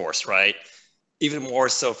workforce, right? Even more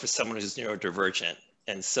so for someone who's neurodivergent.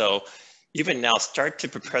 And so even now, start to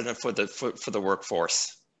prepare them for the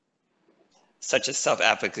workforce, such as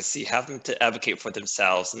self-advocacy. Have them to advocate for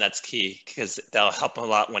themselves, and that's key, because that'll help them a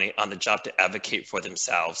lot when on the job to advocate for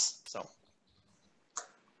themselves. So.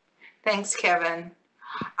 Thanks, Kevin.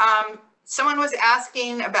 Someone was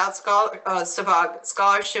asking about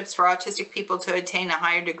scholarships for autistic people to attain a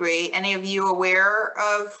higher degree. Any of you aware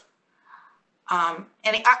of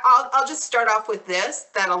any? I'll just start off with this,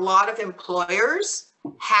 that a lot of employers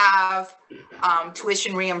have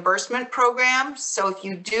tuition reimbursement programs. So if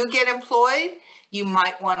you do get employed, you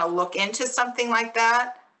might want to look into something like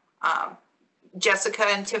that. Jessica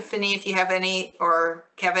and Tiffany, if you have any, or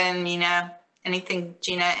Kevin, Meena, anything,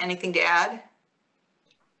 Gina, anything to add?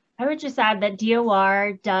 I would just add that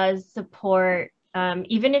DOR does support,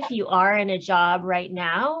 even if you are in a job right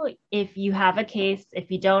now, if you have a case,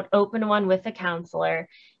 if you don't open one with a counselor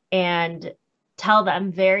and tell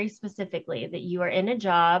them very specifically that you are in a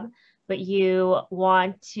job, but you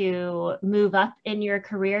want to move up in your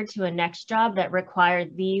career to a next job that requires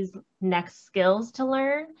these next skills to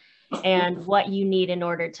learn and what you need in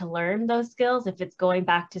order to learn those skills. If it's going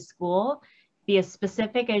back to school, be as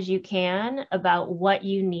specific as you can about what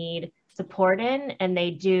you need support in, and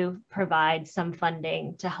they do provide some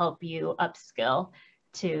funding to help you upskill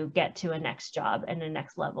to get to a next job and a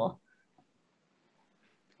next level.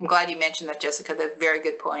 I'm glad you mentioned that, Jessica. That's a very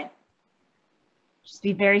good point. Just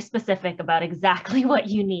be very specific about exactly what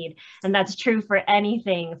you need. And that's true for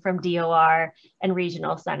anything from DOR and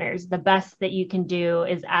regional centers. The best that you can do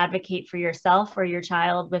is advocate for yourself or your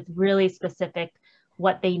child with really specific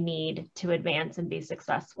what they need to advance and be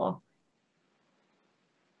successful.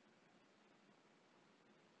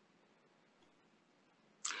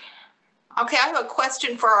 Okay, I have a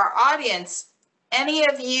question for our audience. Any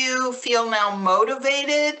of you feel now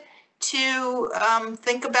motivated to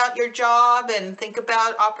think about your job and think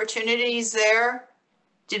about opportunities there?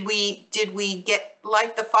 Did we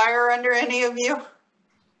light the fire under any of you?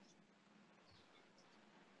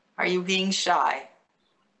 Are you being shy?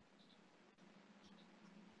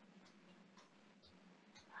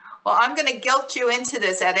 Well, I'm going to guilt you into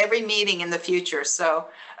this at every meeting in the future, so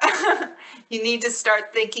you need to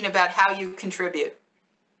start thinking about how you contribute.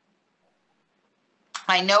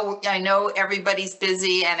 I know everybody's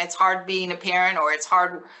busy and it's hard being a parent or it's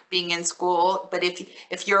hard being in school, but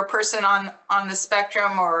if you're a person on the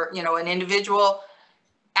spectrum or, you know, an individual,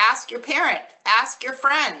 ask your parent, ask your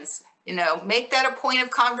friends, you know, make that a point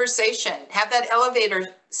of conversation, have that elevator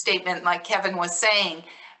statement like Kevin was saying,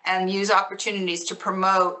 and use opportunities to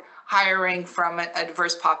promote hiring from a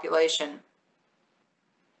diverse population.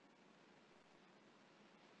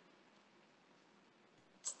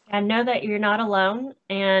 And know that you're not alone.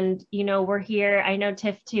 And, you know, we're here. I know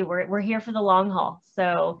Tiff too, we're here for the long haul.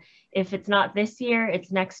 So if it's not this year,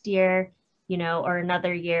 it's next year, you know, or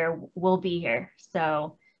another year, we'll be here.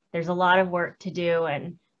 So there's a lot of work to do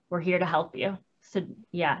and we're here to help you. So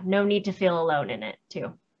yeah, no need to feel alone in it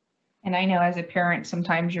too. And I know as a parent,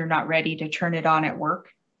 sometimes you're not ready to turn it on at work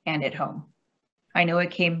and at home. I know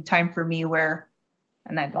it came time for me where,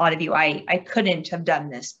 and a lot of you, I couldn't have done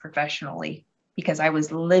this professionally because I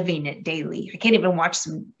was living it daily. I can't even watch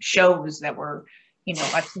some shows that were, you know,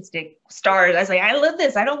 autistic stars. I was like, I live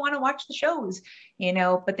this. I don't want to watch the shows, you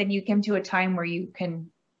know, but then you come to a time where you can,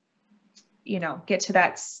 you know, get to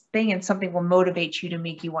that thing and something will motivate you to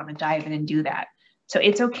make you want to dive in and do that. So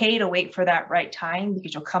it's okay to wait for that right time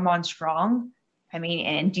because you'll come on strong. I mean,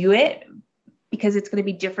 and do it because it's going to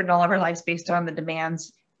be different in all of our lives based on the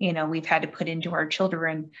demands, you know, we've had to put into our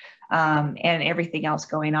children and everything else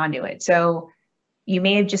going on to it. So you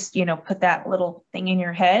may have just, you know, put that little thing in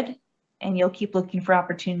your head and you'll keep looking for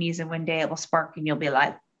opportunities and one day it will spark and you'll be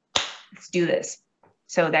like, let's do this.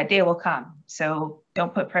 So that day will come. So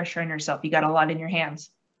don't put pressure on yourself. You got a lot in your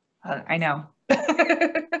hands. I know.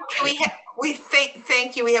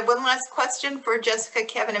 Thank you. We have one last question for Jessica,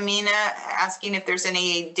 Kevin, and Meena, asking if there's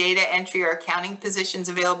any data entry or accounting positions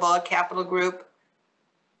available at Capital Group.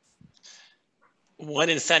 One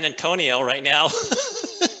in San Antonio right now.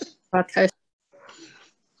 Okay.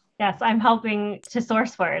 Yes, I'm helping to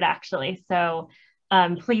source for it actually. So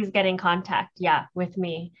please get in contact, yeah, with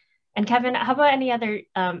me. And Kevin, how about any other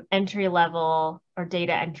entry level or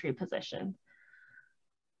data entry position?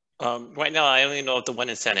 Right now, I only know of the one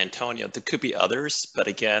in San Antonio. There could be others, but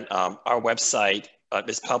again, our website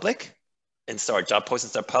is public, and so our job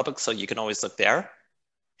postings are public, so you can always look there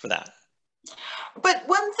for that. But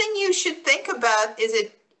one thing you should think about is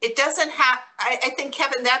it doesn't have, I think,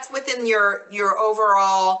 Kevin, that's within your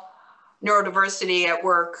overall Neurodiversity at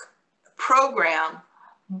Work program,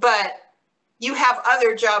 but you have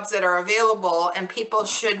other jobs that are available and people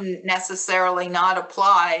shouldn't necessarily not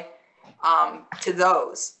apply to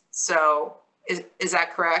those. So is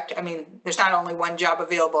that correct? I mean, there's not only one job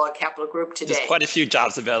available at Capital Group today. There's quite a few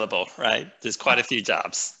jobs available, right? There's quite a few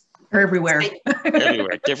jobs. Everywhere.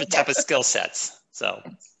 Everywhere, different type of skill sets. So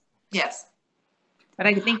yes. But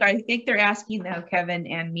I think they're asking though, Kevin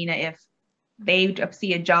and Meena, if they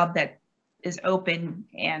see a job that is open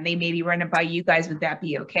and they maybe run it by you guys, would that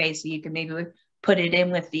be okay? So you can maybe put it in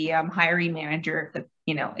with the hiring manager,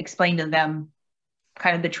 you know, explain to them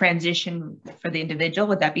kind of the transition for the individual.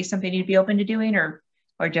 Would that be something you'd be open to doing, or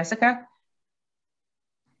Jessica?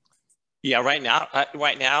 Yeah, right now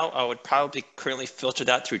I would probably currently filter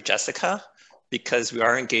that through Jessica because we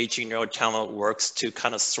are engaging NeuroTalent Works to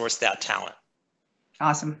kind of source that talent.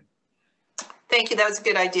 Awesome. Thank you. That was a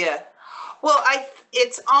good idea. Well,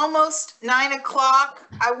 it's almost 9 o'clock.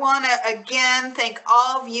 I want to again thank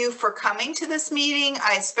all of you for coming to this meeting.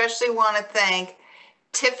 I especially want to thank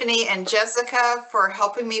Tiffany and Jessica for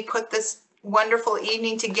helping me put this wonderful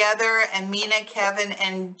evening together, and Meena, Kevin,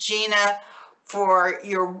 and Gina for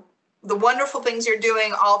the wonderful things you're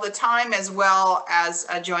doing all the time, as well as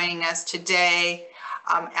joining us today.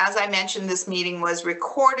 As I mentioned, this meeting was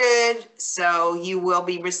recorded, so you will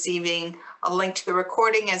be receiving a link to the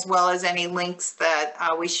recording as well as any links that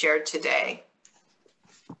we shared today.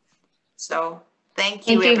 So thank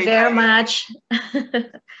you, everybody. Very much.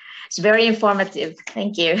 It's very informative.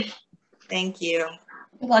 Thank you. Thank you.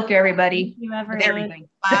 Good luck, everybody. Thank you, everyone. With everything.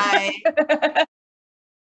 Bye.